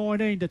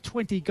 12-19 to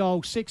 20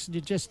 goals 6, and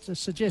you just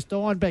suggest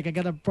Ironbank are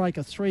going to break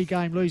a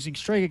 3-game losing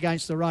streak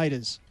against the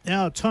Raiders.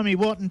 Now Tommy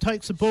Watton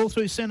takes the ball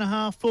through centre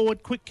half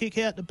forward, quick kick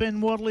out to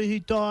Ben Wadley who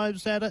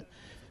dives at it.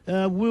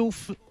 Will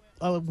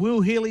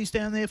Healy's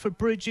down there for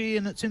Bridgie,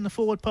 and it's in the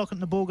forward pocket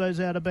and the ball goes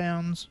out of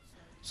bounds.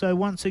 So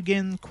once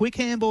again, quick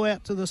handball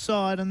out to the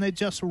side and they're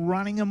just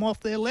running them off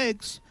their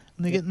legs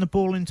and they're getting the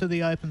ball into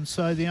the open.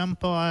 So the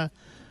umpire...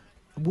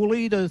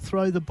 Woolley to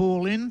throw the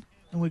ball in,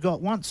 and we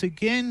got once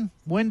again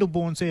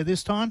Wendelborn's there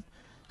this time,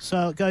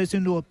 so it goes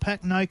into a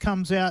pack. No,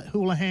 comes out.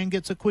 Houlihan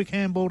gets a quick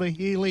handball to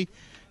Healy,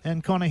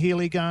 and Connor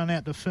Healy going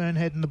out to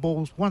Fernhead, and the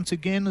ball once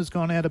again has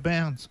gone out of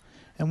bounds.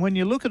 And when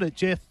you look at it,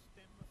 Jeff,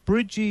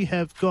 Bridgie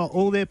have got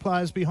all their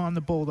players behind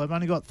the ball. They've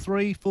only got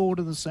 3 forward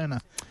to the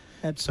centre.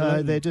 Absolutely.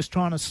 So they're just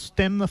trying to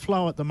stem the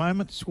flow at the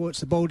moment.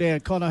 Squirts the ball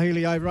down. Connor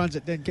Healy overruns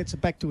it, then gets it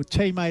back to a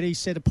teammate. He's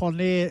set upon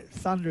there.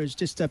 Thunder is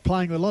just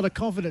playing with a lot of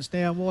confidence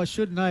now. And why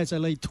shouldn't they, as they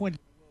lead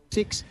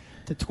 26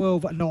 to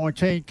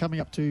 12-19, coming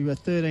up to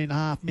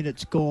 13.5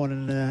 minutes gone.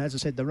 And as I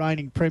said, the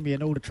reigning premier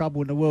and all the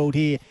trouble in the world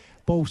here.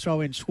 Ball throw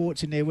in,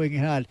 Schwartz in there working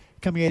hard.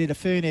 Coming out into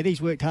Fernhead, he's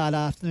worked hard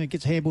afternoon.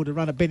 Gets a handball to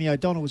run a Benny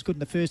O'Donnell, was good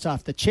in the first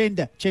half. The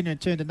Chender in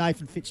turn to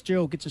Nathan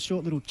Fitzgerald, gets a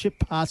short little chip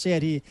pass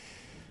out here.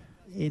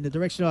 in the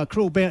direction of a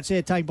cruel bounce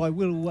there taken by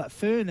Will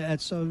Fern at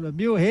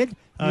Muirhead.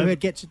 Muirhead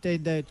gets it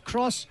then the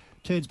cross,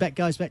 turns back,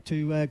 goes back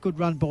to a good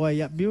run by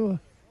Muirden,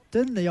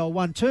 the old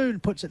 1-2,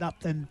 and puts it up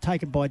then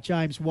taken by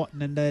James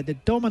Watton. And they're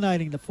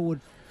dominating the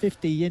forward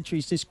 50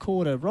 entries this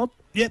quarter, Rob.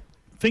 Yep.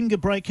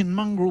 Finger-breaking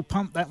mongrel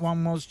punt that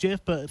one was,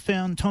 Jeff, but it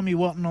found Tommy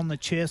Watton on the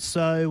chest,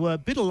 so a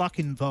bit of luck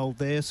involved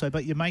there,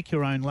 but you make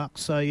your own luck.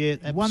 So, yeah,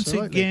 and once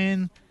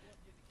again,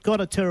 got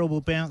a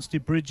terrible bounce to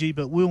Bridgie,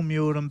 but Will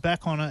Muirden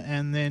back on it,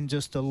 and then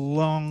just a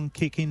long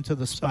kick into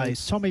the space.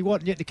 So Tommy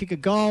Watton yet to kick a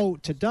goal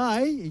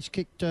today. He's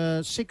kicked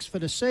 6 for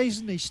the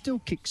season. He's still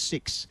kicked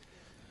 6,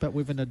 but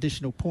with an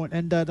additional point.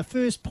 And the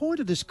first point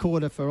of this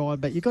quarter for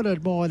Ironbank, you've got to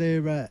admire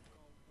their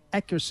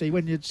accuracy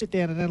when you sit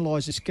down and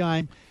analyse this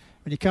game.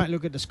 When you can't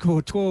look at the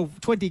score,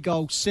 20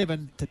 goals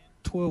 7 to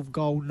 12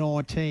 goal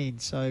 19.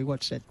 So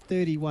what's that?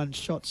 31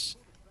 shots,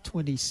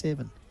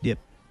 27. Yep.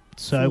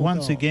 So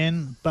once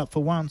again, but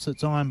for once,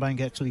 it's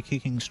Ironbank actually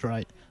kicking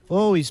straight.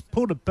 Oh, he's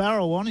put a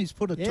barrel on. He's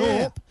put a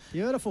torp.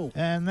 Beautiful.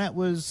 And that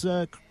was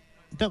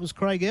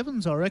Craig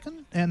Evans, I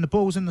reckon. And the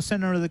ball's in the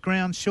centre of the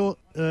ground. Short.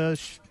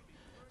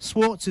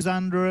 Swartz is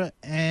under it,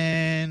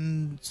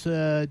 and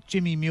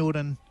Jimmy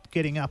Muirden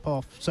getting up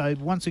off. So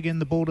once again,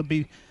 the ball to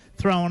be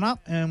thrown up,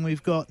 and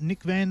we've got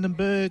Nick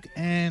Vandenberg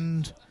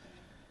and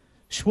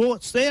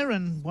Schwartz there,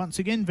 and once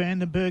again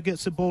Vandenberg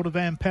gets the ball to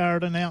Van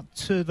Paradon out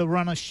to the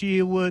runner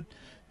Shearwood,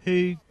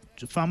 who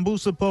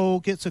fumbles the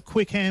ball, gets a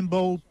quick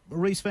handball,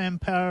 Reece Van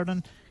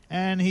Paradon,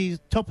 and he's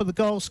top of the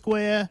goal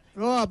square.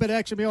 Oh, a bit of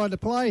action behind the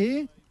play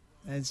here.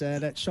 As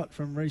that shot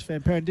from Reece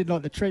Van Paradon, didn't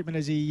like the treatment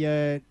as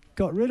he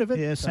got rid of it.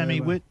 Yeah,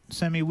 Sammy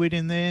Witt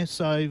in there.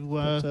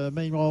 So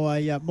meanwhile,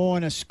 a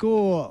minor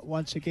score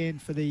once again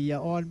for the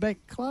Ironbank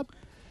club.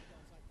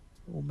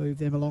 We'll move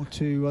them along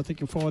to, I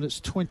think you'll find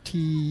it's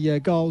 20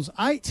 goals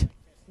 8.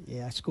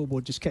 Yeah,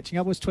 scoreboard just catching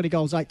up. It was 20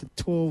 goals 8 to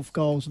 12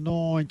 goals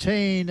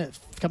 19.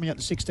 Coming up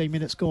to 16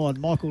 minutes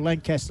gone. Michael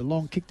Lancaster,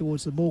 long kick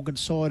towards the Morgan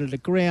side of the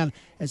ground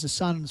as the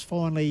sun's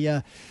finally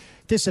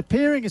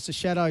disappearing as the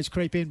shadows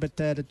creep in, but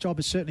the job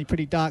is certainly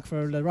pretty dark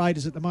for the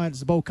Raiders at the moment as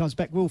the ball comes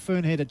back. Will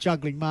Fern had a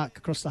juggling mark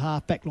across the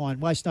half-back line.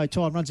 Waste no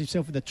time, runs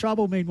himself into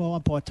trouble. Meanwhile,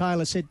 umpire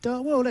Taylor said,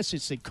 well, that's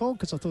just a call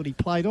because I thought he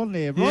played on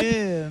there, Rod.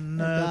 Yeah, and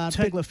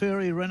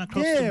Tagliaferri ran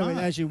across the mark.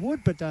 Yeah, as you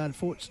would, but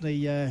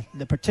unfortunately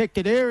the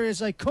protected area, as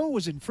they call,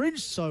 was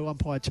infringed, so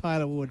umpire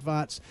Taylor will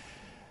advance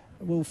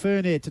Will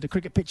Fern to the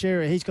cricket pitch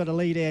area. He's got a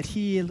lead out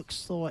here.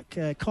 Looks like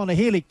Connor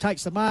Healy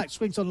takes the mark,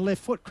 swings on the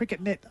left foot,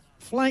 cricket net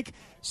flank,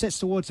 sets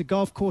towards the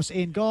golf course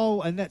end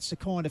goal, and that's the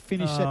kind of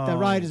finish that the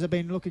Raiders have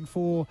been looking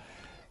for.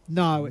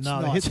 No, it's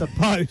not. Hit the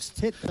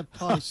post. Hit the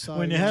post. So,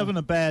 when you're having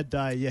a bad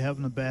day, you're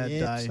having a bad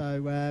day.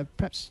 So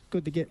perhaps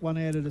good to get one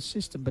out of the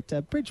system.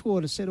 But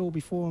Bridgewater said all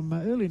before him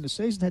early in the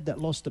season, had that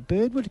loss to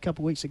Birdwood a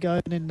couple of weeks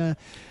ago, and then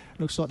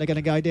looks like they're going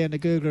to go down to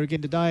Googler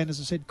again today, and as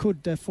I said,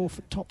 could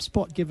forfeit top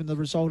spot given the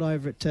result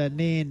over at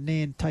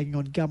Nan taking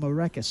on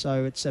Gumaraka.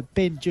 So it's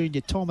Ben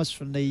Junior Thomas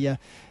from the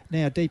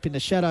now deep in the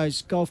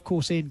shadows golf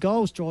course end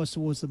goals, drives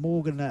towards the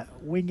Morgan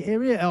wing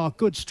area. Oh,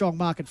 good strong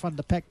mark in front of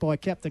the pack by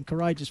captain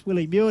courageous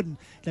Willie Muirden,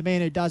 the man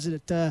who does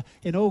it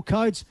in all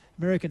codes,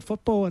 American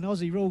football and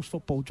Aussie rules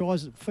football.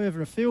 Drives it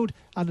further afield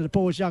under the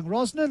paws young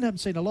Rosnan. Haven't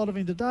seen a lot of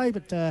him today,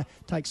 but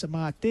takes a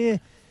mark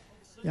there.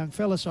 Young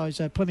fella, so he's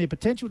plenty of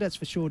potential, that's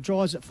for sure.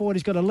 Drives it forward.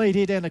 He's got a lead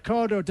here down the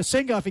corridor.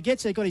 Desengo, if he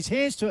gets there, got his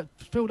hands to it.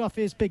 Spilled off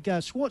his big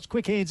Schwartz.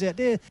 Quick hands out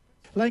there.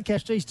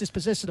 Lancaster, he's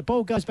dispossessed of the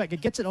ball, goes back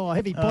and gets it. Oh,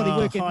 heavy body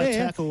work in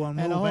there. Tackle on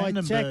and a high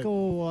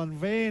tackle on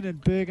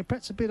Vandenberg. And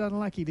perhaps a bit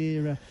unlucky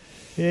there.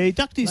 Yeah, he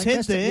ducked his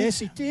head there. Yes,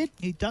 he did.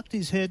 He ducked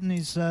his head, and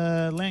his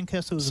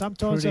Lancaster was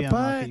sometimes pretty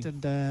apart.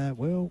 unlucky. And,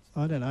 well,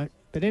 I don't know.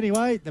 But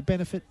anyway, the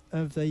benefit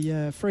of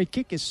the free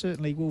kick is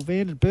certainly Will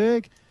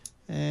Vandenberg.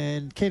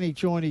 And Kenny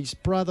joined his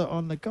brother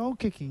on the goal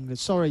kicking.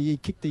 Sorry, he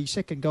kicked the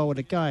second goal of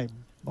the game.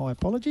 My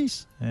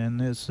apologies.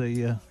 And there's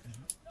the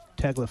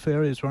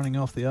Tagliaferri is running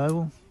off the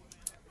oval.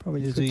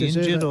 Probably is he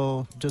injured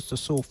or just a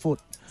sore foot?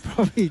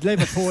 Probably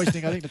liver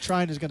poisoning. I think the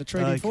trainer's going to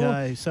treat him for.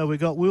 Okay, so we've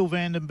got Will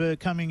Vandenberg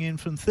coming in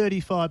from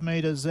 35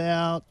 metres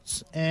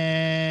out,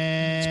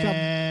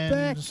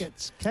 and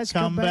it's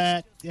come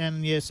back.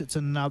 And yes, it's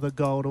another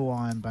goal to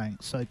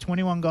Ironbank. So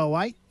 21 goal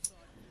 8,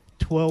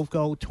 12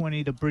 goal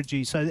 20 to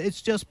Bridgie. So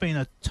it's just been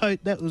a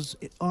that was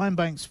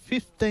Ironbank's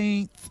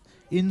 15th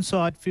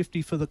inside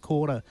 50 for the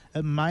quarter.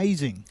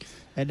 Amazing.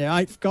 And the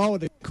 8th goal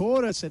of the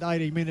quarter, said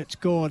 80 minutes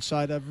gone,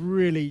 so they've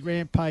really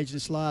rampaged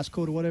this last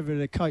quarter, whatever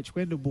the coach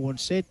Wendelbourne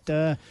said.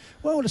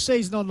 Well, the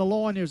season on the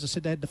line here, as I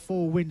said, they had the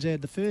 4 wins out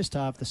of the first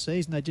half of the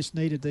season. They just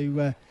needed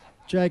to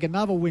drag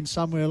another win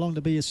somewhere along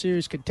to be a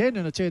serious contender.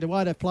 And I tell you, the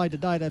way they've played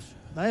today, they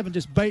haven't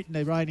just beaten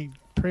their reigning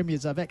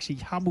premiers, they've actually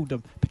humbled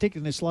them,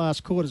 particularly in this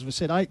last quarter. As we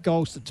said, 8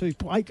 goals to 2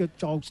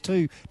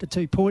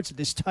 points at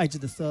this stage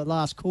of the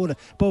last quarter.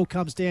 Ball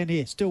comes down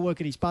here, still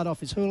working his butt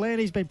off. Is Hulan.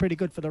 He's been pretty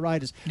good for the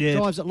Raiders. Yeah.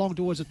 Drives it long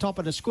towards the top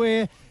of the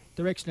square,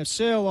 direction of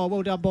Searle. Oh,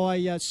 well done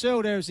by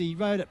Searle there as he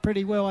rode it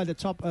pretty well over the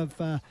top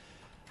of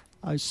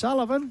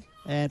O'Sullivan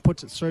and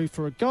puts it through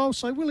for a goal.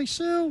 So Willie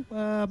Searle,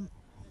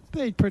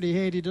 been pretty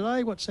handy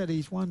today. What's that?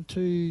 He's 1,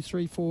 2,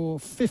 3, 4,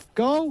 5th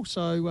goal.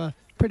 So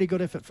pretty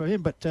good effort for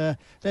him. But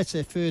that's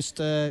their first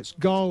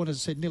goal. And as I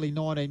said, nearly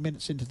 19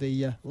 minutes into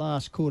the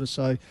last quarter.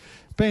 So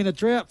been a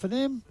drought for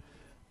them.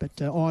 But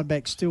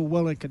Ironbank still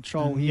well in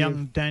control here.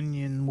 Young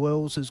Daniel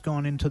Wells has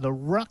gone into the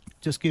ruck,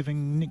 just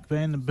giving Nick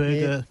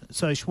Vandenberg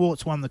so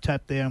Schwartz won the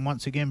tap there. And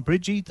once again,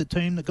 Bridgie, the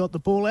team that got the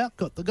ball out,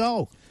 got the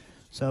goal.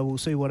 So we'll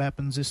see what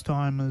happens this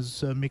time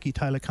as Mickey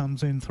Taylor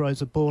comes in, throws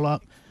the ball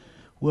up.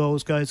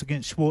 Wells goes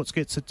against Schwartz,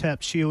 gets the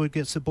tap. Sherwood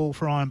gets the ball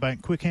for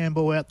Ironbank. Quick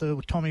handball out to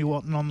Tommy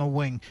Watton on the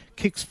wing.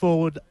 Kicks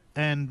forward,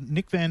 and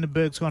Nick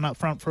Vandenberg's gone up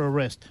front for a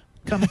rest.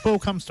 Ball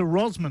comes to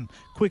Rosman.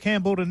 Quick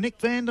handball to Nick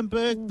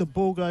Vandenberg. The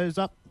ball goes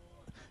up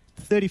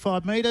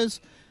 35 metres.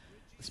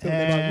 Chopped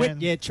in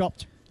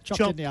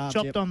the arm.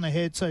 Chopped on the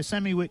head. So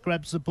Sammy Witt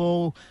grabs the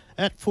ball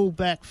at full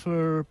back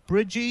for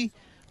Bridgie,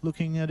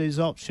 looking at his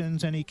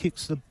options, and he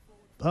kicks a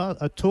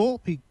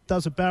torp. He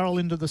does a barrel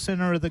into the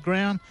centre of the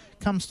ground.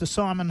 Comes to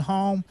Simon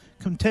Holm.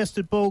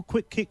 Contested ball.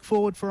 Quick kick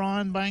forward for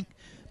Ironbank.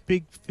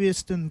 Big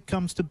fist, and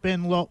comes to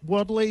Ben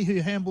Wadley,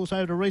 who handballs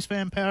over to Reece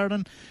Van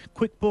Paradon.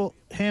 Quick ball,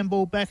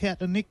 handball back out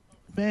to Nick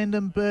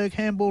Vandenberg.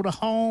 Handball to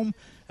Holm,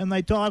 and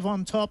they dive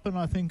on top, and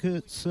I think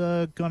it's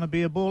going to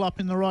be a ball up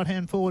in the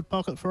right-hand forward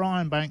pocket for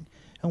Ironbank.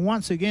 And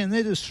once again,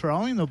 they're just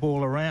throwing the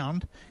ball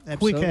around.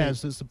 Absolutely. Quick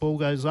as the ball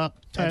goes up.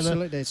 Taylor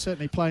Absolutely, they're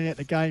certainly playing out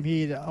the game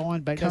here.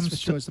 Ironbank, that's for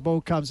sure. As the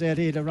ball comes out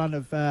here, the run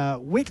of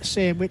Witt.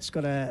 Sam Witt's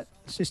got an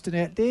assistant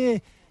out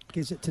there.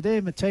 Gives it to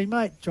them, a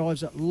teammate.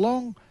 Drives it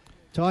long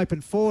to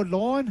open forward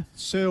line.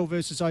 Searle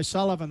versus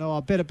O'Sullivan.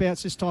 A better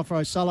bounce this time for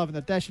O'Sullivan.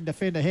 The dashing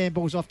defender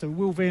handballs off to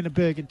Will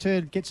Vandenberg. In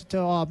turn, gets it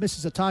to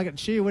misses a target. And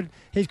Sherwood,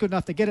 he's good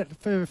enough to get it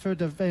for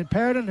Van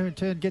Paradon, who in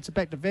turn gets it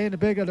back to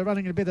Vandenberg. They're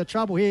running in a bit of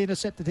trouble here.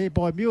 Intercepted here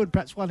by Meward.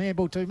 Perhaps one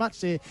handball too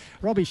much there.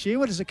 Robbie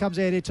Sherwood, as it comes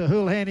out here to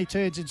Houlihan, he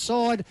turns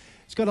inside.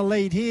 He's got a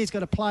lead here. He's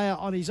got a player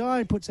on his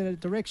own. Puts it in a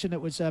direction.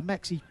 It was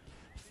Maxie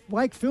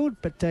Wakefield,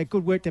 but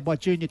good work there by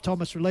Junior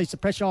Thomas. Release the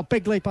pressure.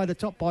 Big leap over the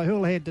top by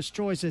Houlihan.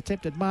 Destroys the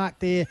attempted mark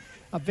there.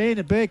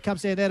 Vandenberg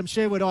comes down. Adam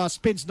Sherwood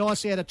spins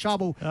nicely out of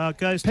trouble.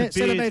 Goes to Beard.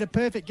 Centimetre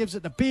perfect. Gives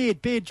it to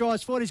Beard. Beard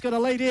drives forward. He's got a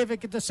lead here.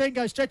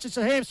 Desengo stretches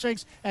the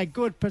hamstrings. And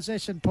good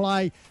possession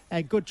play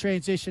and good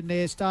transition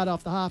there. Start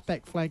off the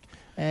half-back flank.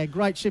 And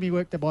great shimmy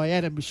work there by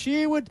Adam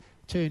Sherwood.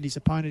 Turned his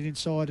opponent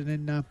inside,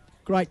 and then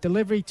great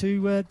delivery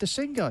to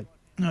Desengo.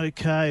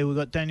 Okay, we've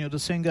got Daniel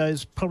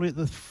Desengo's probably at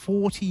the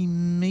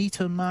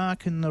 40-metre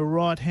mark in the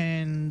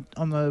right-hand,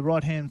 on the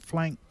right-hand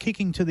flank,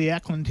 kicking to the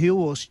Ackland Hill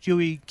or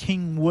Stewie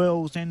King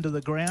Wells end of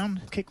the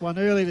ground. Kick one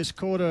early this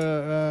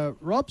quarter,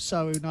 Rob,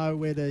 so we know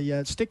where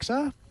the sticks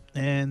are.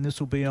 And this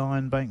will be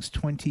Ironbank's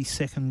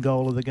 22nd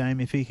goal of the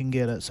game if he can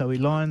get it. So he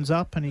lines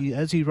up, and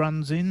as he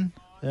runs in,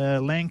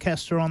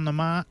 Lancaster on the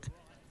mark,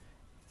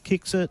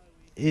 kicks it,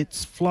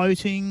 it's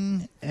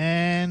floating,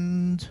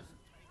 and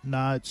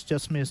no, it's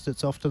just missed.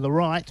 It's off to the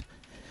right.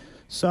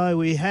 So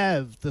we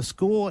have, the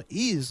score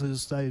is,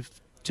 as they've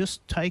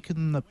just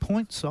taken the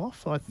points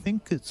off, I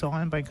think it's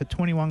Ironbank a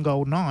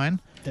 21-9,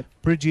 yep.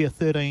 Bridgie a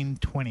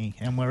 13-20.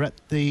 And we're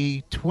at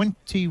the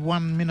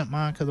 21-minute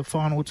mark of the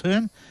final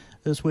term,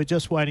 as we're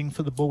just waiting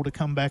for the ball to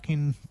come back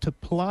into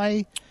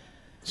play.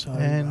 So,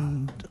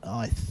 and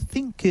I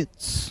think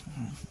it's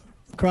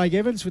Craig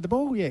Evans with the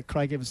ball. Yeah,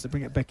 Craig Evans to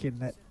bring it back in.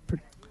 That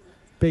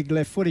big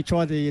left foot. He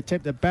tried to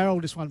attempt a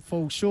barrel. This one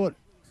falls short.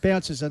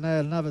 Bounces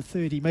another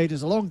 30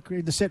 metres along.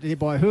 Intercepted here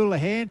by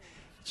Houlihan.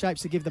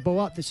 Shapes to give the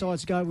ball up.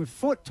 Decides to go with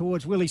foot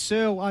towards Willie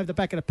Searle. Over the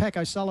back of the pack,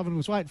 O'Sullivan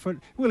was waiting for it.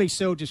 Willie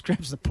Searle just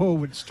grabs the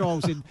ball and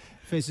strolls in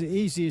for the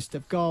easiest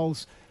of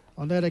goals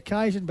on that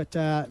occasion. But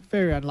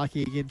very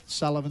unlucky again,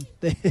 Sullivan.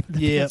 The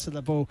bounce of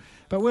the ball.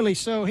 But Willie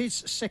Searle,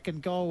 his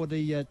second goal of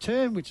the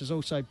term, which is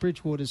also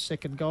Bridgewater's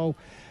second goal.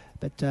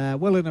 But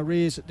well in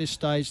arrears at this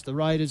stage, the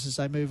Raiders, as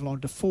they move along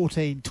to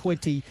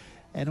 14-20.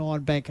 And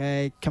Ironbank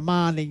a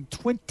commanding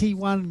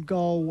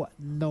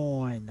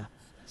 21-9.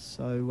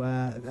 So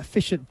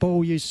efficient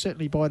ball use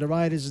certainly by the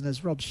Raiders. And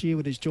as Rob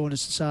Sherwood has joined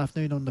us this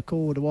afternoon on the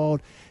call with the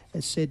Wild,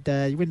 has said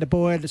you win the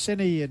ball out of the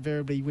centre, you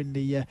invariably win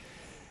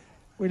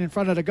in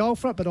front of the goal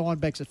front. But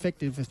Ironbank's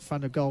effective in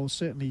front of goals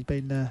certainly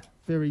been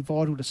very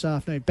vital this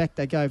afternoon. Back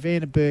they go.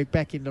 Vandenberg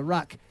back in the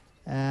ruck.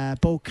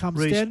 Ball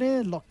comes down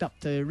there, locked up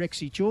to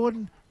Rexy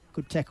Jordan.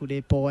 Good tackle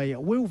there by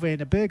Will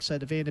Vandenberg. So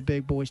the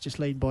Vandenberg boys just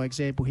lead by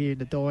example here in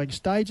the dying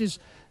stages.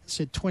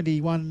 Said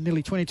 21,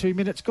 nearly 22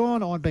 minutes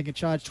gone. Ironbank in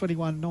charge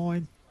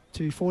 21-9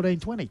 to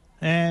 14-20.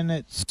 And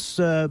it's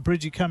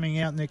Bridgie coming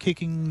out, and they're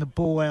kicking the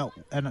ball out,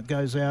 and it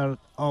goes out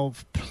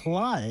of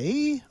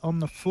play on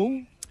the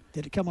full.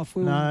 Did it come off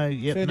Will? No,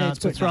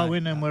 it's a throw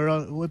in, and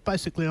we're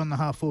basically on the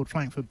half-forward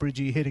flank for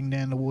Bridgie heading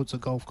down towards the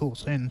golf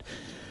course end.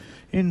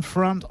 In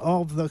front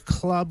of the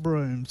club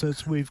rooms,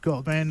 as we've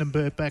got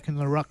Vandenberg back in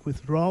the ruck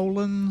with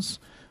Rowlands.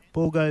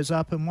 Ball goes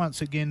up, and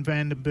once again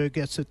Vandenberg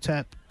gets a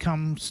tap,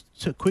 comes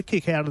to quick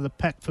kick out of the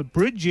pack for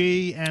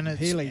Bridgie, and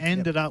it's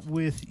ended up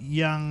with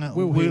young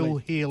Will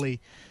Healy.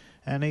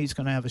 And he's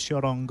going to have a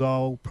shot on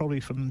goal, probably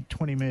from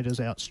 20 metres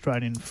out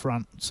straight in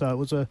front. So it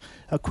was a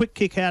quick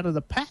kick out of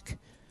the pack.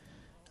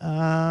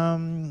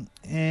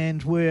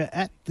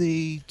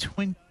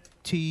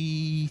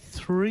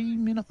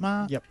 23-minute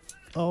mark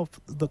of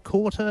the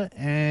quarter,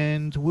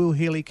 and Will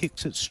Healy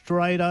kicks it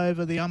straight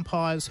over the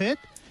umpire's head,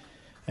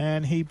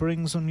 and he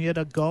brings them yet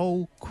a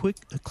goal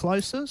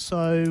closer.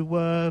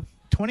 So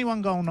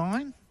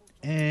 21-9,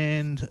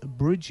 and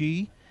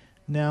Bridgie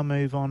now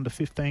move on to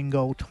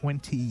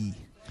 15-20.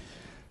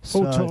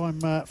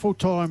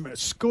 Full-time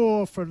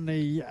score from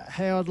the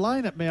Howard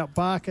Lane at Mount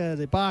Barker.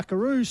 The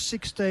Barkaroos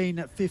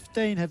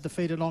 16-15 have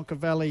defeated Onka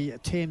Valley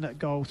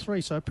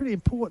 10-3. So a pretty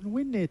important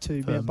win there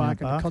to Mount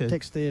Barker in the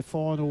context of their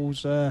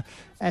finals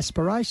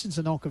aspirations,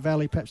 and Onka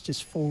Valley perhaps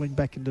just falling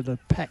back into the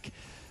pack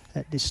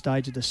at this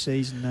stage of the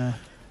season.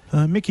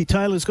 Mickey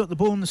Taylor's got the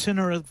ball in the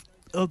centre of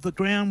the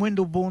ground.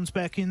 Wendelborn's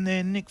back in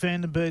there. Nick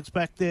Vandenberg's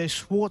back there.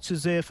 Schwartz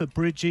is there for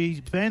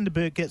Bridgie.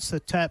 Vandenberg gets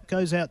the tap,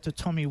 goes out to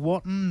Tommy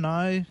Watton.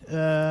 No.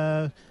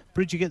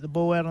 Bridgie get the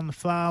ball out on the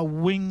far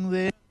wing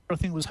there. I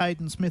think it was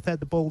Hayden Smith had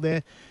the ball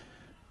there.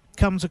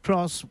 Comes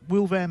across.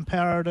 Will Van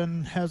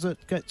Paradon has it.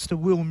 Gets to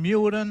Will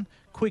Muirden.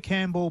 Quick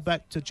handball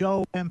back to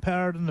Joel Van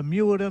Paradon to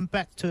Muirden.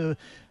 Back to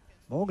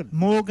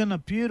Morgan. A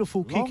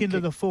beautiful kick into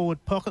the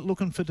forward pocket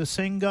looking for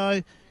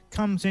Desengo.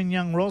 Comes in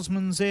young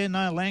Rosman's there.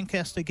 No,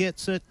 Lancaster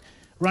gets it.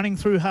 Running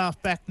through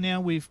half-back now,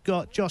 we've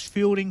got Josh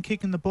Fielding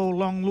kicking the ball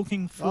long,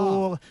 looking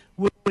for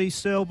Willie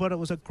Searle, but it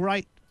was a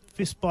great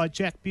fist by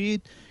Jack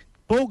Beard.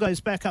 Ball goes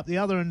back up the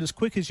other end as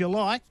quick as you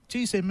like.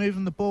 Geez, they're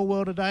moving the ball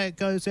well today. It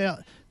goes out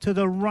to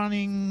the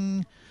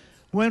running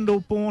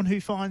Wendelborn, who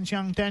finds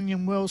young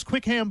Daniel Wells.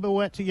 Quick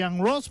handball out to young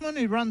Rosman,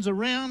 who runs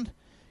around,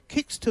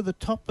 kicks to the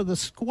top of the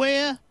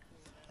square.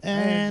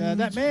 And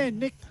that man,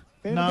 Nick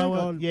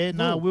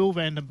Vandenberg. Will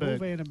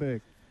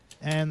Vandenberg.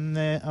 And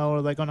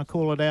are they going to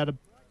call it out of...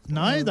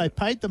 No, they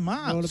paid the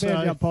mark. Well,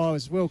 the umpire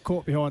was well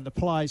caught behind the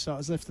play, so it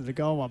was left to the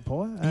goal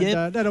umpire.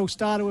 And that all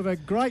started with a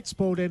great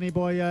sport ending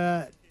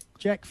by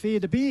Jack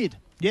Fear the Beard.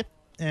 Yep,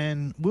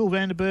 and Will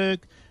Vandenberg,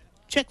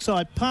 check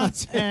side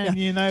punt, and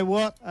you know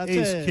what?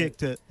 He's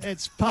kicked it.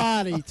 It's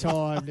party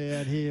time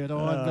down here at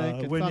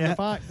Ironbank at Thunder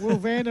Park. Will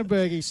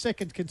Vandenberg, his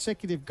second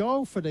consecutive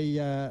goal for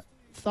the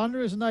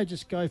Thunderers, and they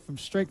just go from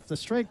strength to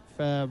strength.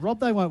 Rob,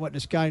 they won't want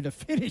this game to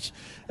finish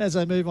as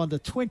they move on to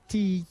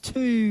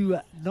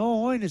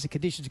 22-9 as the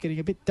conditions are getting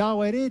a bit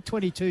dull out here.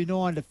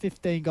 22-9 to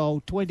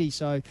 15-20.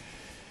 So,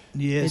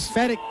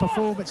 emphatic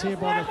performance here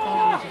by the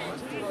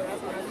Thunderers.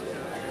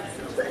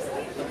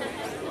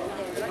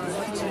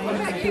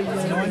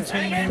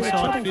 19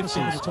 inside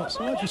 50s. The top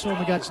side. You saw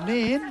them against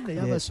Nairn,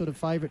 the other sort of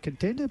favourite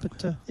contender. But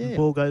the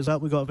ball goes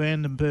up. We've got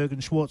Vandenberg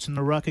and Schwartz in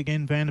the ruck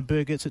again.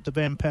 Vandenberg gets it to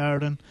Van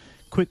Paradon.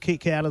 Quick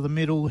kick out of the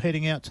middle,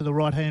 heading out to the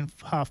right-hand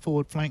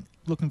half-forward flank,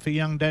 looking for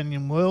young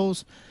Daniel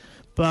Wells.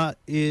 But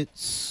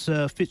it's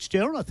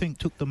Fitzgerald, I think,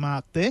 took the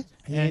mark there.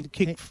 And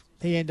kicked...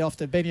 He ended off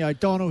to Benny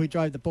O'Donnell, who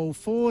drove the ball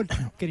forward.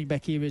 Getting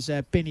back here is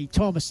Benny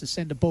Thomas to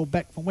send the ball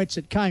back from whence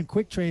it came.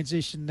 Quick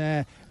transition,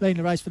 leading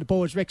the race for the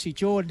ball is Rexy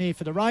Jordan here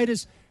for the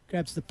Raiders.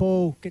 Grabs the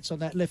ball, gets on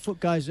that left foot,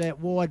 goes out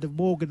wide to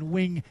Morgan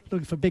wing,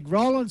 looking for Big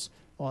Rollins.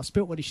 I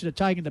spilt what he should have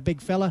taken, the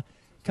big fella.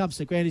 Comes to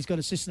the ground, he's got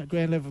assistant at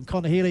ground level from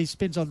Connor Healy,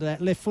 spins onto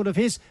that left foot of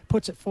his,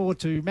 puts it forward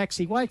to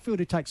Maxie Wakefield,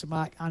 who takes a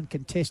mark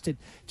uncontested,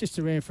 just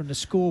around from the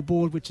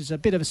scoreboard, which is a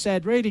bit of a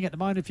sad reading at the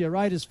moment if you're a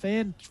Raiders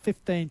fan.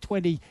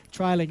 15-20,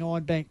 trailing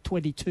Ironbank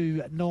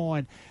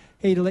 22-9.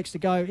 He elects to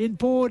go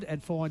inboard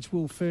and finds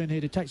Will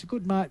Fernhead, who takes a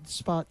good mark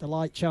despite the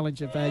late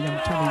challenge of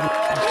young Tommy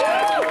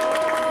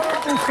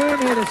Will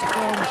Fernhead is the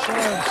final show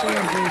and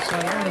sound there, so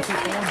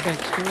Ironbank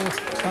score,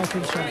 both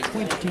finish on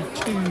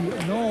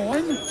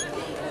 22-9.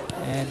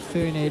 And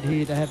Fernhead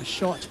here to have a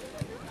shot.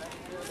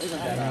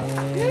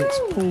 And it's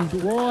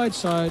pulled wide,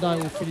 so they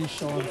will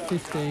finish on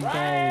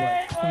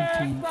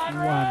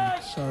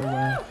 15-21.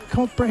 So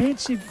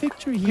comprehensive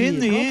victory here.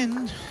 In the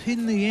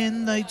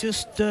end, they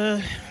just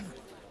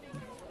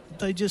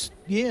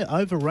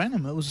overran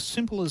them. It was as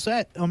simple as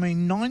that. I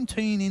mean,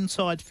 19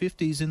 inside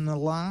 50s in the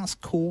last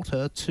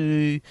quarter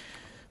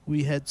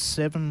we had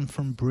 7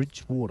 from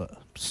Bridgewater.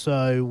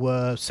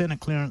 So centre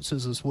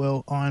clearances as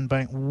well.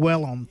 Ironbank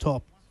well on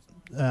top.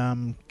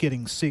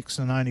 Getting 6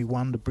 and only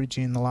 1 to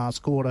Bridgie in the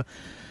last quarter.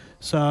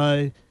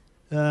 So,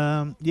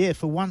 for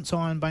once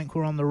Ironbank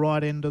were on the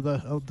right end of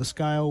the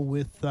scale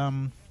with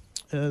the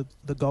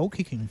goal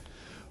kicking.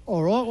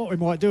 All right, what we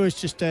might do is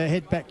just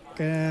head back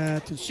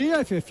to the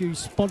studio for a few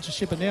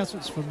sponsorship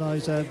announcements from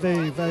those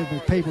very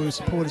valuable people who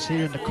support us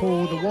here in the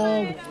Call of the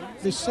Wild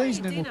this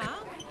season, and we'll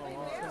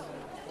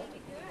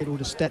get all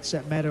the stats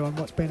that matter on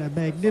what's been a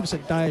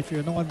magnificent day if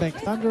you're an Ironbank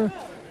Thunderer.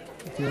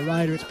 If you're a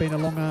Raider, it's been a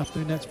long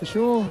afternoon, that's for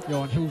sure. You're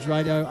on Hills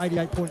Radio,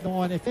 88.9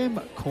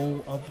 FM,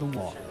 Call of the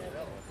Wild.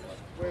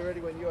 We're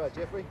ready when you are,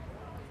 Jeffrey.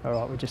 All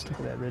right, we just took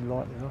that red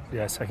light there.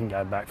 Yeah, second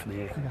game back for the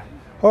year. Okay.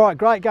 All right,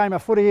 great game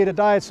of footy here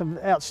today. It's some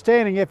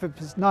outstanding effort.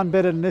 There's none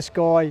better than this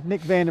guy,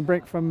 Nick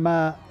Vandenberg from,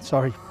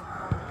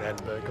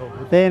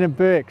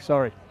 Vandenberg,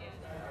 sorry.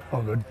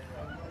 All good.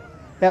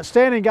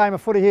 Outstanding game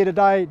of footy here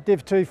today,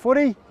 Div 2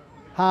 footy.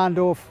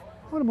 Harndorf,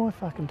 what am I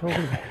fucking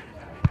talking about?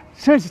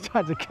 As soon as you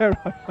touch the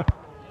camera.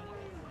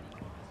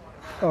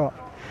 All right.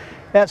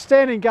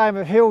 Outstanding game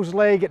of Hills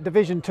League at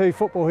Division 2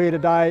 football here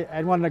today,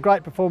 and one of the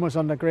great performers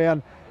on the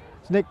ground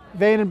is Nick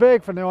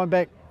Vandenberg from the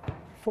Ironbank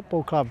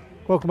Football Club.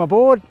 Welcome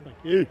aboard. Thank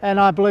you.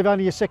 And I believe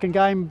only your second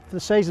game of the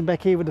season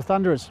back here with the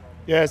Thunderers.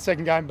 Yeah,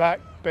 second game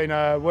back. Been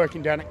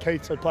working down at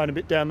Keith, so playing a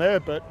bit down there,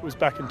 but was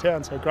back in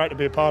town, so great to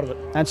be a part of it.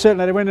 And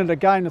certainly to win in the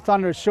game, the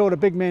Thunderers short a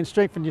big man's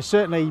strength, and you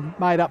certainly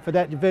made up for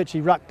that. You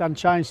virtually rucked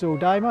unchanged all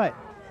day, mate.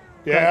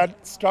 Yeah, I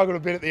struggled a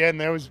bit at the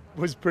end there,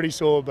 was pretty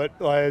sore, but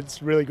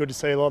it's really good to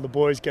see a lot of the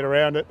boys get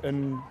around it,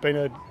 and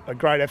been a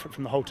great effort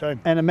from the whole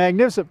team. And a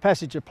magnificent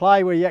passage of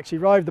play where you actually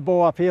rode the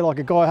ball up here like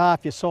a guy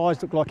half your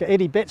size, looked like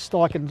Eddie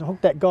Betts-like, and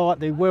hooked that guy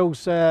at the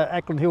Wells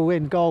Ackland Hill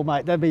end goal,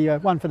 mate. That'd be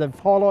one for the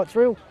highlights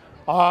reel.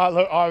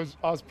 Look, I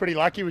was pretty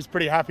lucky, was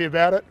pretty happy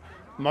about it.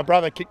 My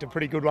brother kicked a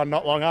pretty good one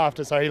not long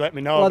after, so he let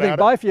me know about it. I think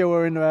both of you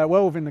were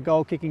well within the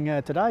goal kicking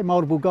today,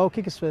 multiple goal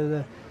kickers for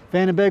the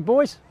Vandenberg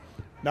boys.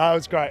 No, it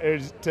was great. It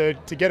was,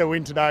 to get a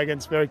win today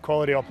against very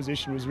quality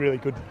opposition was really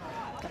good.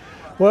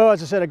 Well,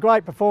 as I said, a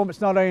great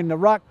performance, not only in the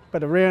ruck,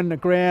 but around the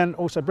ground,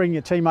 also bringing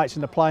your teammates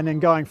into play and then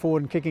going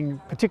forward and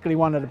kicking particularly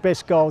one of the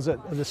best goals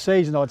of the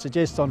season, I'd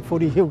suggest, on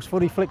Hills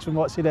Footy Flicks. We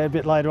might see that a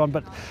bit later on.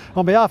 But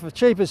on behalf of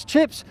Cheapest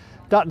Chips,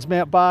 Dutton's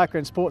Mount Barker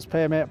and Sports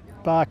Power Mount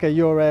Barker,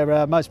 you're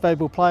our most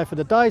valuable player for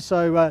the day.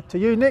 So to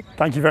you, Nick.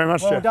 Thank you very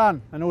much, Well Jeff.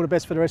 done, and all the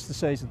best for the rest of the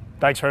season.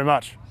 Thanks very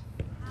much.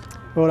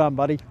 Well done,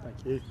 buddy.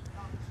 Thank you.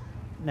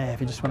 Now,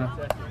 if you just want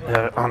to...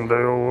 Yeah, undo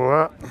all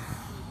that.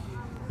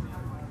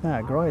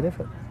 No, great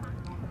effort.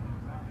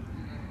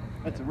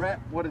 That's a wrap.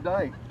 What a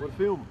day. What a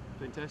film.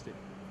 Fantastic.